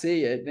can't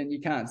see it, then you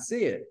can't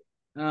see it.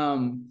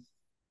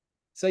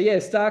 So yeah,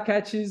 Star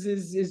Catchers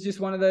is just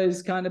one of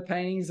those kind of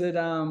paintings that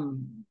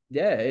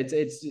yeah,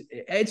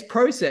 it's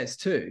process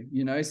too,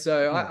 you know.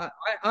 So yeah.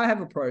 I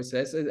have a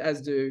process, as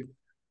do,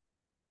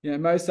 you know,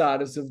 most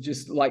artists, of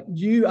just like,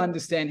 you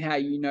understand how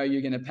you know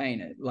you're going to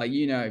paint it, like,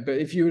 you know. But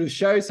if you were to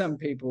show some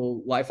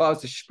people, like if I was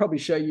to probably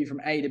show you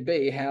from A to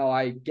B how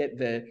I get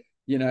the,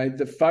 you know,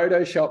 the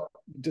Photoshop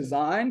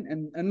design,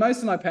 and most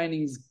of my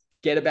paintings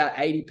get about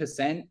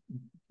 80%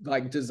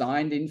 like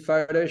designed in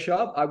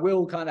Photoshop. I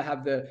will kind of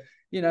have the,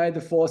 you know,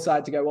 the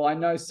foresight to go, well, I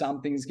know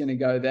something's going to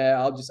go there.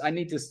 I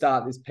need to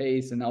start this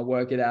piece and I'll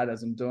work it out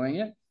as I'm doing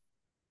it.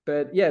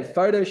 But yeah,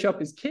 Photoshop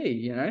is key,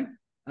 you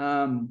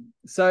know?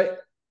 So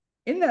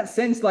in that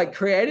sense, like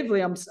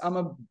creatively, I'm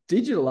a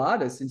digital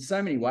artist in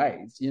so many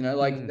ways, you know,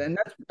 like, and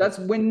that's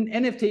when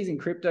NFTs and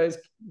cryptos,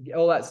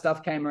 all that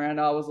stuff came around.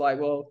 I was like,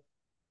 well,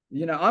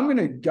 you know, I'm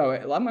going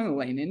to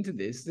lean into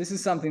this. This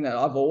is something that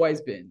I've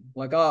always been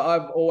like.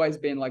 I've always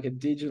been like a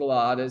digital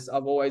artist.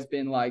 I've always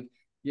been like,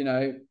 you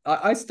know,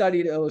 I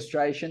studied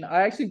illustration.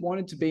 I actually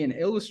wanted to be an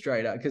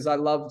illustrator because I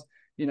loved,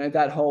 you know,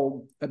 that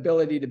whole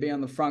ability to be on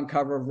the front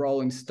cover of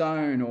Rolling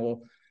Stone,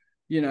 or,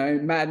 you know,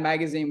 Mad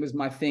Magazine was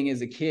my thing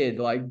as a kid,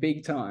 like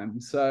big time.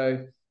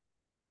 So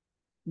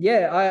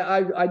yeah,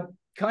 I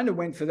kind of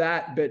went for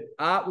that, but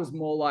art was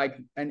more like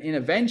an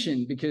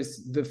intervention,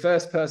 because the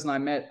first person I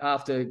met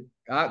after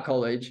art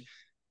college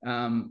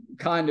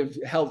kind of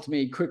helped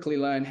me quickly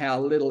learn how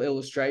little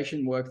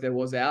illustration work there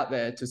was out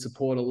there to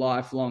support a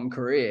lifelong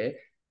career.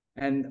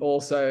 And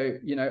also,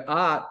 you know,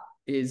 art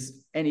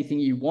is anything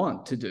you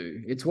want to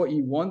do. It's what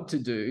you want to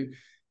do,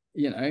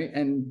 you know,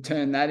 and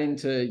turn that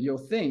into your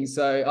thing.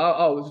 So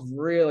I was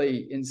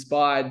really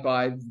inspired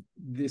by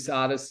this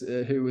artist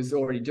who was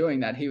already doing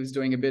that. He was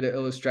doing a bit of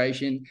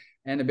illustration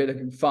and a bit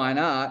of fine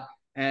art.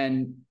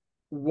 And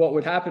what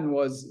would happen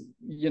was,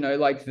 you know,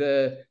 like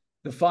the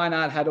fine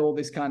art had all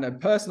this kind of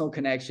personal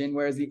connection,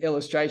 whereas the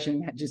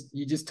illustration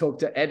you just talk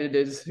to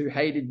editors who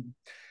hated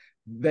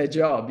their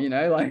job, you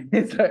know, like,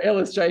 so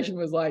illustration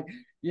was like,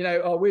 you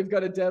know, oh, we've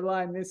got a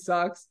deadline, this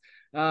sucks.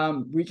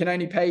 We can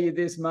only pay you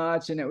this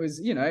much. And it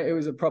was, you know, it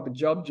was a proper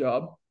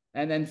job.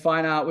 And then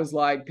fine art was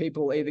like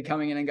people either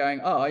coming in and going,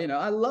 oh, you know,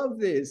 I love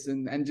this.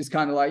 And just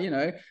kind of like, you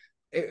know,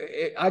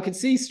 I could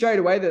see straight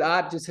away that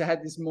art just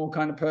had this more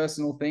kind of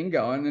personal thing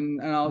going.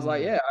 And I was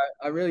like, yeah,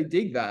 I really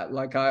dig that.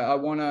 Like, I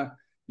want to,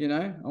 you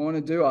know, I want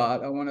to do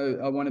art. I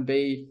want to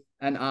be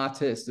an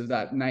artist of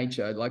that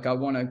nature. Like, I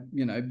want to,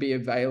 you know, be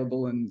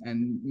available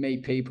and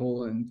meet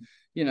people, and,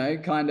 you know,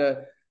 kind of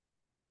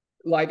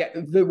like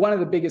one of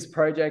the biggest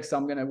projects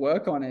I'm going to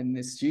work on in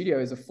this studio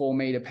is a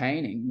 4-meter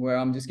painting where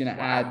I'm just going to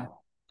add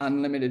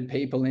unlimited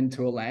people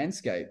into a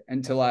landscape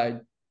until I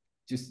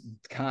just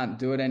can't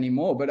do it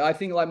anymore. But I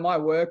think like my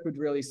work would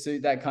really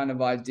suit that kind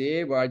of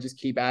idea, where I just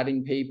keep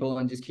adding people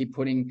and just keep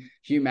putting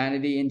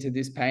humanity into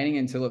this painting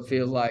until it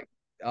feels like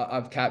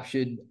I've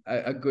captured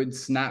a good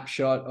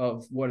snapshot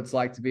of what it's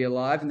like to be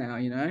alive now,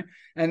 you know?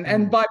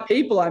 And by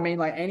people, I mean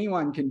like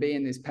anyone can be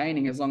in this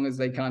painting as long as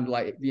they kind of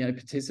like, you know,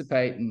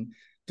 participate and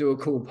do a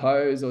cool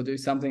pose or do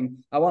something.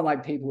 I want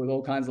like people with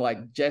all kinds of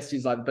like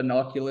gestures, like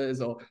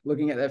binoculars or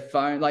looking at their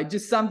phone, like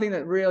just something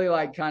that really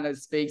like kind of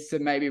speaks to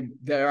maybe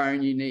their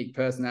own unique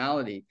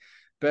personality.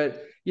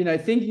 But, you know,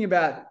 thinking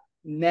about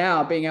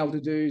now being able to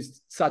do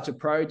such a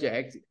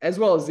project, as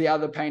well as the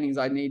other paintings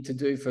I need to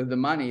do for the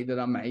money that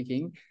I'm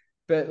making,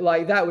 but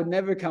like that would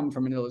never come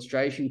from an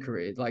illustration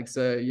career. Like,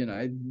 so, you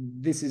know,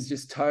 this is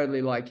just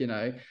totally like, you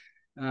know,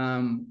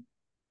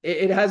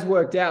 it has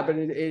worked out, but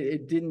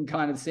it didn't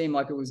kind of seem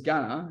like it was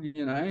gonna,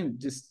 you know,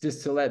 just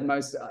to let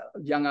most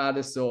young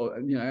artists or,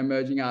 you know,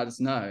 emerging artists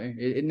know,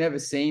 it never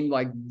seemed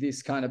like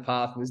this kind of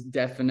path was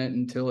definite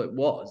until it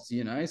was,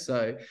 you know.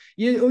 So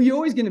you're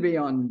always going to be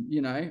on,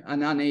 you know,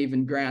 an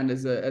uneven ground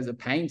as a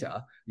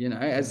painter, you know,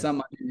 as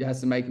someone who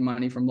has to make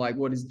money from like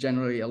what is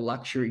generally a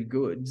luxury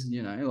goods,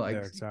 you know, like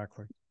Yeah,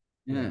 exactly.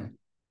 yeah.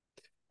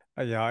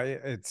 Yeah,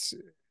 it's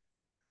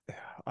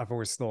I've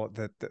always thought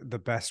that the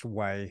best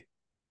way,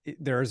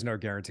 there is no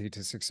guarantee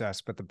to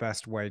success, but the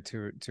best way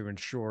to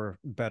ensure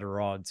better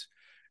odds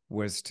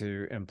was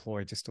to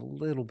employ just a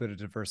little bit of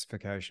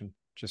diversification,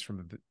 just from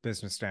a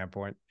business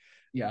standpoint.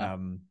 Yeah.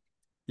 Um,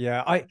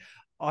 yeah,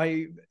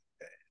 I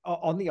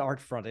on the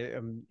art front,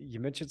 you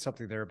mentioned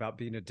something there about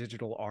being a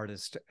digital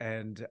artist,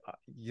 and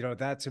you know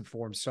that's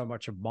informed so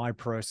much of my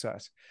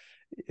process.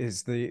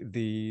 Is the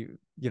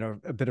you know,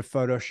 a bit of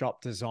Photoshop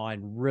design,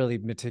 really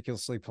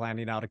meticulously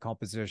planning out a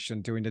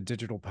composition, doing a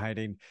digital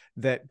painting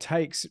that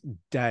takes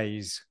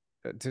days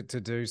to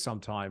do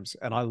sometimes.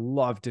 And I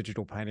love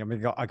digital painting. I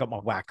mean, I got my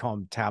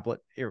Wacom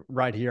tablet here,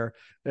 right here.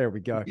 There we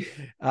go.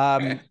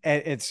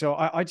 And so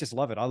I just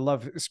love it. I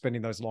love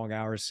spending those long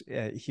hours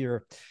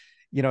here,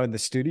 you know, in the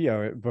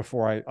studio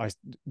before I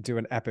do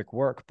an epic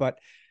work. But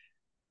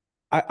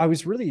I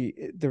was really,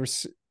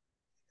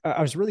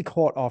 I was really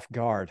caught off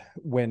guard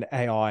when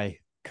AI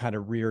kind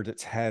of reared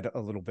its head a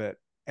little bit.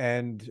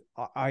 And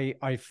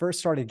I first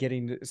started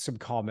getting some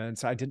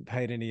comments. I didn't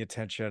pay it any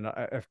attention.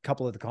 A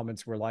couple of the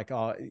comments were like,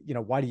 you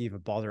know, why do you even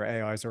bother?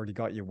 AI's already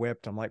got you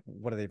whipped. I'm like,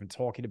 what are they even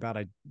talking about?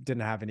 I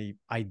didn't have any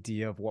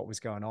idea of what was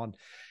going on.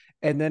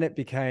 And then it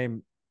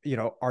became, you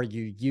know, are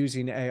you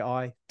using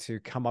AI to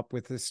come up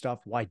with this stuff?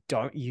 Why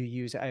don't you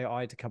use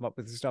AI to come up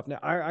with this stuff? Now,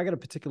 I got a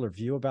particular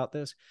view about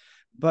this,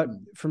 but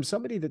from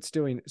somebody that's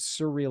doing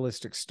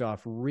surrealistic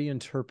stuff,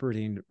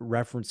 reinterpreting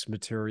reference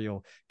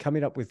material,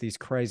 coming up with these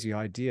crazy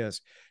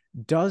ideas,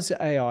 does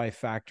AI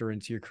factor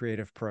into your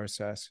creative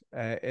process?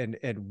 And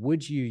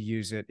would you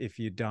use it if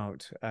you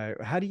don't?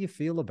 How do you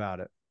feel about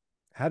it?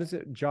 How does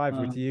it jive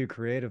with Um, you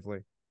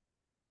creatively?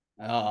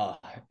 I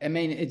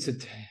mean,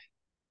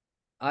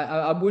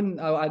 I wouldn't.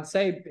 I'd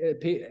say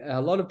a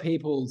lot of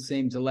people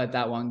seem to let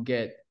that one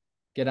get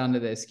under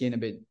their skin a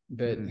bit.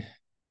 But Mm,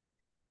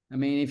 I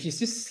mean, if you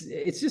just,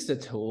 it's just a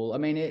tool. I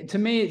mean, to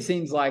me, it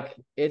seems like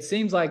it's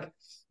just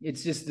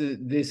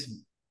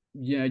this,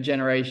 you know,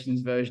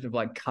 generation's version of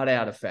like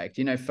cutout effect.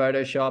 You know,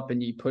 Photoshop,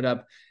 and you put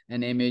up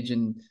an image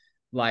and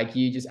like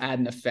you just add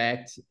an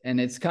effect, and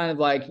it's kind of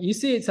like you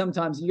see it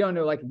sometimes. You go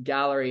into like a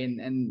gallery,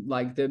 and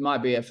like there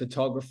might be a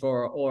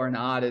photographer or an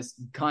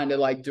artist kind of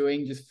like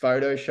doing just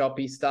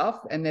Photoshoppy stuff,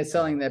 and they're yeah.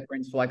 selling their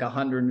prints for like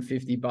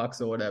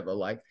 $150 or whatever.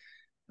 Like,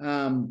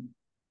 um,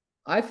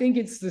 I think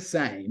it's the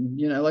same,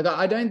 you know, like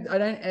I don't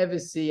ever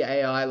see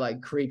AI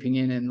like creeping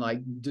in and like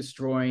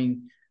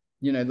destroying,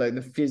 you know, like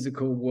the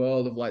physical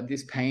world of like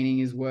this painting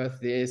is worth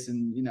this.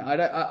 And, you know, I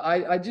don't,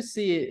 I just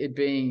see it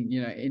being,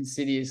 you know,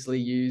 insidiously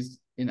used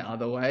in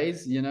other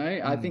ways, you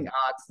know. I think Mm.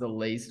 art's the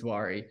least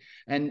worry.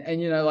 And,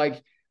 you know,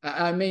 like,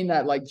 I mean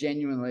that like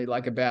genuinely,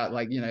 like about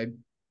like, you know,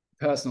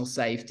 personal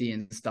safety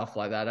and stuff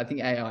like that. I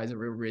think AI is a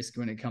real risk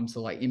when it comes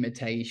to like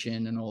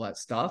imitation and all that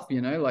stuff,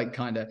 you know, like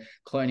kind of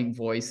cloning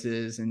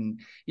voices and,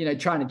 you know,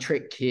 trying to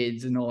trick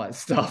kids and all that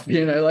stuff,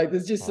 you know, like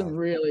there's just Oh, some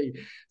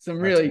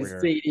that's really weird.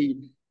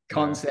 seedy Yeah.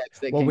 concepts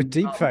that Well, with can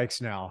deep come.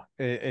 fakes now,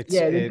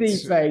 Yeah, the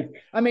it's deep fake.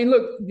 I mean,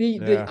 look, the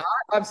yeah, art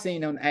I've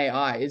seen on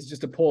AI is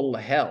just a portal to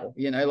hell.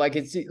 You know, like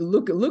it's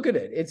look at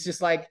it. It's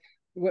just like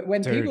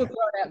when people are dude.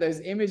 throwing out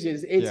those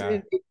images,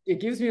 Yeah. it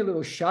gives me a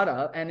little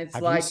shudder, and it's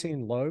Have you like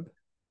seen Loeb?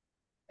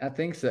 I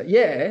think so.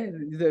 Yeah,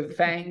 the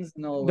fangs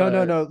and all No,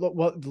 no, the. no.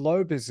 Well,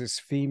 Loeb is this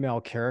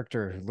female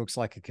character who looks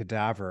like a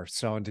cadaver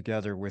sewn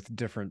together with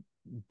different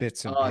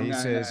bits and Oh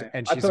no, pieces, no.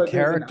 and I she's a thought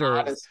there was an character.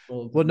 artist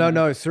called Well, no,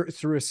 no. no,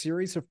 through a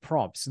series of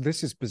prompts.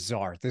 This is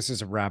bizarre. This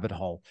is a rabbit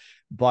hole,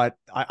 but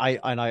I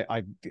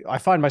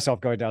find myself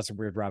going down some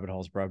weird rabbit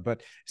holes, bro.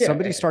 But Yeah,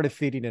 somebody yeah, started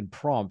feeding in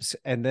prompts,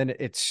 and then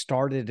it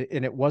started,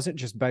 and it wasn't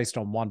just based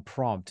on one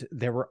prompt.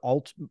 There were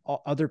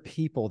other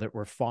people that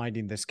were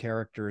finding this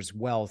character as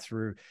well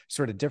through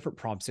sort of different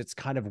prompts. It's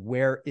kind of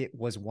where it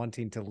was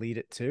wanting to lead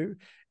it to,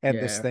 and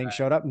this yeah, thing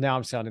showed up. Now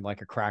I'm sounding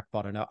like a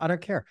crackpot. I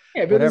don't care,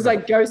 yeah. But there's whatever.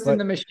 like Ghost in But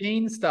the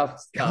Machine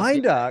stuff. You know?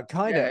 kinda,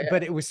 Yeah, kinda, yeah.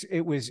 but it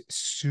was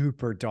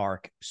super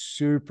dark,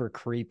 super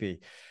creepy.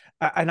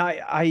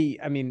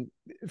 I mean,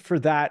 for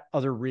that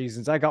other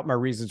reasons, I got my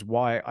reasons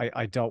why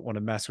I don't want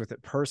to mess with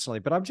it personally.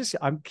 But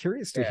I'm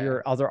curious to Yeah.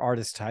 hear other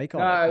artists' take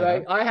on it. No, You know?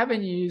 like I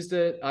haven't used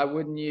it. I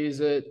wouldn't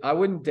use it. I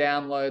wouldn't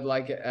download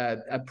like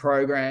a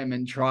program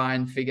and try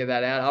and figure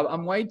that out.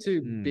 I'm way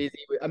too Mm, busy.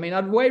 I mean,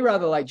 I'd way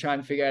rather like try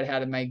and figure out how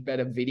to make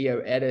better video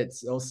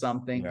edits or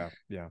something. yeah,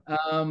 yeah,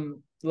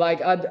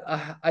 Like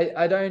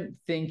I don't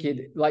think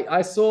it, like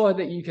I saw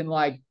that you can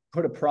like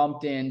put a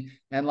prompt in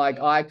and like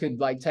I could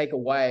like take a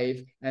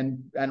wave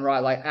and write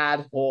like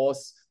add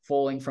horse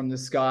falling from the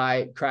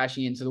sky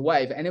crashing into the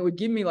wave, and it would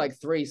give me like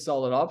three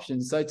solid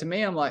options. So to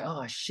me I'm like,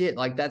 oh shit,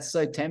 like that's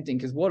so tempting,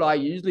 because what I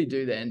usually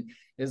do then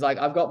is like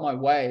I've got my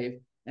wave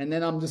and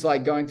then I'm just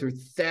like going through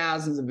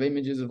thousands of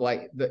images of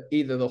like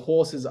either the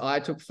horses I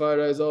took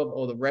photos of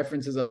or the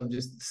references I've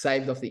just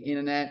saved off the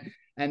internet.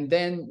 And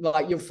then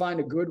like you'll find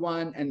a good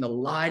one and the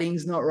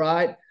lighting's not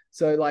right.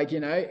 So like,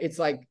 it's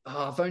like,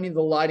 oh, if only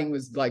the lighting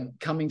was like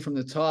coming from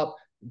the top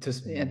and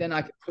mm, then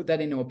I could put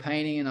that into a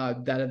painting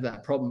and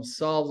that problem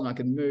solved and I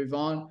could move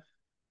on.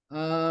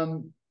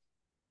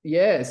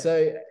 Yeah,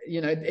 so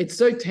it's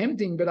so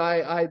tempting, but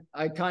I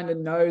kind of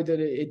know that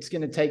it's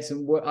going to take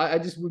some work. I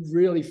just would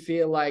really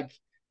feel like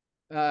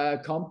I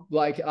kind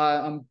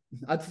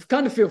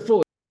of feel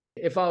foolish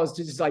if I was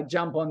to just like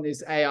jump on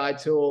this AI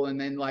tool and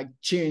then like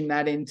tune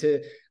that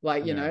into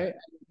like, yeah,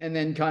 and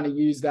then kind of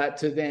use that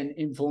to then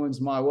influence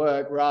my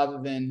work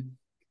rather than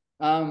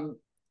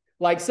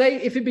like say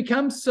if it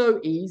becomes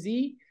so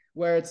easy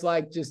where it's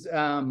like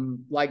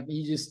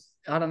you just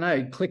I don't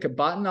know, click a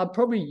button, I'd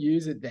probably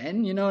use it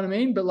then, you know what I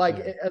mean? But like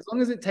yeah. as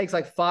long as it takes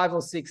like 5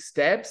 or 6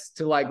 steps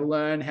to like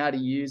learn how to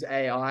use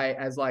AI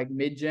as like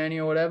mid journey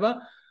or whatever,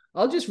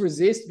 I'll just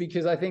resist,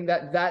 because I think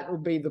that will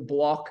be the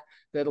block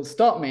that'll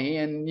stop me.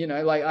 And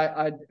like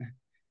I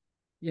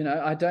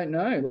don't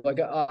know. Like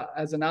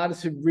as an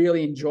artist who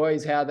really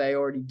enjoys how they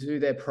already do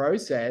their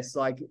process,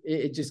 like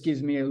it just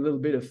gives me a little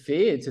bit of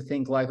fear to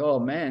think like, oh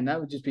man, that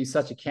would just be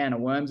such a can of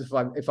worms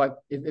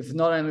if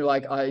not only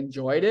like I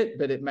enjoyed it,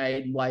 but it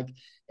made like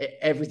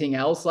everything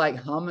else like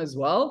hum as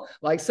well.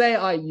 Like say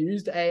I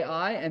used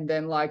AI and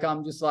then like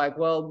I'm just like,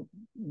 well,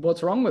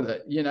 what's wrong with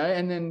it,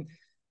 And then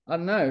I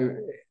don't know.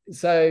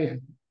 So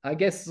I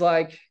guess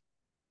like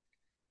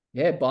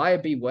yeah, buyer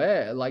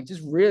beware. Like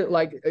just real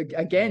like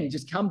again, Mm.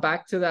 just come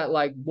back to that.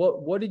 Like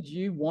what did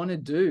you want to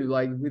do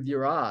like with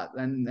your art?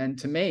 And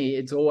to me,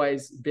 it's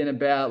always been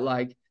about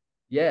like,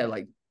 yeah,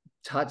 like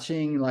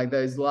touching like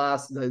those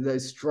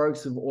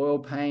strokes of oil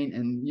paint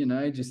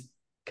and just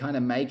kind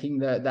of making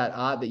that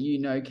art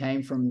that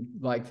came from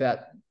like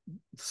that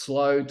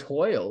slow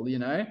toil.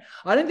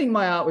 I don't think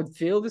my art would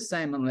feel the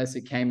same unless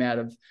it came out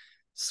of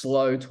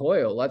slow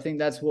toil. I think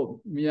that's what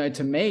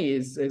to me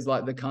is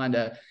like the kind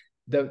of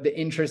the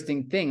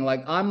interesting thing.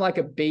 Like I'm like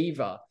a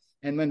beaver,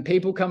 and when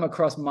people come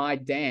across my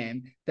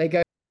dam, they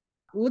go,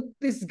 "Look,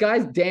 this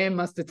guy's dam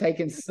must have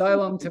taken so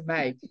long to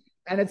make."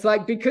 And it's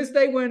like because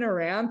they weren't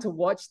around to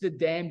watch the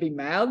dam be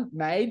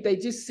made, they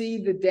just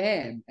see the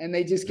dam and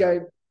they just Yeah,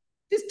 go,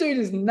 "This dude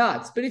is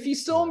nuts." But if you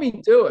saw yeah,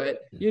 me do it,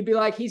 you'd be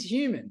like, "He's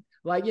human."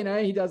 Like,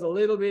 he does a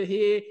little bit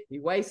here. He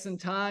wastes some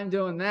time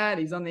doing that.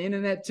 He's on the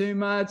internet too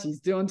much. He's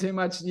doing too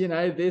much,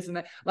 this and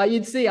that. Like,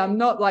 you'd see, I'm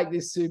not like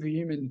this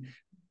superhuman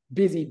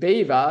busy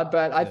beaver,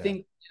 but I yeah,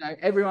 think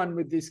everyone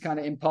with this kind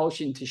of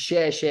impulsion to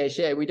share,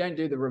 we don't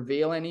do the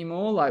reveal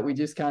anymore. Like we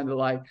just kind of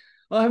like,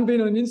 oh, I haven't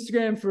been on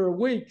Instagram for a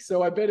week,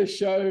 so I better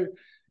show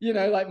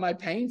like my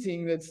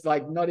painting that's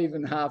like not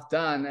even half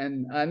done,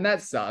 and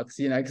that sucks,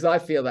 because I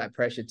feel that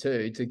pressure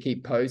too to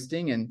keep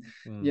posting and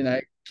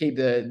mm, keep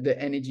the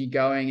energy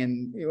going,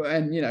 and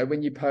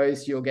when you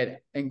post you'll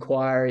get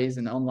inquiries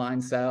and online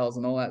sales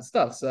and all that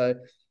stuff. So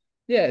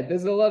yeah,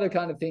 there's a lot of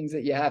kind of things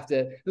that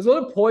there's a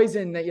lot of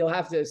poison that you'll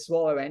have to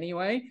swallow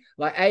anyway.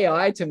 Like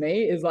AI to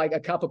me is like a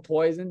cup of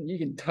poison. You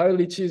can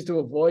totally choose to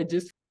avoid,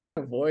 just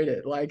avoid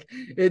it. Like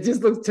it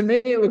just looks, to me,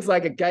 it looks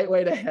like a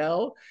gateway to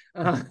hell.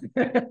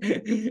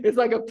 It's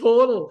like a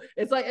portal.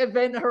 It's like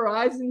Event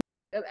Horizon.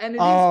 And it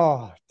is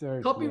oh, dude,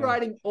 yeah,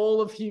 copywriting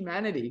all of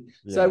humanity.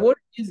 So yeah, what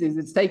it is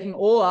it's taking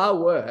all our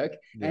work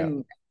yeah,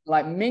 and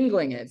like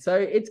mingling it. So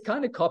it's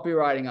kind of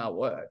copywriting our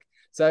work.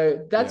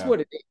 So that's yeah. what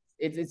it is.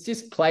 It's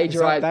just Because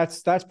that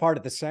plagiarizing. that's part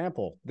of the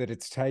sample that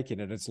it's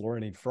taken and it's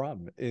learning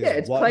from Yeah, is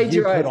it's what you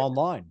put plagiarizing.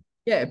 online.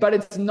 Yeah, but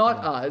it's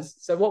not Yeah, us.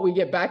 So what we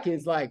get back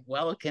is like,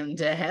 welcome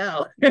to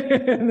hell.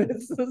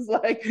 This is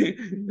like,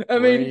 I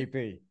mean,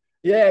 creepy,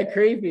 yeah,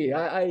 creepy.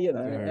 dude.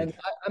 And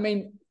I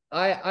mean,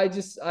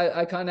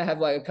 I kind of have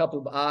like a couple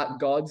of art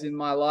gods in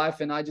my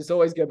life, and I just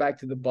always go back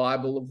to the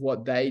Bible of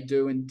what they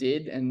do and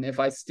did. And if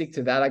I stick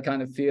to that, I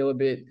kind of feel a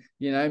bit,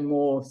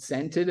 more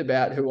centered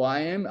about who I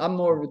am. I'm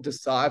more of a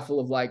disciple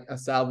of like a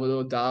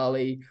Salvador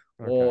Dali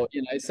Okay. or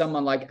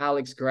someone like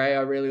Alex Gray.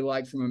 I really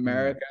like from Mm,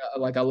 America.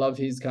 Like I love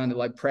his kind of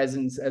like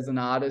presence as an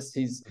artist,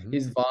 mhm,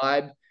 his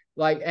vibe.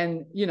 Like,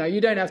 and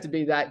you don't have to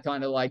be that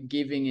kind of like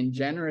giving and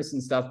generous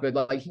and stuff, but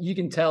like you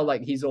can tell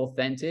like he's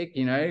authentic.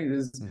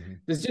 There's mhm.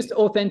 there's just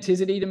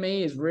authenticity to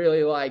me is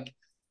really like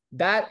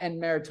that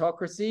and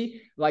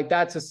meritocracy, like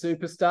that's a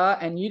superstar.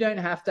 And you don't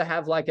have to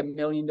have like $1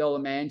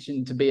 million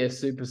mansion to be a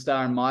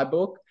superstar in my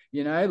book.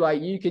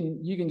 Like you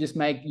can just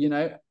make,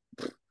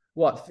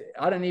 what,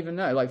 I don't even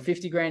know, like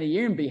 50 grand a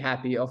year and be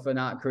happy off an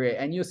art career.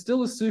 And you're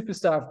still a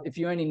superstar if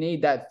you only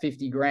need that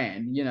 50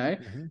 grand,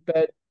 Mm-hmm.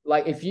 But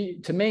like if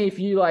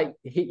you like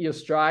hit your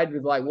stride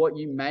with like what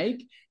you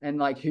make and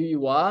like who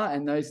you are,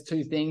 and those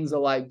two things are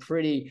like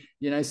pretty,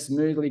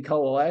 smoothly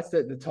coalesced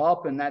at the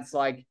top, and that's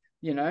like,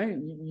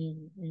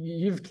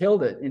 you've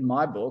killed it in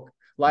my book.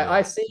 Like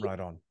Yeah, right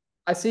on.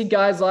 I see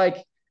guys like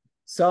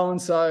so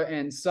and so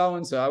and so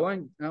and so.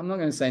 I'm not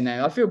going to say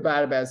name. I feel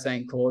bad about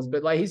saying cause,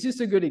 but like he's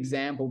just a good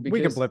example We can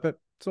because blip it.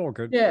 It's all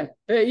good. yeah,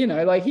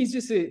 like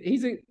he's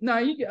a no.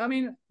 I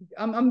mean,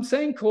 I'm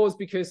saying cause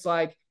because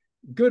like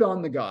good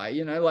on the guy.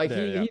 Like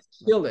Yeah, yeah. he's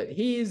killed it.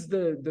 He is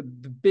the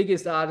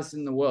biggest artist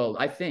in the world.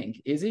 I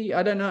think, is he?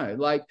 I don't know.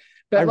 Like, I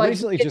but like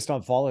recently just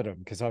unfollowed him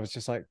because I was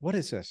just like, what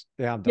is this?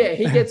 Yeah, I'm done. yeah,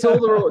 he gets all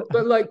the rewards.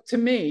 But like to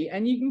me,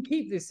 and you can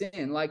keep this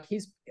in, like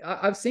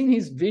I've seen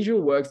his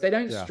visual works. They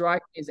don't Yeah,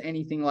 strike me as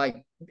anything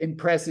like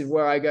impressive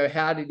where I go,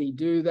 how did he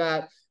do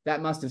that?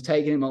 That must have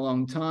taken him a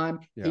long time.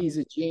 yeah. He's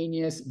a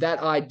genius. That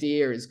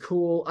idea is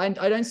cool. I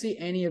don't see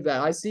any of that.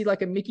 I see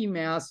like a Mickey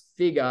Mouse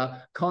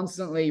figure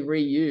constantly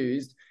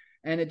reused,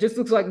 and it just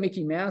looks like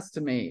Mickey Mouse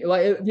to me.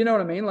 Like, you know what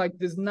I mean? Like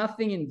there's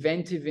nothing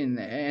inventive in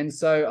there. And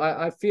so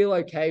I feel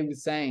okay with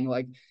saying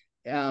like,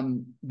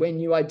 when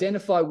you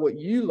identify what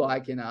you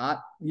like in art,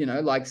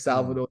 like Mm.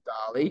 Salvador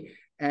Dali,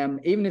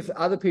 even if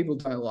other people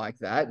don't like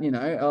that,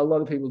 a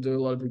lot of people do,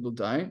 a lot of people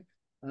don't,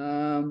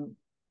 um,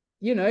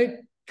 you know,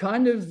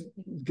 kind of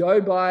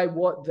go by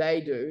what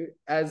they do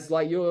as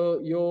like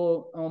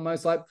you're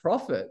almost like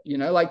prophet,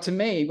 like to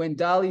me, when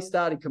Dali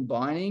started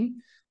combining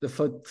the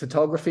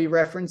photography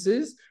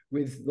references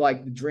with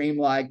like the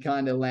dreamlike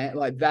kind of land,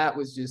 like that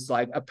was just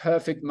like a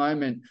perfect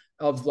moment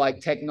of like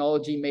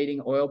technology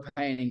meeting oil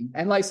painting.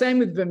 And like same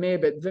with Vermeer,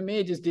 but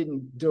Vermeer just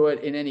didn't do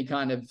it in any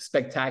kind of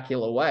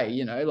spectacular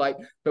way, like,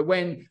 but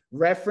when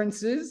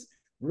references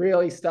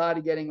really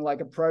started getting like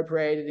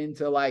appropriated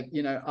into like,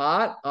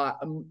 art,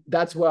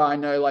 that's where I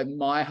know like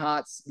my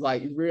heart's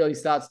like really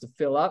starts to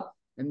fill up.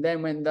 And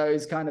then when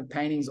those kind of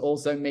paintings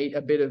also meet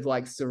a bit of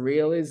like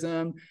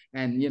surrealism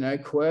and,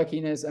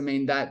 quirkiness, I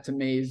mean, that to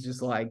me is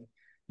just like,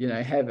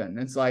 heaven.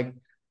 It's like,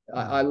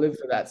 I Mm. live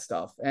for that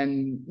stuff.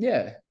 And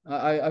yeah,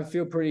 I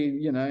feel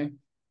pretty,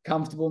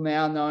 comfortable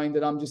now knowing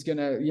that I'm just going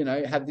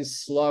to, have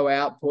this slow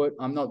output.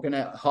 I'm not going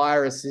to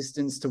hire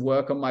assistants to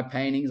work on my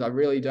paintings. I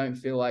really don't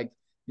feel like,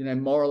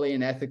 morally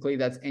and ethically,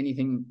 that's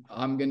anything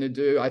I'm going to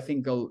do. I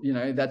think,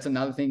 that's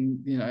another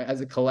thing,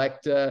 as a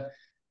collector,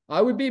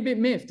 I would be a bit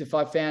miffed if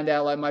I found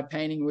out like my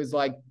painting was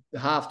like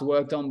half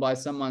worked on by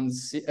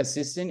someone's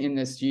assistant in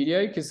their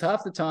studio. Because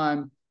half the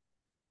time,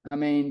 I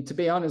mean, to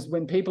be honest,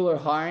 when people are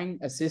hiring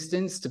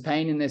assistants to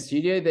paint in their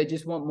studio, they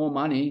just want more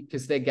money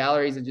because their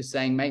galleries are just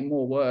saying make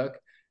more work.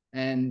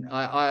 And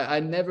I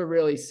never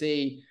really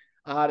see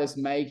artists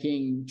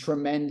making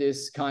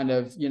tremendous kind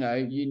of,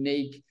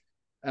 unique,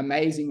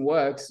 amazing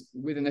works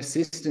with an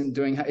assistant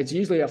doing. It's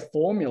usually a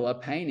formula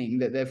painting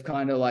that they've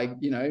kind of like,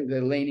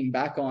 they're leaning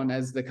back on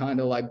as the kind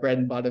of like bread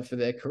and butter for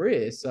their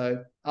career.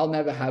 So I'll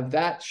never have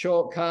that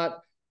shortcut.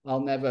 I'll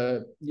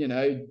never,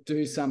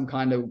 do some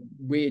kind of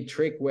weird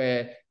trick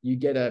where you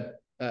get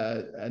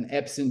an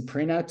Epson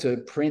printer to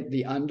print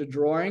the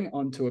underdrawing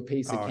onto a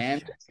piece of Oh,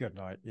 canvas. good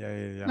night. Yeah,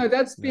 yeah, yeah. No,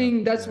 that's Yeah,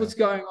 that's yeah. what's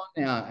going on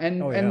now, Oh, and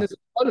yeah. there's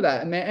a lot of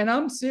that, and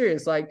I'm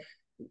serious. Like,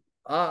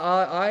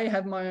 I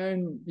have my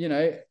own,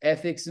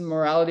 ethics and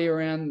morality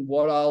around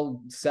what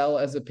I'll sell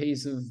as a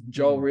piece of Mm.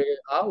 jewelry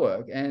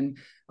artwork, and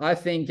I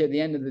think at the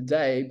end of the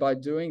day, by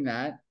doing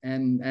that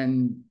and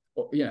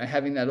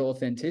having that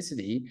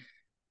authenticity,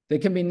 there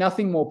can be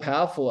nothing more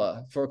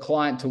powerful for a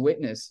client to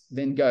witness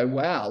than go,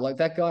 wow, like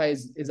that guy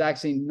is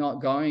actually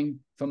not going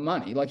for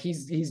money. Like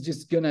he's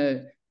just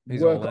gonna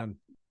He's all work. in.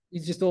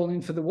 He's just all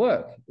in for the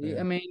work.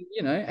 Yeah. I mean,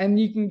 and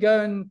you can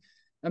go and,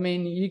 I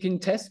mean, you can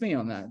test me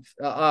on that.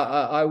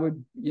 I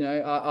would,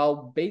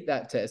 I'll beat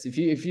that test if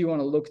you want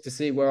to look to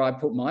see where I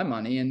put my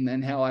money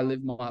and how I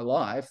live my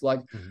life. Like,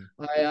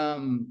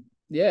 Mm-hmm.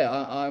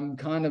 yeah, I'm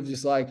kind of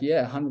just like,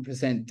 yeah,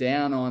 100%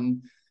 down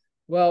on,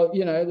 well,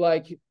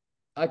 like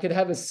I could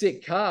have a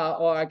sick car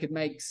or I could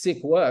make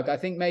sick work. I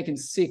think making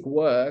sick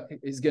work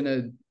is going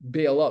to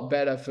be a lot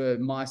better for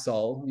my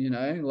soul,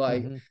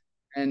 like, Mm-hmm.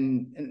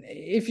 and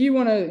if you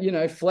want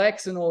to,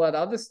 flex and all that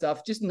other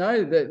stuff, just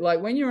know that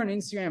like when you're on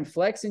Instagram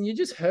flexing, you're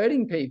just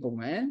hurting people,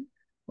 man.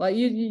 Like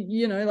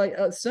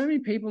like so many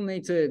people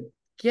need to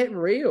get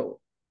real.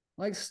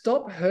 Like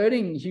stop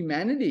hurting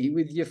humanity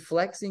with your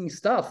flexing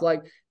stuff.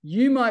 Like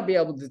you might be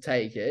able to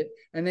take it,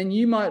 and then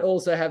you might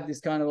also have this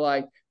kind of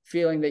like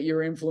feeling that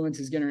your influence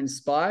is going to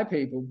inspire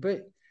people,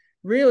 but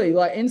really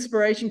like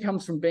inspiration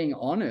comes from being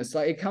honest.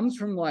 Like it comes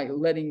from like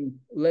letting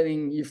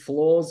your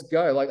flaws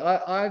go. Like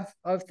I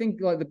think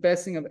like the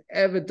best thing I've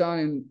ever done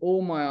in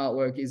all my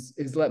artwork is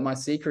let my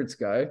secrets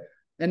go,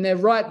 and they're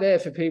right there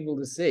for people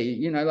to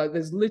see. Like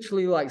there's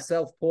literally like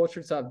self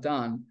portraits I've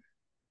done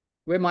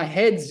where my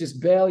head's just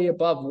barely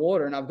above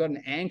water and I've got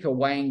an anchor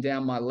weighing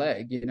down my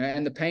leg,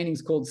 and the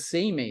painting's called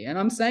See Me. And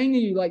I'm saying to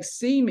you, like,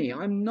 see me.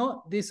 I'm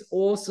not this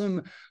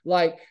awesome,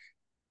 like,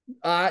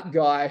 art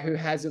guy who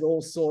has it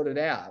all sorted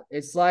out.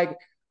 It's like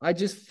I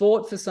just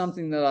fought for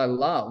something that I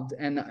loved,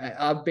 and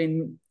I've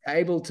been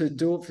able to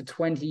do it for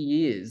 20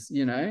 years,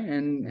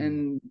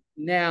 and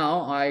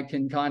now I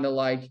can kind of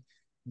like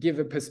give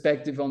a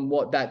perspective on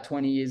what that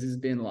 20 years has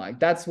been like.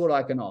 That's what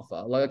I can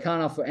offer. Like, I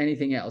can't offer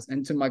anything else.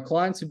 And to my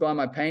clients who buy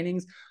my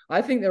paintings,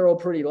 I think they're all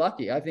pretty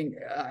lucky. I think,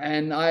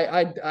 and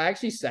I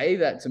actually say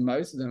that to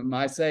most of them.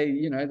 I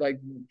say, like,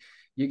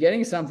 you're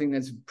getting something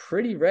that's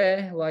pretty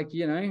rare, like,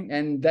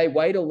 and they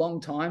wait a long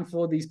time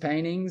for these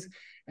paintings.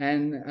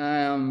 And,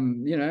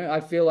 I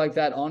feel like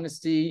that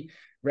honesty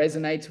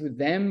resonates with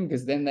them,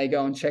 because then they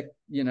go and check,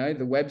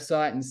 the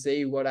website and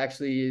see what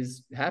actually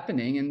is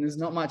happening. And there's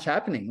not much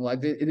happening.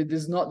 Like,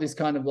 there's not this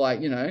kind of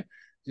like,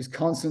 just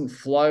constant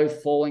flow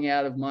falling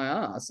out of my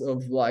ass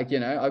of like,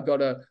 I've got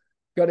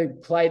to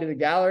play to the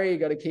gallery,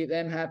 got to keep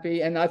them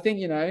happy. And I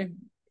think,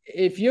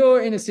 if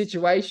you're in a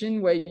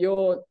situation where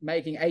you're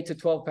making 8 to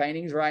 12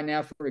 paintings right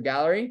now for a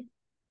gallery,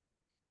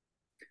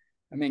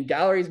 I mean,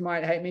 galleries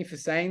might hate me for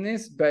saying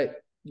this,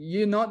 but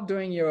you're not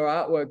doing your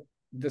artwork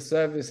the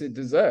service it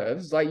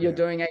deserves. Like, you're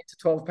doing 8 to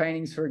 12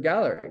 paintings for a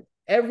gallery.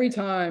 Every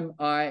time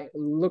I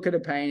look at a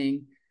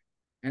painting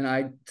and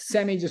I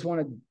just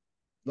want to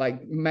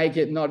like make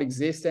it not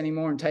exist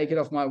anymore and take it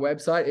off my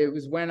website, it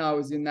was when I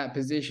was in that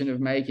position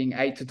of making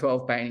 8 to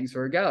 12 paintings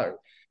for a gallery,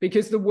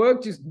 because the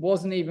work just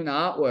wasn't even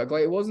artwork.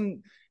 Like, it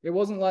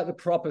wasn't like the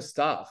proper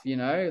stuff,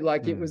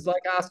 like it was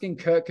like asking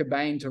Kurt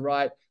Cobain to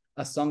write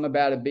a song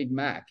about a Big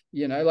Mac,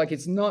 like,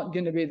 it's not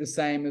going to be the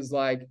same as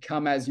like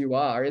Come As You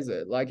Are, is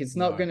it? Like, it's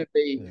not going to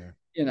be,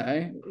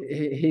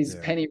 his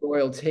penny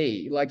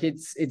royalty. Like,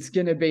 it's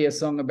going to be a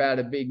song about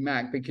a Big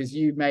Mac because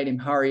you made him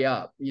hurry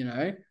up,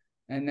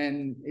 and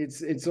then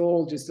it's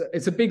all just,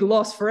 it's a big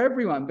loss for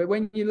everyone. But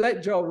when you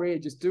let Joel Rear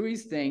just do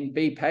his thing,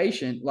 be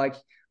patient. Like,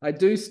 I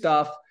do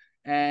stuff,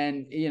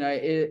 and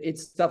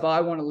it's stuff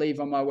I want to leave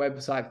on my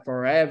website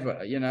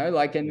forever,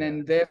 like, and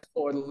then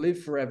therefore it'll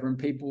live forever, and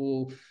people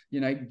will,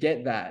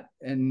 get that.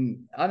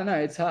 And I don't know,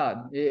 it's hard.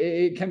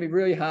 It can be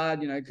really hard,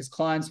 because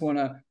clients want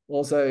to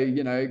also,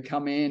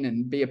 come in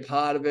and be a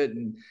part of it.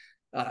 And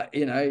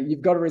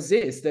you've got to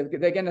resist.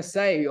 They're going to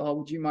say, oh,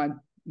 would you mind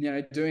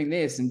doing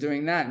this and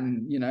doing that?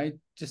 And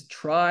just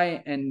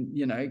try and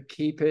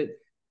keep it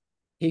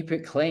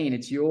clean.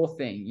 It's your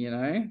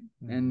thing,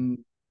 and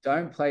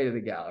don't play to the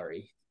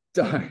gallery.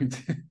 Don't.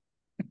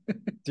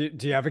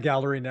 Do you have a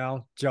gallery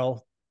now,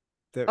 Joel?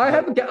 I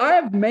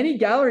have many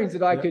galleries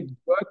that I could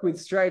work with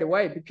straight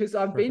away, because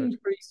I've been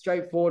pretty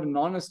straightforward and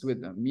honest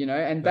with them,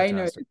 and they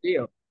know the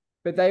deal.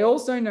 But they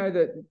also know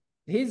that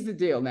here's the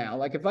deal now.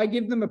 Like, if I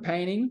give them a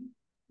painting,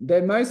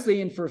 they're mostly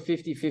in for a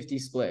 50-50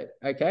 split.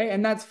 Okay.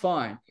 And that's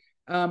fine.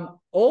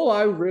 All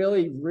I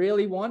really,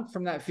 really want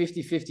from that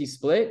 50-50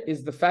 split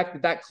is the fact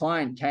that that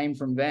client came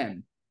from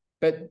them.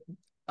 But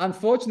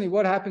unfortunately,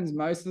 what happens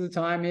most of the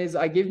time is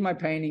I give my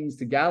paintings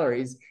to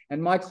galleries,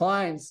 and my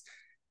clients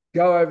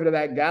go over to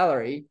that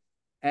gallery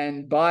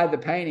and buy the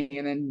painting,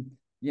 and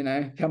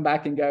then, come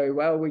back and go,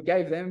 well, we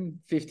gave them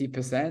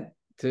 50%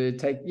 to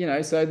take,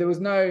 so there's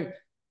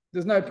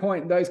no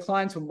point. Those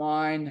clients were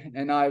mine,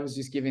 and I was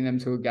just giving them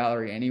to a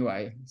gallery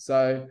anyway.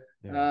 So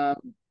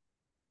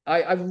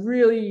I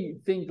really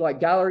think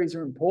like galleries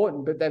are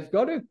important, but they've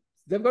got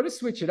to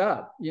switch it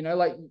up.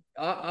 Like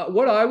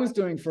what I was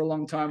doing for a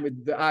long time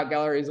with the art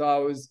galleries I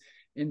was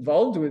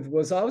involved with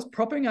was I was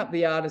propping up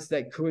the artists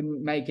that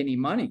couldn't make any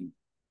money,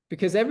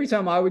 because every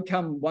time I would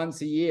come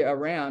once a year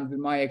around with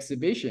my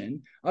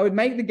exhibition, I would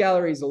make the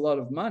galleries a lot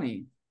of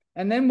money.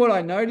 And then what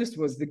I noticed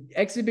was the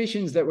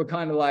exhibitions that were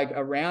kind of like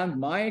around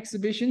my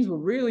exhibitions were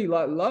really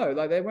like low.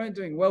 Like, they weren't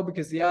doing well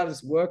because the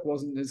artist's work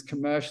wasn't as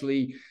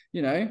commercially,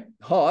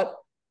 hot.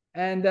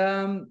 And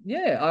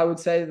I would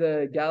say to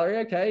the gallery,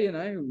 okay,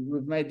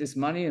 we've made this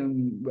money,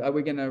 and are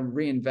we going to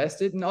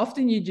reinvest it? And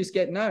often you just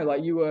get no,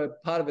 like, you were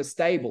part of a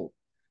stable,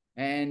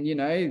 and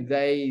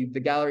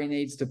the gallery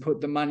needs to put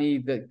the money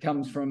that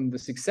comes from the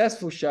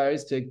successful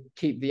shows to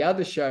keep the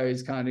other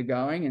shows kind of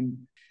going.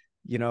 And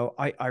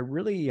I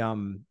really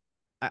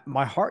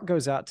my heart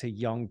goes out to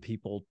young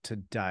people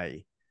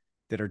today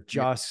that are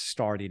just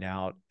starting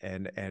out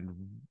and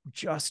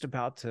just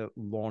about to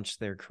launch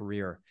their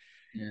career.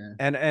 Yeah.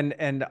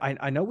 And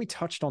I know we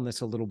touched on this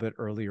a little bit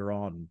earlier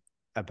on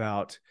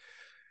about,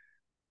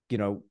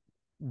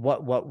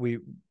 what we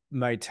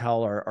may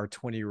tell our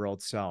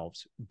 20-year-old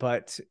selves,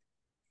 but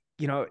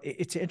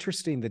it's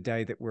interesting the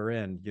day that we're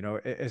in.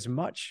 As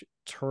much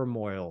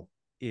turmoil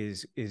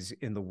is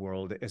in the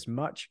world, as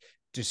much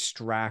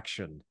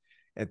distraction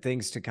and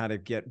things to kind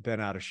of get bent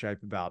out of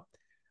shape about.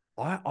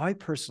 I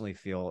personally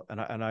feel,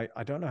 and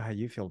I don't know how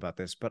you feel about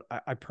this, but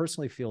I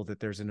personally feel that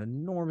there's an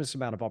enormous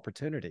amount of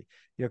opportunity,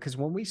 because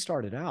when we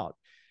started out,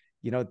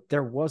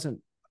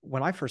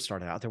 when I first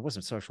started out, there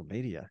wasn't social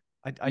media.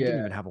 I didn't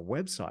even have a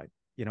website,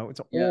 It's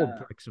all Yeah.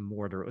 bricks and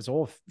mortar. It was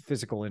all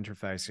physical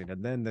interfacing.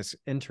 And then this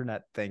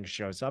internet thing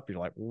shows up. You're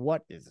like,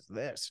 what is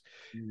this?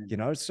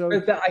 So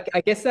But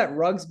I guess that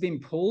rug's been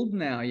pulled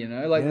now,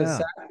 like the yeah.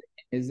 sad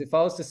thing is if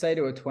I was to say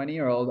to a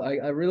 20-year-old,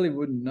 I really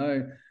wouldn't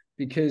know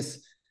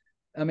because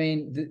I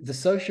mean, the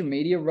social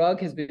media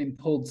rug has been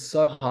pulled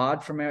so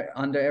hard from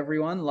under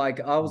everyone. Like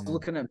I was Mm,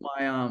 looking at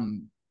my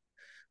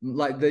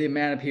like the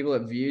amount of people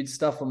that viewed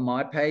stuff on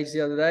my page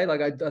the other day.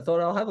 Like I thought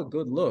I'll have a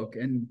good look,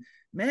 and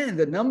man,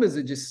 the numbers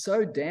are just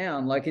so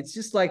down. Like it's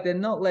just like they're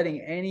not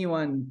letting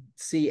anyone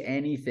see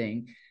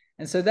anything.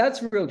 And so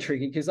that's real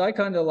tricky because I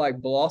kind of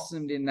like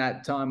blossomed in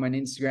that time when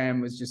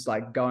Instagram was just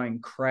like going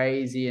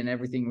crazy and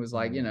everything was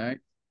like, mm,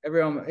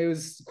 everyone, it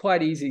was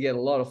quite easy to get a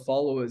lot of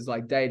followers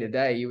like day to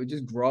day. You were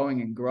just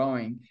growing and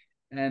growing.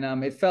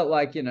 And it felt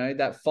like,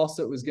 that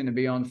faucet was going to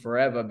be on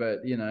forever, but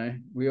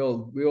we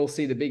all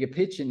see the bigger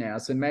picture now.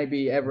 So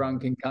maybe everyone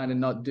mm, can kind of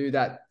not do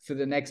that for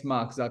the next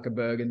Mark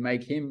Zuckerberg and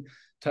make him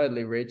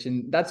totally rich.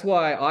 And that's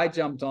why I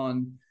jumped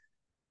on.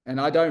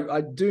 And I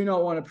do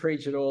not want to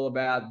preach at all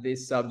about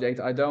this subject.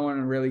 I don't want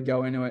to really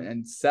go into it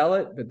and sell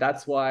it, but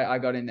that's why I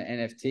got into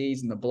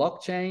NFTs and the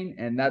blockchain.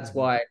 And that's mhm,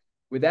 why,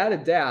 without a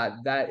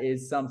doubt, that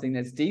is something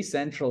that's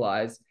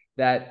decentralized.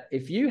 That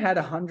if you had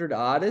 100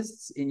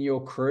 artists in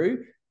your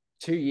crew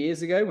 2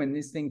 years ago when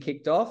this thing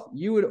kicked off,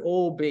 you would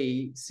all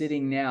be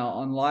sitting now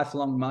on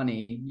lifelong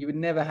money. You would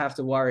never have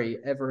to worry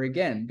ever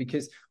again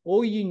because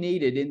all you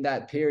needed in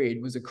that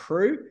period was a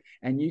crew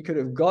and you could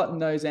have gotten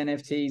those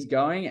NFTs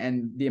going.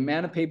 And the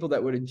amount of people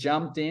that would have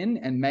jumped in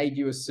and made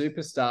you a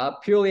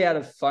superstar purely out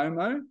of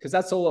FOMO, because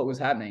that's all that was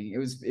happening. It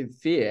was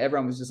fear.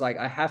 Everyone was just like,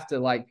 I have to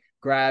like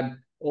grab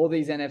all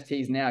these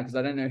NFTs now because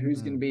I don't know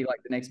who's going to mm, be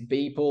like the next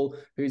Beeple,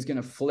 who's going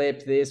to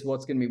flip this,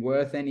 what's going to be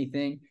worth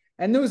anything.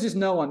 And there was just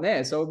no one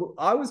there. So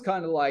I was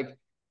kind of like,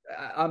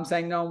 I'm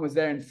saying no one was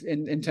there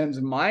in terms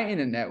of my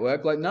inner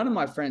network. Like none of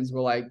my friends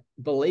were like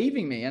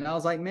believing me. And I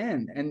was like,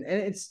 man, and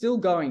it's still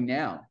going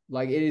now.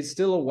 Like it is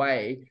still a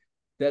way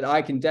that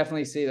I can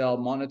definitely see that I'll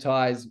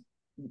monetize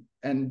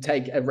and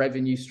take a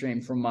revenue stream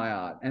from my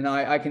art. And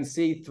I can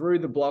see through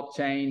the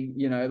blockchain,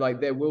 like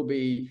there will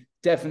be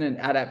definite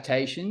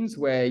adaptations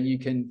where you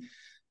can,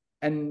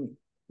 and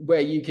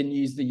where you can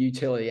use the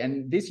utility.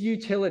 And this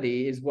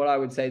utility is what I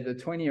would say to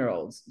the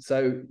 20-year-olds.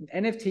 So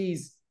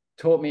NFTs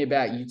taught me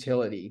about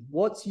utility.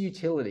 What's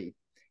utility?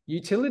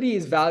 Utility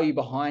is value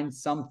behind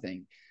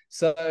something.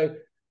 So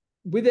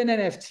with an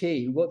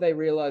NFT, what they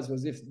realized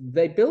was if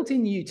they built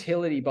in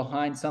utility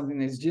behind something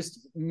that's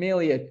just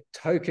merely a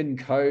token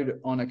code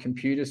on a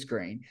computer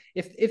screen,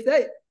 if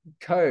that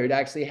code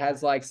actually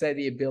has like say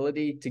the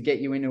ability to get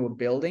you into a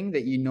building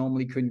that you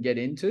normally couldn't get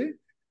into,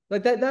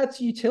 like that's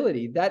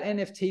utility. That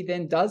NFT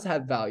then does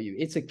have value.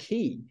 It's a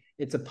key,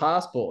 it's a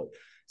passport.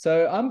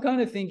 So I'm kind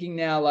of thinking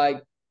now,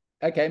 like,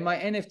 okay, my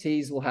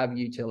NFTs will have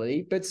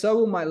utility, but so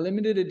will my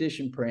limited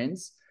edition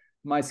prints,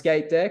 my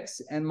skate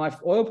decks, and my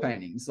oil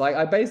paintings. Like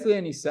I basically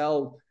only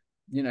sell,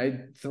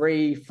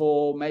 3,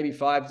 4, maybe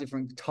 5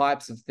 different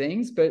types of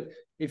things. But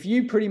if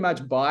you pretty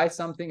much buy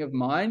something of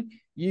mine,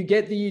 you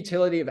get the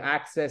utility of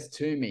access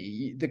to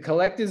me. The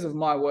collectors of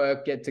my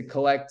work get to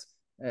collect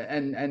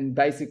and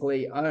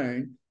basically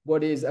own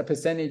what is a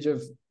percentage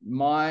of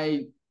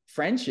my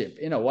friendship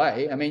in a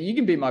way. I mean, you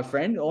can be my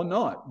friend or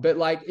not, but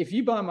like if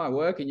you buy my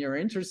work and you're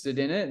interested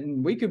in it,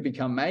 and we could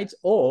become mates,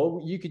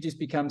 or you could just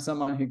become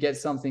someone who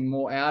gets something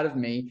more out of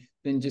me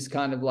than just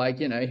kind of like,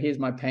 here's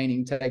my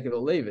painting, take it or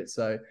leave it.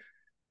 So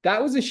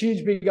that was a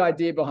huge, big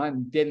idea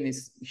behind getting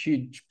this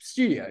huge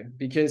studio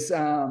because,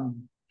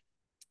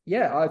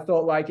 yeah, I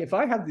thought like if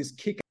I have this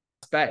kick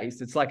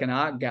space, it's like an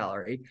art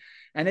gallery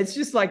and it's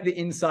just like the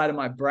inside of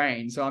my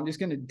brain. So I'm just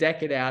going to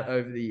deck it out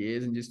over the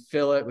years and just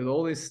fill it with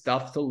all this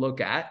stuff to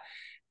look at.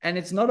 And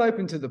it's not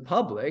open to the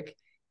public.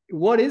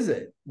 What is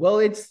it? Well,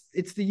 it's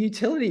the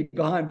utility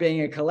behind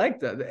being a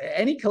collector.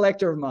 Any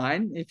collector of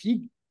mine, if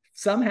you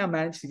somehow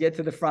manage to get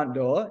to the front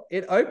door,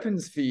 it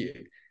opens for you.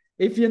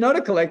 If you're not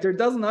a collector, it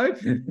doesn't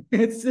open.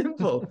 It's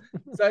simple.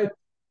 So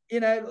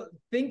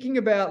thinking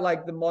about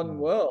like the modern mm,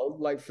 world,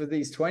 like for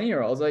these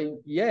 20-year-olds, like,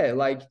 yeah,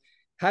 like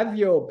have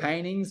your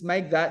paintings,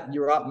 make that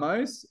your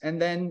utmost.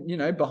 And then,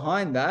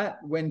 behind that,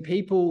 when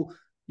people,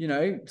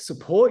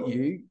 support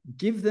you,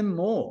 give them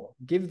more,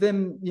 give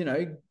them,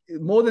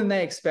 more than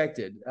they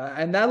expected.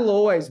 And that'll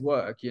always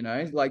work,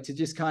 like to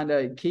just kind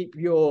of keep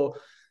your,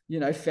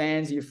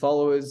 fans, your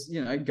followers,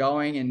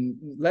 going and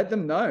let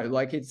them know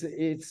like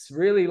it's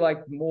really like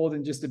more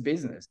than just a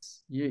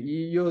business.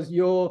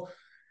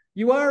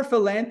 You are a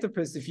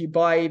philanthropist if you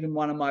buy even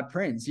one of my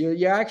prints.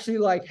 You're actually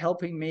like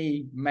helping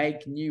me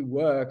make new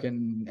work,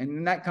 and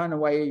in that kind of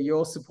way,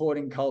 you're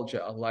supporting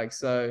culture. Like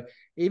so,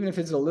 even if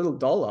it's a little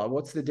dollar,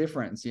 what's the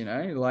difference?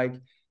 Like,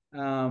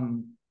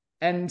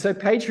 and so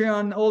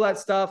Patreon, all that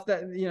stuff.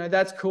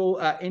 That's cool.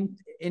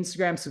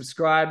 Instagram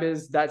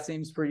subscribers, that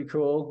seems pretty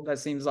cool. That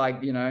seems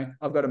like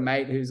I've got a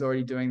mate who's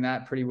already doing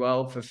that pretty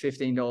well for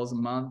 $15 a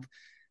month.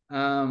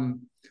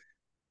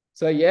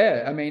 So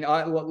yeah, I mean,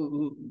 I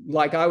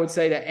would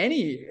say to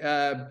any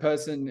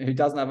person who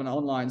doesn't have an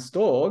online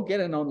store, get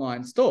an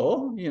online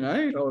store,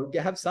 or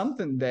have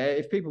something there.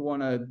 If people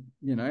want to,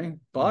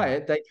 buy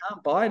it, they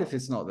can't buy it if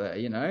it's not there,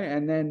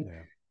 And then,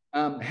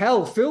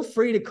 hell, feel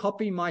free to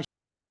copy my.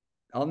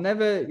 I'll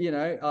never,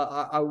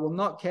 I will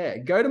not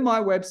care. Go to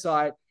my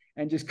website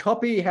and just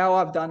copy how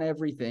I've done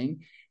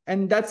everything,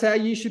 and that's how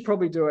you should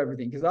probably do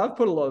everything, because I've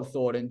put a lot of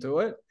thought into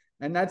it,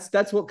 and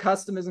that's what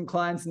customers and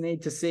clients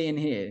need to see and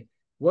hear.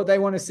 What they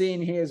want to see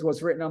and hear is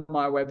what's written on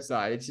my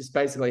website. It's just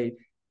basically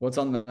what's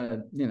on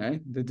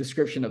the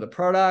description of the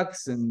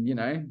products and,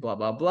 blah,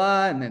 blah,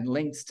 blah. And then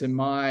links to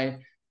my,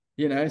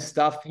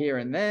 stuff here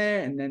and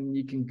there. And then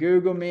you can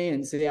Google me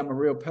and see I'm a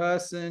real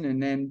person.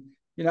 And then,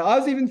 I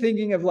was even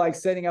thinking of like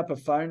setting up a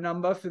phone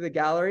number for the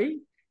gallery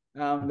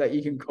that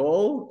you can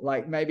call,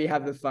 like maybe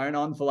have the phone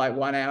on for like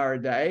 1 hour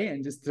a day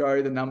and just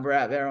throw the number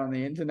out there on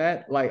the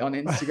internet, like on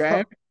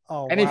Instagram.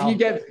 Oh, And wow.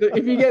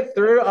 if you get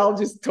through, I'll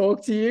just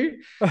talk to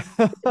you.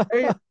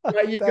 Like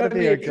you've got to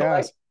be a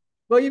collector.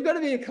 Well, you've got to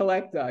be a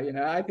collector.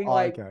 I think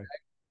Okay.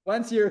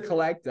 once you're a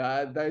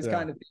collector, those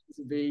kind of things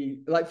would be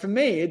like, for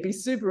me, it'd be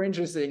super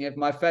interesting if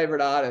my favorite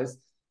artist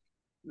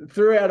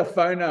threw out a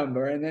phone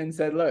number and then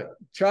said, look,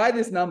 try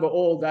this number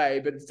all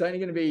day, but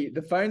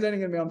the phone's only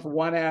going to be on for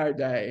 1 hour a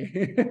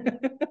day.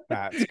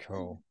 That's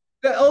cool.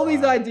 But all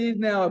these ideas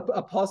now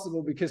are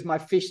possible because my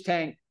fish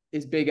tank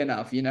is big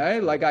enough,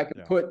 like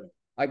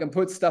I can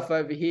put stuff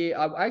over here.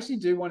 I actually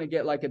do want to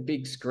get like a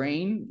big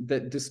screen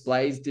that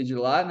displays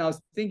digital art. And I was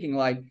thinking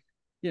like,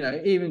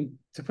 even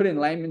to put in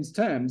layman's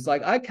terms,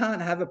 like I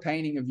can't have a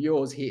painting of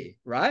yours here,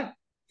 right?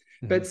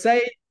 Mm-hmm. But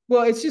say,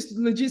 well, it's just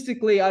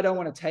logistically, I don't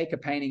want to take a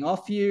painting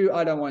off you.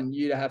 I don't want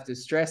you to have to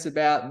stress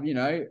about,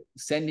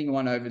 sending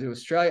one over to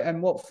Australia.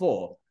 And what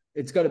for?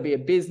 It's got to be a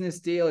business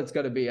deal. It's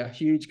got to be a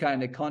huge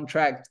kind of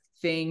contract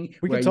thing.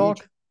 We can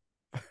talk.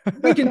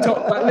 We can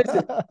talk, but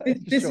listen,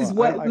 this is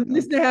what,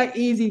 listen to how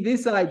easy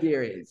this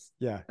idea is.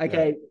 Yeah.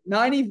 Okay.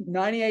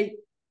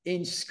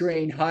 98-inch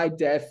screen, high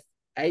def,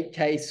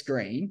 8K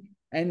screen.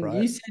 And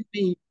you send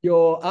me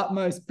your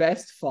utmost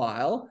best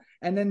file.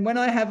 And then when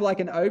I have like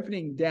an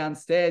opening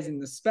downstairs in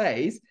the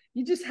space,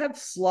 you just have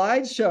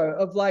slideshow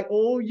of like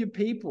all your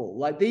people.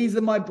 Like, these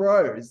are my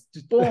bros.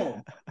 Just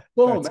boom,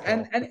 boom. Cool.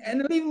 And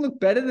it'll even look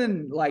better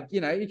than like,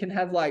 you can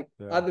have like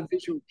other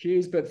visual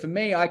cues. But for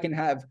me, I can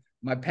have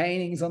my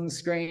paintings on the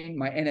screen,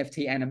 my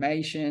NFT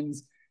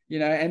animations,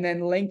 and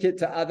then link it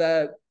to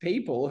other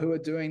people who are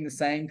doing the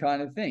same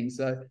kind of thing.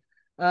 So,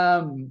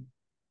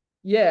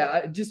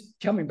 just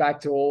coming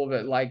back to all of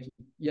it, like,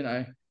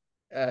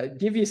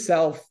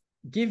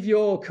 give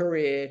your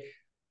career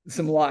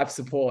some life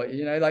support,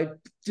 like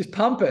just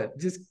pump it,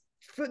 just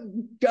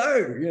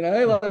go,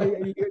 like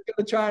you got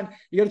to try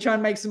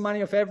and make some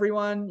money off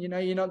everyone.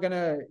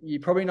 You're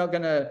probably not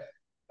gonna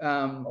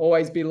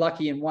always be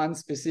lucky in one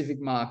specific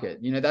market.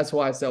 That's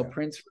why I sell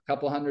prints for a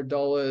couple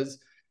 $100.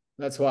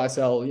 That's why I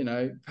sell,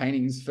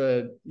 paintings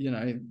for,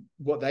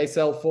 what they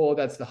sell for.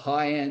 That's the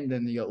high end,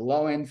 and you got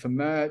low end for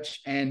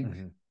merch.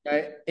 And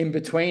in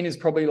between is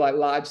probably like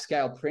large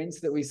scale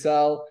prints that we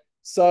sell.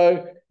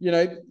 So,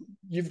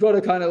 you've got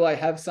to kind of like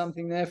have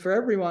something there for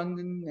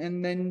everyone.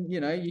 And then,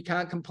 you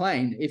can't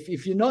complain.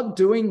 If you're not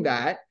doing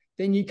that,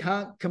 then you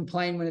can't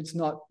complain when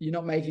you're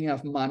not making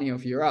enough money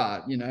off your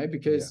art,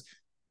 because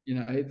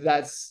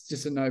that's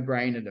just a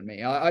no-brainer to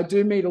me. I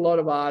do meet a lot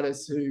of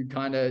artists who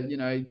kind of,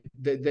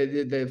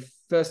 their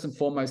first and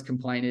foremost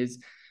complaint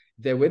is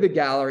they're with a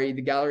gallery.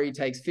 The gallery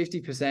takes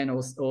 50%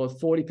 or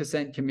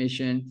 40%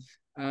 commission,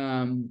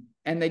 and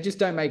they just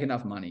don't make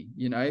enough money,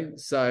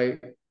 So,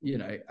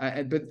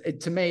 but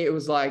to me, it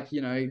was like,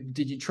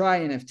 did you try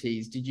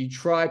NFTs? Did you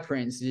try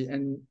prints?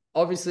 And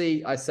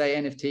obviously, I say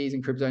NFTs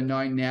and crypto,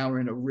 knowing now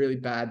we're in a really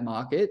bad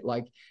market.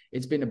 Like,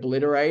 it's been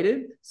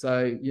obliterated.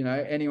 So,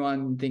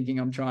 anyone thinking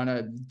I'm trying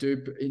to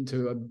dupe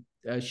into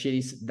a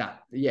shitty,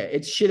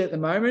 it's shit at the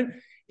moment.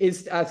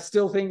 Is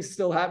still things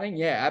still happening?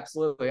 Yeah,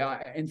 absolutely.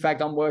 In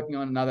fact, I'm working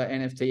on another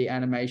NFT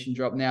animation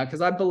drop now because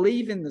I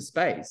believe in the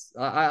space.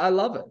 I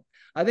love it.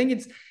 I think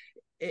it's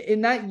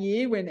in that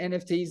year when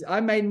NFTs, I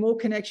made more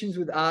connections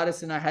with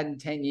artists than I had in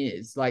 10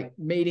 years, like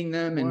meeting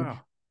them and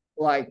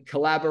like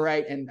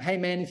collaborate. And hey,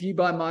 man, if you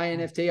buy my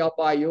NFT, I'll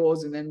buy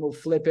yours, and then we'll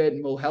flip it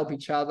and we'll help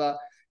each other.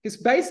 Because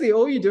basically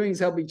all you're doing is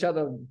help each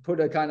other put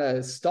a kind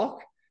of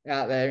stock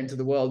out there into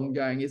the world and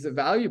going, is it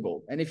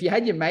valuable? And if you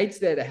had your mates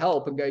there to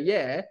help and go,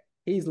 yeah,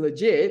 he's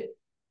legit,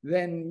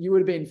 then you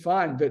would have been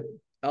fine. But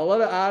a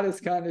lot of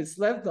artists kind of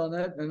slept on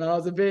it, and I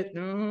was a bit,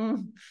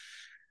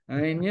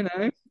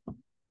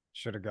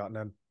 should have gotten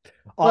in.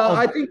 Well,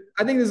 I think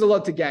there's a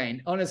lot to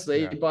gain,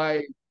 honestly,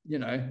 by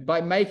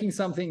making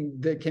something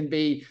that can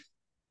be.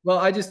 Well,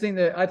 I think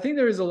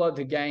there is a lot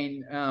to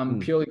gain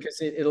purely because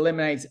it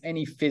eliminates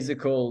any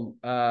physical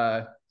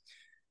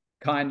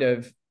kind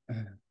of,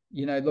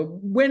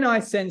 when I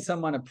send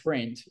someone a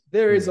print,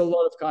 there is a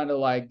lot of kind of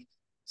like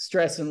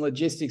stress and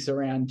logistics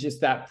around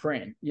just that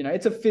print.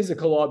 It's a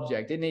physical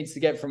object. It needs to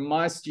get from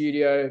my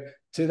studio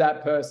to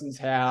that person's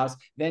house,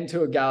 then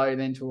to a gallery,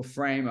 then to a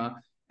framer.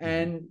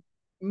 And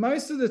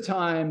most of the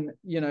time,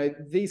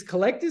 these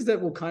collectors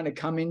that will kind of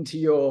come into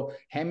your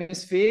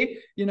hemisphere,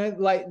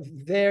 like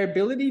their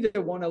ability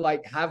to want to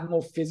like have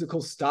more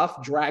physical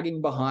stuff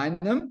dragging behind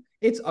them,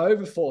 it's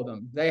over for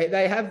them.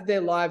 They have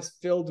their lives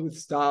filled with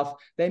stuff.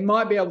 They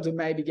might be able to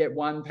maybe get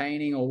one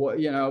painting or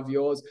what, of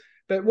yours.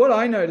 But what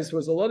I noticed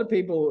was a lot of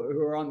people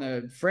who are on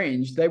the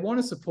fringe, they want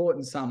to support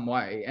in some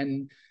way.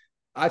 And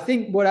I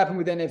think what happened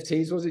with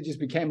NFTs was it just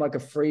became like a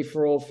free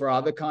for all for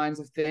other kinds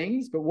of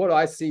things. But what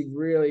I see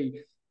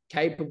really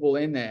capable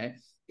in there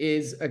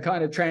is a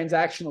kind of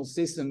transactional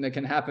system that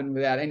can happen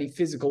without any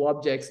physical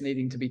objects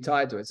needing to be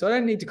tied to it. So I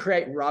don't need to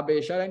create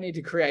rubbish. I don't need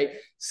to create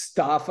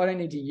stuff. I don't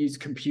need to use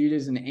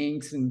computers and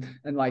inks and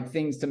like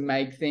things to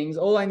make things.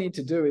 All I need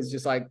to do is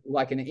just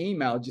like an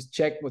email, just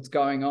check what's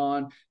going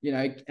on,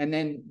 and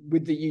then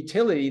with the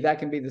utility, that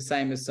can be the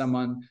same as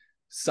someone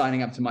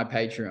signing up to my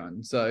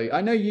Patreon. So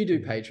I know you do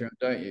Patreon,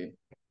 don't you?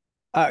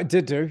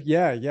 Did do.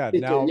 Yeah.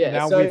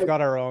 Now So we've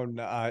got our own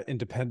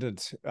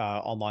independent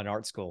online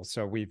art school.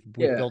 So we've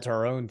yeah. built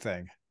our own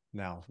thing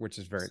now, which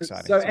is very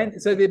exciting.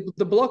 So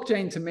the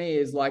blockchain to me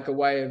is like a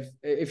way of,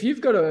 if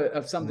you've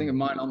got something of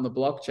mine on the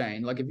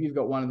blockchain, like if you've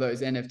got one of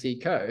those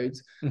NFT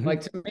codes,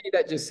 like to me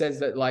that just says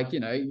that like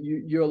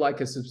you're like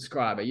a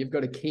subscriber. You've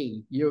got a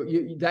key.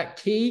 You that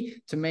key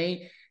to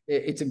me,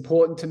 it's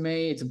important to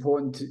me. It's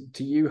important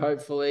to you,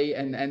 hopefully.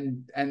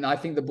 And I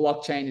think the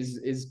blockchain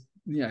is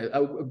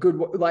a good,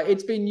 like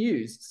it's been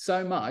used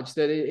so much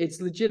that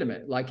it's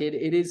legitimate. Like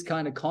it is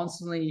kind of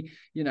constantly,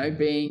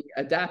 being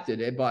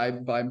adapted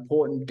by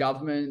important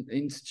government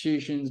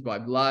institutions, by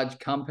large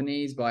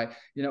companies, by,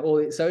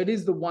 all. So it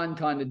is the one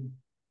kind of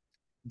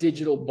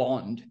digital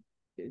bond,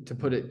 to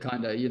put it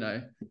kind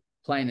of,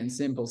 plain and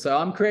simple. So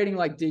I'm creating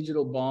like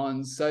digital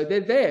bonds. So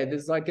they're there.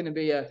 There's like going to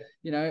be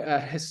a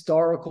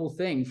historical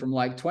thing from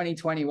like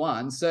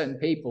 2021. Certain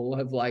people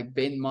have like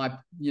been my,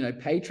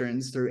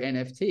 patrons through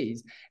NFTs,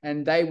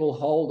 and they will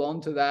hold on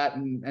to that,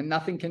 and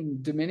nothing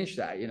can diminish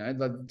that.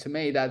 To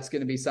me, that's going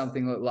to be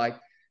something that like,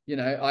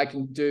 I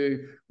can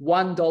do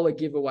 $1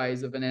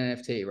 giveaways of an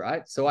NFT,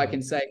 right? So I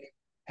can say,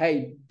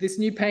 hey,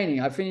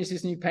 I finished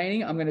this new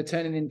painting. I'm going to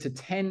turn it into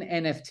 10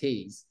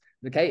 NFTs.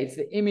 Okay. It's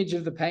the image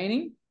of the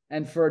painting.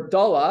 And for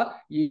 $1,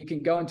 you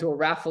can go into a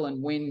raffle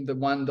and win the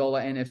 $1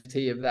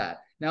 NFT of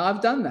that. Now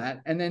I've done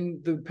that. And then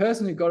the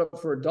person who got it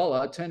for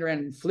 $1 turned around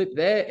and flipped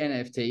their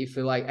NFT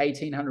for like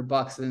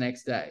 $1,800 the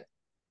next day.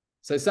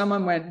 So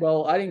someone went,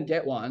 well, I didn't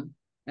get one,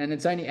 and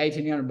it's only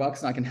 $1,800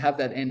 and I can have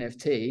that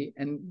NFT.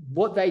 And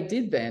what they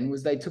did then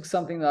was they took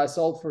something that I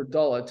sold for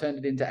 $1, turned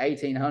it into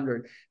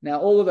 1,800. Now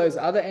all of those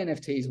other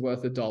NFTs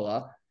worth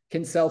 $1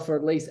 can sell for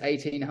at least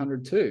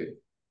 1,800 too,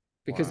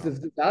 because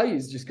the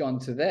value's just gone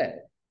to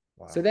there.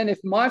 Wow. So then if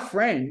my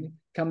friend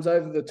comes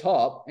over the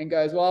top and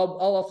goes, well,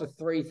 I'll offer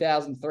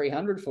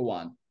 3,300 for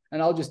one,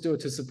 and I'll just do it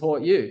to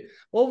support you,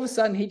 all of a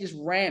sudden he just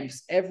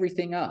ramps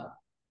everything up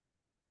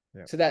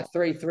to that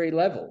 3,300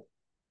 level.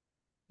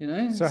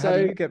 So how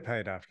do you get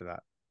paid after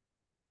that?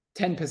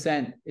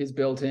 10% is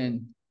built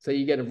in. So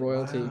you get a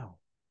royalty. Wow.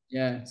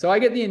 Yeah. So I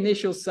get the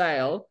initial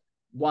sale,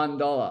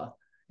 $1,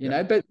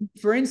 but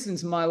for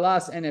instance, my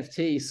last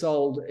NFT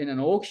sold in an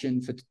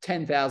auction for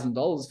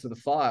 $10,000 for the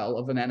file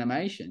of an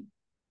animation.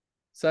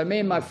 So me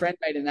and my friend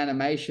made an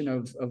animation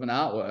of an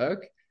artwork,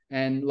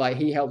 and like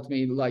he helped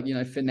me like,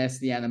 finesse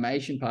the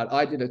animation part.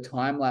 I did a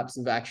time lapse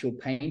of actual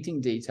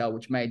painting detail,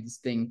 which made this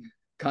thing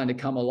kind of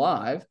come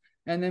alive.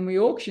 And then we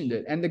auctioned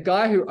it. And the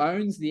guy who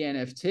owns the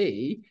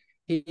NFT,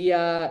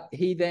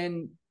 he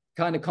then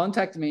kind of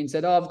contacted me and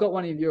said, oh, I've got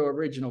one of your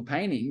original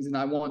paintings and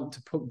I want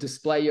to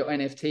display your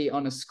NFT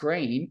on a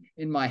screen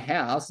in my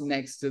house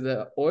next to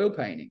the oil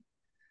painting.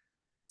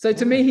 So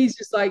to me, he's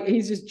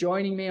just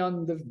joining me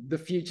on the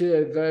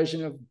future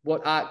version of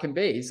what art can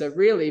be. So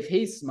really, if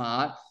he's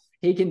smart,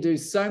 he can do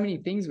so many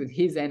things with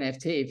his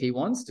NFT if he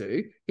wants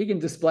to. He can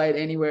display it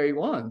anywhere he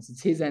wants.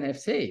 It's his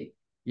NFT,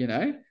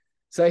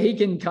 So he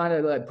can kind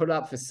of like put it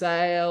up for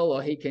sale,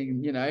 or he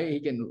can, he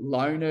can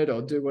loan it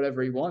or do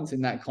whatever he wants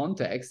in that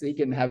context. He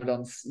can have it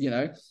on,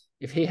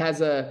 if he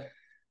has a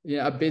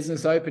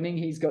business opening,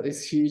 he's got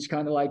this huge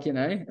kind of like,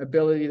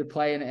 ability to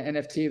play an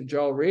NFT of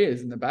Joel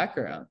Rears in the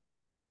background.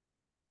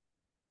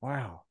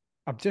 Wow.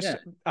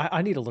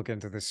 I need to look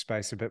into this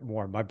space a bit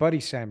more. My buddy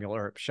Samuel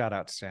Earp, shout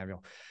out to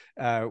Samuel,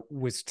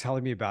 was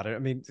telling me about it. I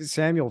mean,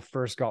 Samuel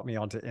first got me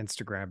onto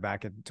Instagram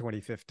back in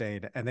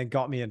 2015, and then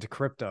got me into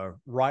crypto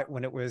right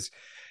when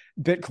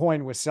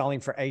Bitcoin was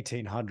selling for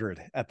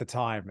 1,800 at the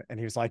time. And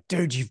he was like,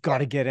 dude, you've got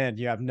to get in.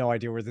 You have no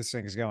idea where this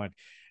thing is going.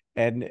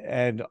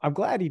 And I'm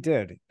glad he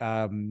did.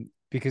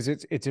 Because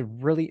it's a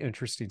really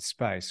interesting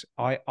space.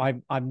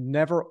 I'm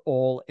never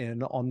all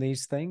in on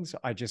these things.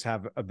 I just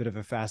have a bit of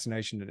a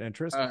fascination and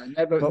interest.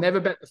 Never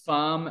bet the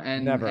farm,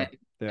 and never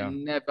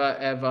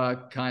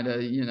ever kind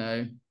of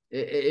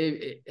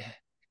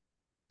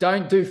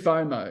don't do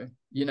FOMO.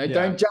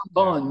 Don't jump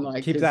on.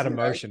 Like keep that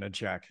emotion in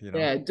check.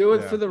 Yeah, do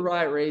it for the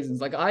right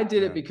reasons. Like I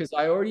did it because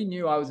I already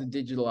knew I was a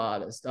digital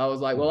artist. I was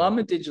like, well, I'm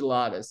a digital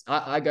artist.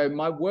 I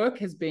my work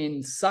has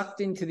been sucked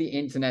into the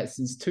internet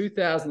since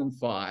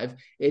 2005.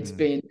 It's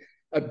been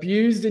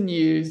abused and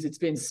used. It's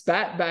been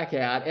spat back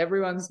out.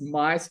 Everyone's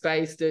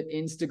MySpaced it,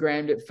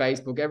 Instagrammed it,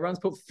 Facebook. Everyone's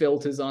put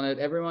filters on it.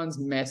 Everyone's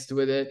messed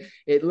with it.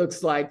 It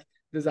looks like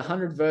there's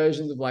 100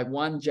 versions of like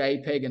one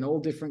JPEG and all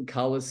different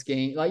color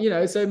schemes.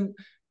 Like, so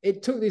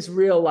it took this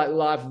real like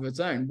life of its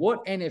own.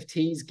 What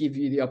NFTs give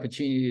you the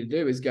opportunity to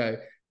do is go,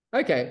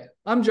 okay,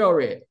 I'm Joel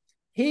Rear.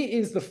 Here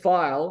is the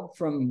file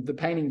from the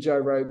painting Joe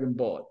Rogan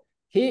bought.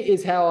 Here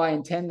is how I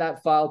intend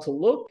that file to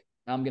look.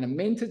 I'm going to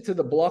mint it to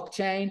the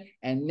blockchain.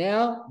 And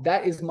now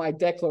that is my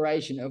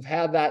declaration of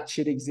how that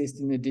should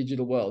exist in the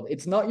digital world.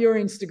 It's not your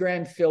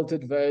Instagram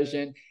filtered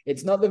version.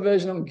 It's not the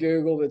version on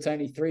Google that's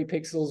only 3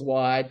 pixels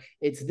wide.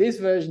 It's this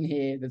version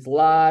here that's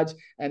large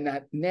and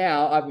that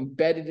now I've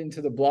embedded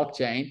into the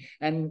blockchain.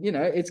 And,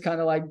 it's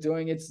kind of like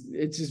doing it's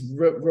just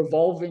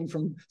revolving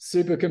from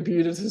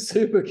supercomputer to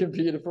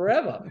supercomputer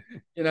forever.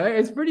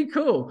 It's pretty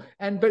cool.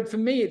 But for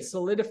me, it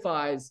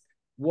solidifies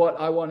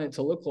what I want it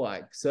to look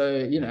like.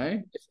 So,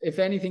 if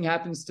anything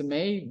happens to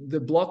me,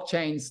 the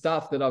blockchain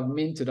stuff that I've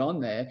minted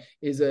on there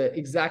is an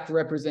exact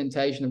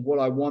representation of what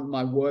I want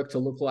my work to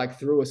look like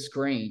through a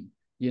screen,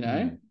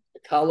 the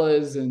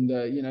colors and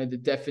the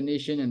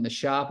definition and the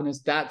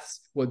sharpness.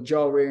 That's what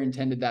Joel Rear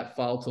intended that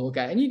file to look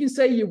at. And you can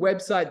say your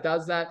website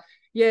does that.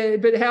 Yeah,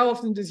 but how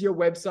often does your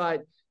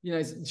website,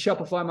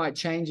 Shopify might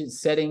change its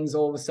settings.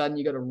 All of a sudden,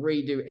 you got to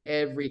redo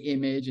every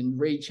image and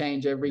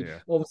rechange every. Yeah.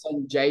 All of a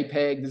sudden,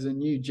 JPEG, there's a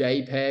new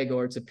JPEG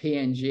or it's a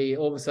PNG.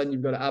 All of a sudden,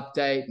 you've got to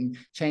update and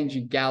change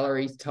your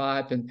gallery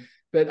type.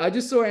 But I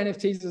just saw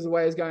NFTs as a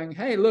way of going,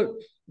 hey, look,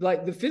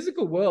 like the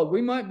physical world,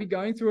 we might be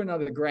going through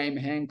another Graham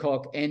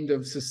Hancock end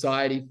of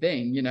society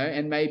thing,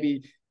 and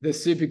maybe the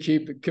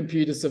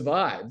supercomputer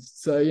survives.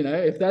 So,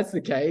 if that's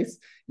the case,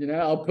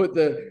 I'll put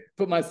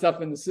my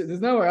stuff in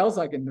there's nowhere else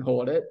I can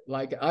hoard it.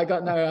 Like I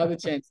got no other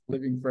chance of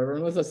living forever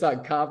unless I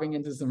start carving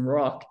into some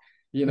rock,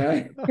 and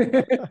that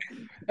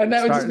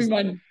would just be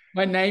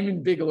my name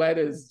in big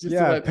letters. Just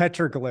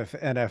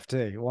petroglyph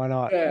NFT. Why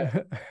not?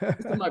 Yeah,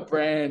 this is my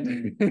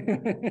brand.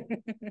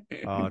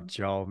 Oh,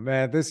 Joel,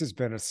 man, this has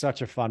been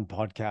such a fun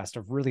podcast.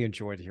 I've really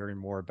enjoyed hearing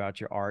more about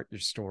your art,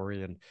 your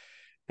story, and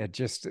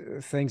just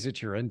things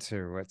that you're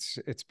into.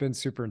 It's been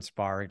super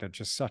inspiring and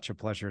just such a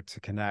pleasure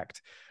to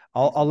connect.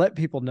 I'll let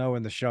people know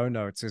in the show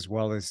notes as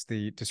well as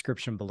the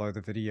description below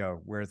the video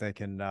where they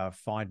can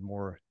find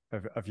more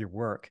of your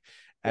work.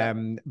 Yeah.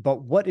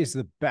 But what is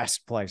the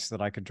best place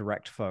that I could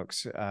direct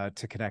folks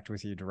to connect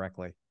with you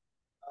directly?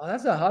 Oh,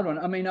 that's a hard one.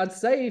 I mean, I'd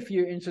say if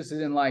you're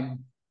interested in like,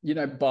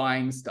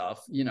 buying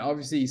stuff,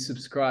 obviously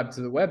subscribe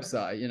to the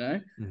website,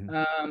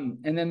 mm-hmm.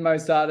 And then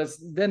most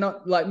artists, they're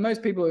not like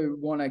most people who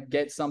want to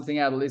get something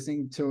out of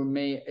listening to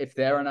me, if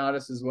they're an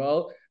artist as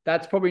well,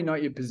 that's probably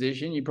not your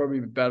position. You're probably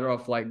better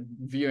off like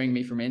viewing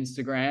me from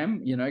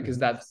Instagram, because mm-hmm.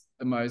 that's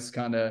the most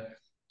kind of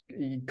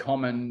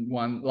common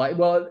one. Like,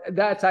 well,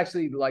 that's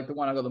actually like the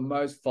one I got the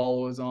most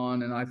followers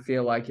on. And I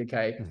feel like,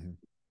 okay, mm-hmm.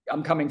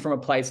 I'm coming from a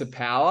place of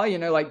power,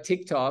 like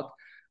TikTok.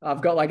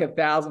 I've got like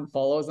 1,000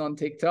 followers on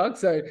TikTok.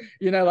 So,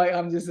 like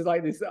I'm just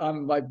like this,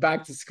 I'm like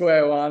back to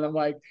square one. I'm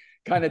like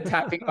kind of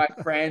tapping my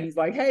friends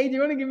like, hey, do you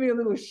want to give me a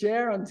little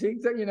share on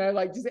TikTok?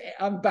 Like just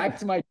I'm back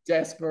to my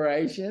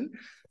desperation.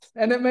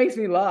 And it makes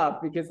me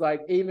laugh because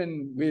like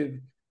even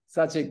with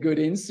such a good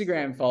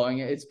Instagram following,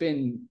 it's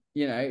been,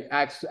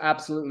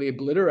 absolutely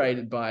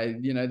obliterated by,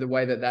 the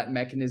way that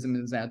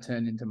mechanism is now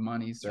turned into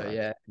money. So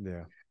yeah.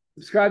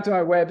 Subscribe to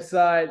my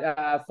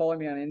website, follow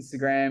me on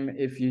Instagram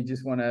if you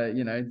just want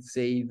to,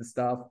 see the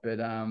stuff. But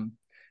I'm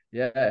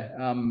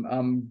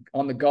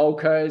on the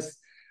Gold Coast.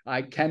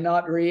 I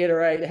cannot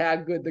reiterate how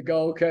good the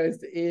Gold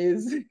Coast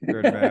is.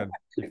 Good, man.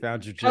 You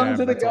found your jam. Come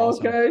to the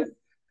Gold Coast.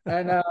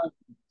 And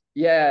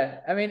yeah,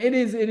 I mean, it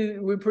is,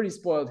 we're pretty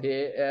spoiled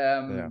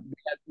here.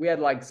 We had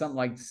like something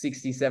like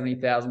 60,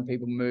 70,000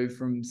 people move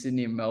from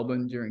Sydney and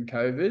Melbourne during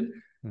COVID.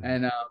 Mm-hmm.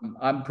 And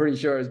I'm pretty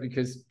sure it's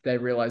because they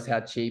realized how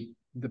cheap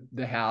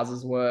the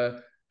houses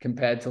were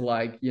compared to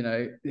like,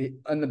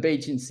 on the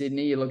beach in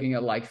Sydney, you're looking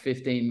at like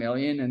 15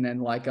 million. And then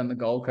like on the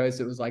Gold Coast,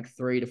 it was like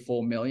 3 to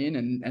 4 million.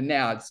 And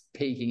now it's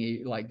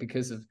peaking like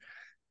because of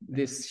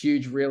this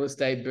huge real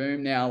estate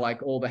boom. Now,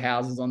 like all the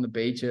houses on the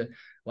beach are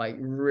like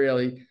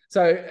really,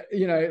 so,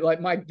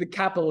 like the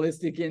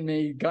capitalistic in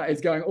me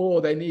is going,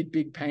 oh, they need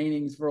big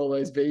paintings for all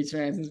those beach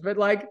mansions. But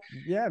like,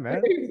 yeah,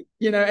 man,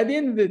 at the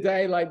end of the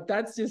day, like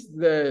that's just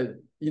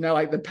the,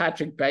 like the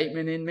Patrick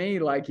Bateman in me,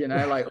 like,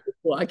 like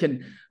oh, I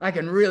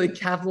can really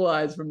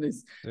capitalize from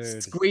this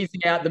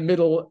squeezing out the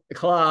middle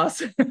class.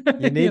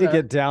 You need to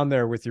get down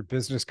there with your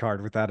business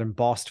card with that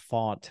embossed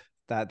font,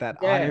 that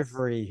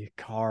ivory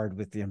card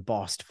with the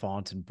embossed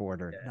font and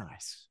border. Yeah.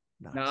 Nice.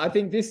 No, I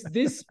think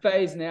this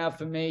phase now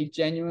for me,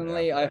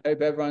 genuinely, I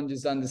hope everyone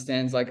just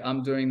understands, like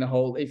I'm doing the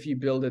whole, if you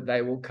build it,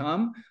 they will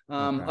come.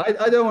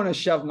 I don't want to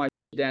shove my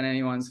down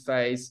anyone's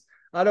face.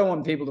 I don't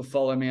want people to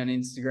follow me on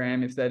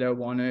Instagram if they don't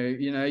want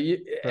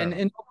to, and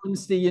in all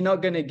honesty, you're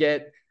not going to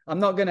get, I'm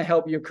not going to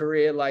help your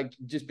career, like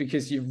just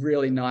because you're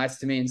really nice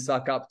to me and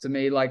suck up to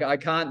me. Like I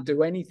can't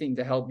do anything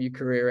to help your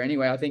career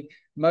anyway. I think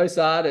most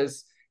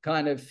artists,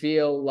 kind of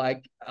feel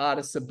like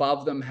artists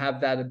above them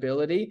have that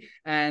ability.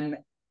 And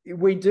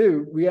we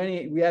do. We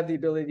have the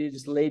ability to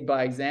just lead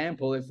by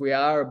example if we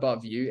are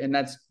above you. And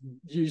that's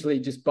usually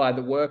just by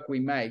the work we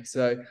make.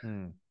 So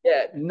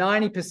yeah,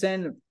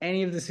 90% of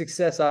any of the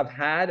success I've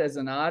had as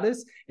an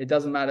artist, it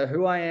doesn't matter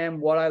who I am,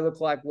 what I look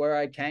like, where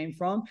I came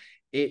from.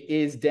 It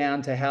is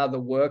down to how the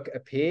work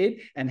appeared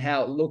and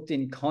how it looked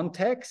in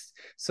context.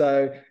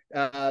 So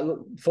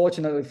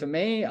fortunately for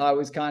me, I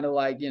was kind of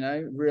like,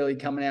 really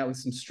coming out with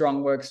some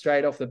strong work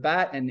straight off the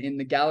bat. And in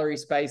the gallery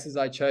spaces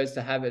I chose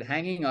to have it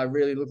hanging, I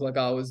really looked like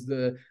I was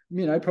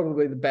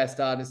probably the best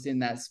artist in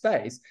that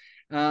space.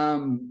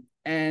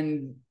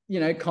 And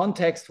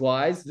context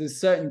wise, there's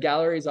certain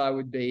galleries I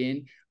would be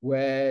in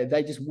where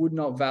they just would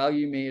not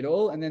value me at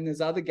all. And then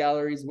there's other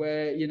galleries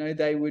where,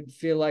 they would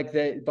feel like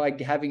that by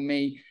having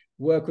me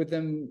work with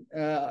them,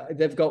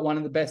 they've got one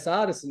of the best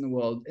artists in the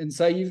world. And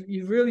so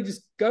you really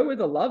just go where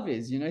the love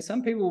is.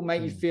 Some people will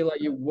make you feel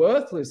like you're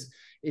worthless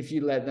if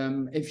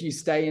you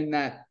stay in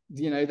that,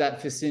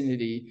 that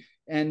vicinity.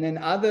 And then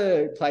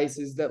other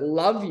places that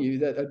love you,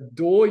 that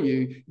adore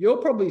you, you're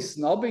probably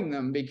snobbing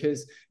them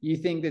because you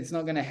think it's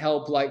not going to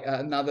help like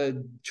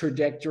another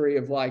trajectory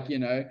of like,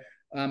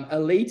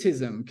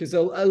 elitism, because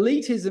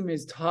elitism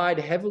is tied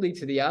heavily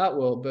to the art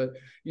world. But,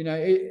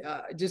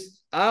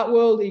 just art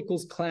world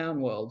equals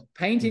clown world,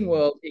 painting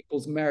world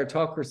equals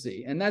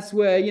meritocracy. And that's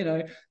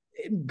where,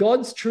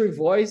 God's true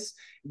voice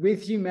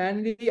with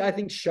humanity, I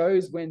think,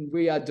 shows when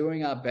we are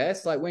doing our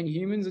best. Like when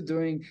humans are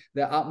doing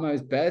their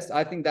utmost best,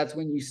 I think that's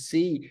when you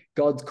see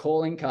God's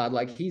calling card.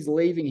 Like he's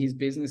leaving his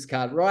business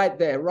card right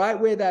there, right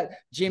where that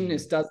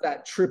gymnast does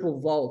that triple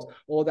vault,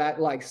 or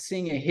that like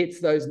singer hits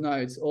those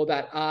notes, or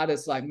that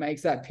artist like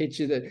makes that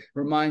picture that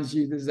reminds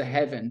you there's a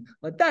heaven.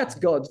 Like that's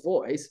God's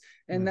voice.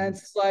 And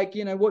that's like,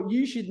 what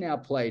you should now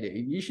play to.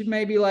 You should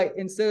maybe like,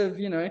 instead of,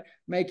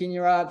 making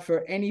your art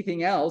for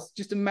anything else,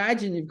 just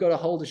imagine you've got to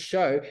hold a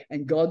show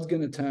and God's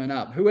going to turn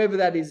up. Whoever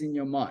that is in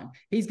your mind,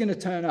 he's going to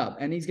turn up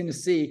and he's going to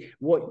see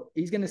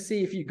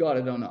if you got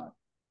it or not.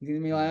 He's going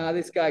to be like,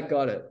 this guy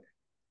got it,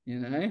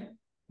 and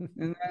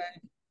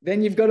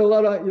then you've got a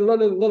lot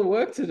of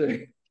work to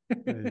do.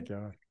 There you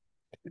go.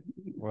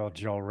 Well,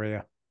 Joel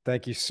Rea,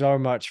 thank you so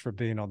much for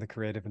being on the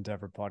Creative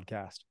Endeavor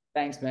podcast.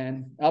 Thanks,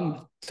 man.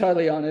 I'm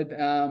totally honored.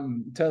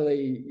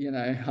 Totally,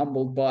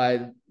 humbled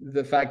by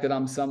the fact that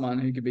I'm someone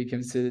who could be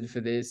considered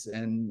for this.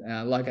 And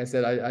like I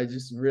said, I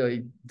just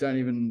really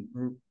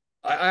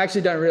I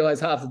actually don't realize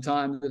half the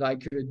time that I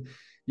could,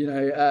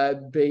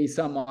 be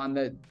someone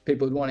that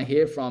people would want to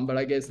hear from. But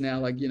I guess now,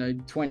 like,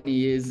 20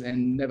 years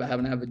and never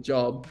having to have a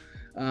job,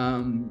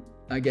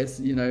 I guess,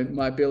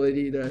 my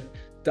ability to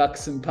duck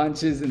some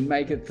punches and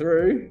make it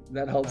through,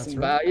 that holds some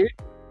value.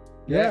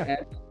 Yeah.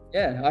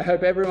 Yeah, I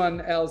hope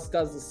everyone else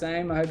does the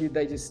same. I hope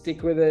they just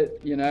stick with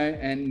it,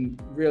 and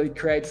really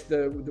creates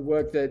the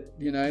work that,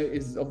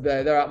 is of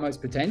their utmost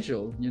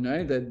potential,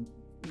 that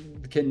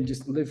can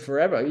just live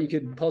forever. You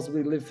could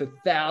possibly live for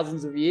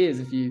thousands of years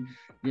if you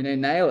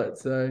nail it.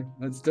 So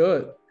let's do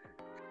it.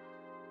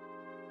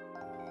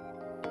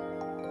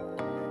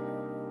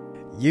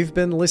 You've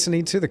been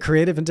listening to the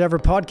Creative Endeavor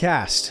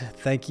podcast.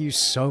 Thank you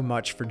so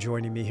much for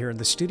joining me here in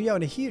the studio,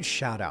 and a huge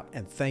shout out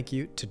and thank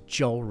you to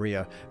Joel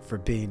Rea for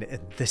being in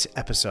this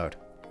episode.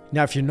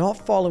 Now, if you're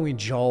not following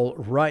Joel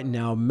right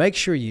now, make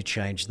sure you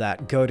change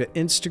that. Go to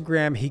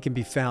Instagram. He can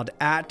be found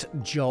at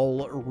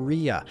Joel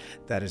Rea.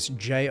 That is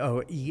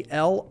JOELREA.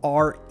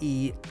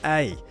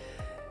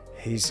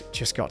 He's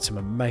just got some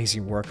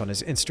amazing work on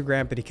his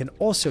Instagram, but he can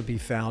also be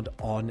found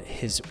on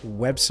his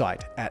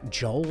website at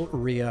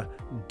joelrea.com.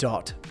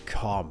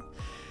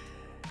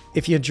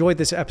 If you enjoyed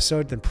this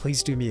episode, then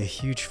please do me a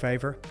huge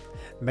favor.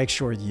 Make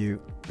sure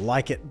you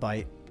like it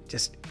by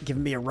just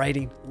giving me a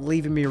rating,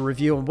 leaving me a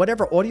review on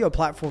whatever audio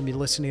platform you're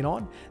listening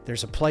on.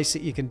 There's a place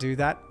that you can do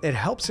that. It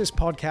helps this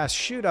podcast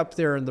shoot up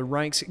there in the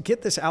ranks,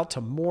 get this out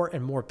to more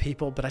and more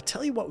people. But I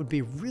tell you what would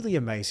be really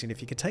amazing if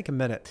you could take a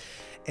minute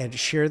and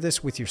share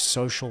this with your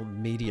social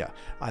media,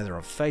 either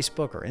on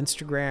Facebook or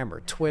Instagram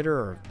or Twitter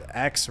or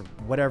X or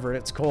whatever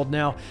it's called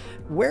now.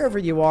 Wherever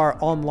you are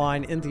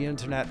online in the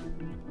internet,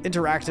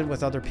 interacting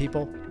with other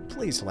people,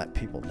 please let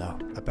people know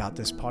about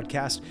this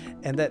podcast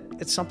and that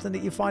it's something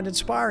that you find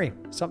inspiring,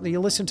 something you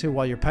listen to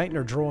while you're painting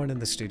or drawing in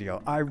the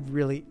studio. I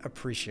really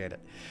appreciate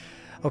it.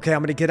 Okay, I'm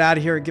going to get out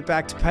of here and get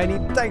back to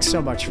painting. Thanks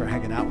so much for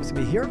hanging out with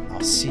me here.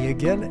 I'll see you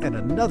again in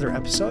another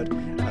episode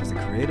of The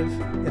Creative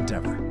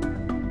Endeavor.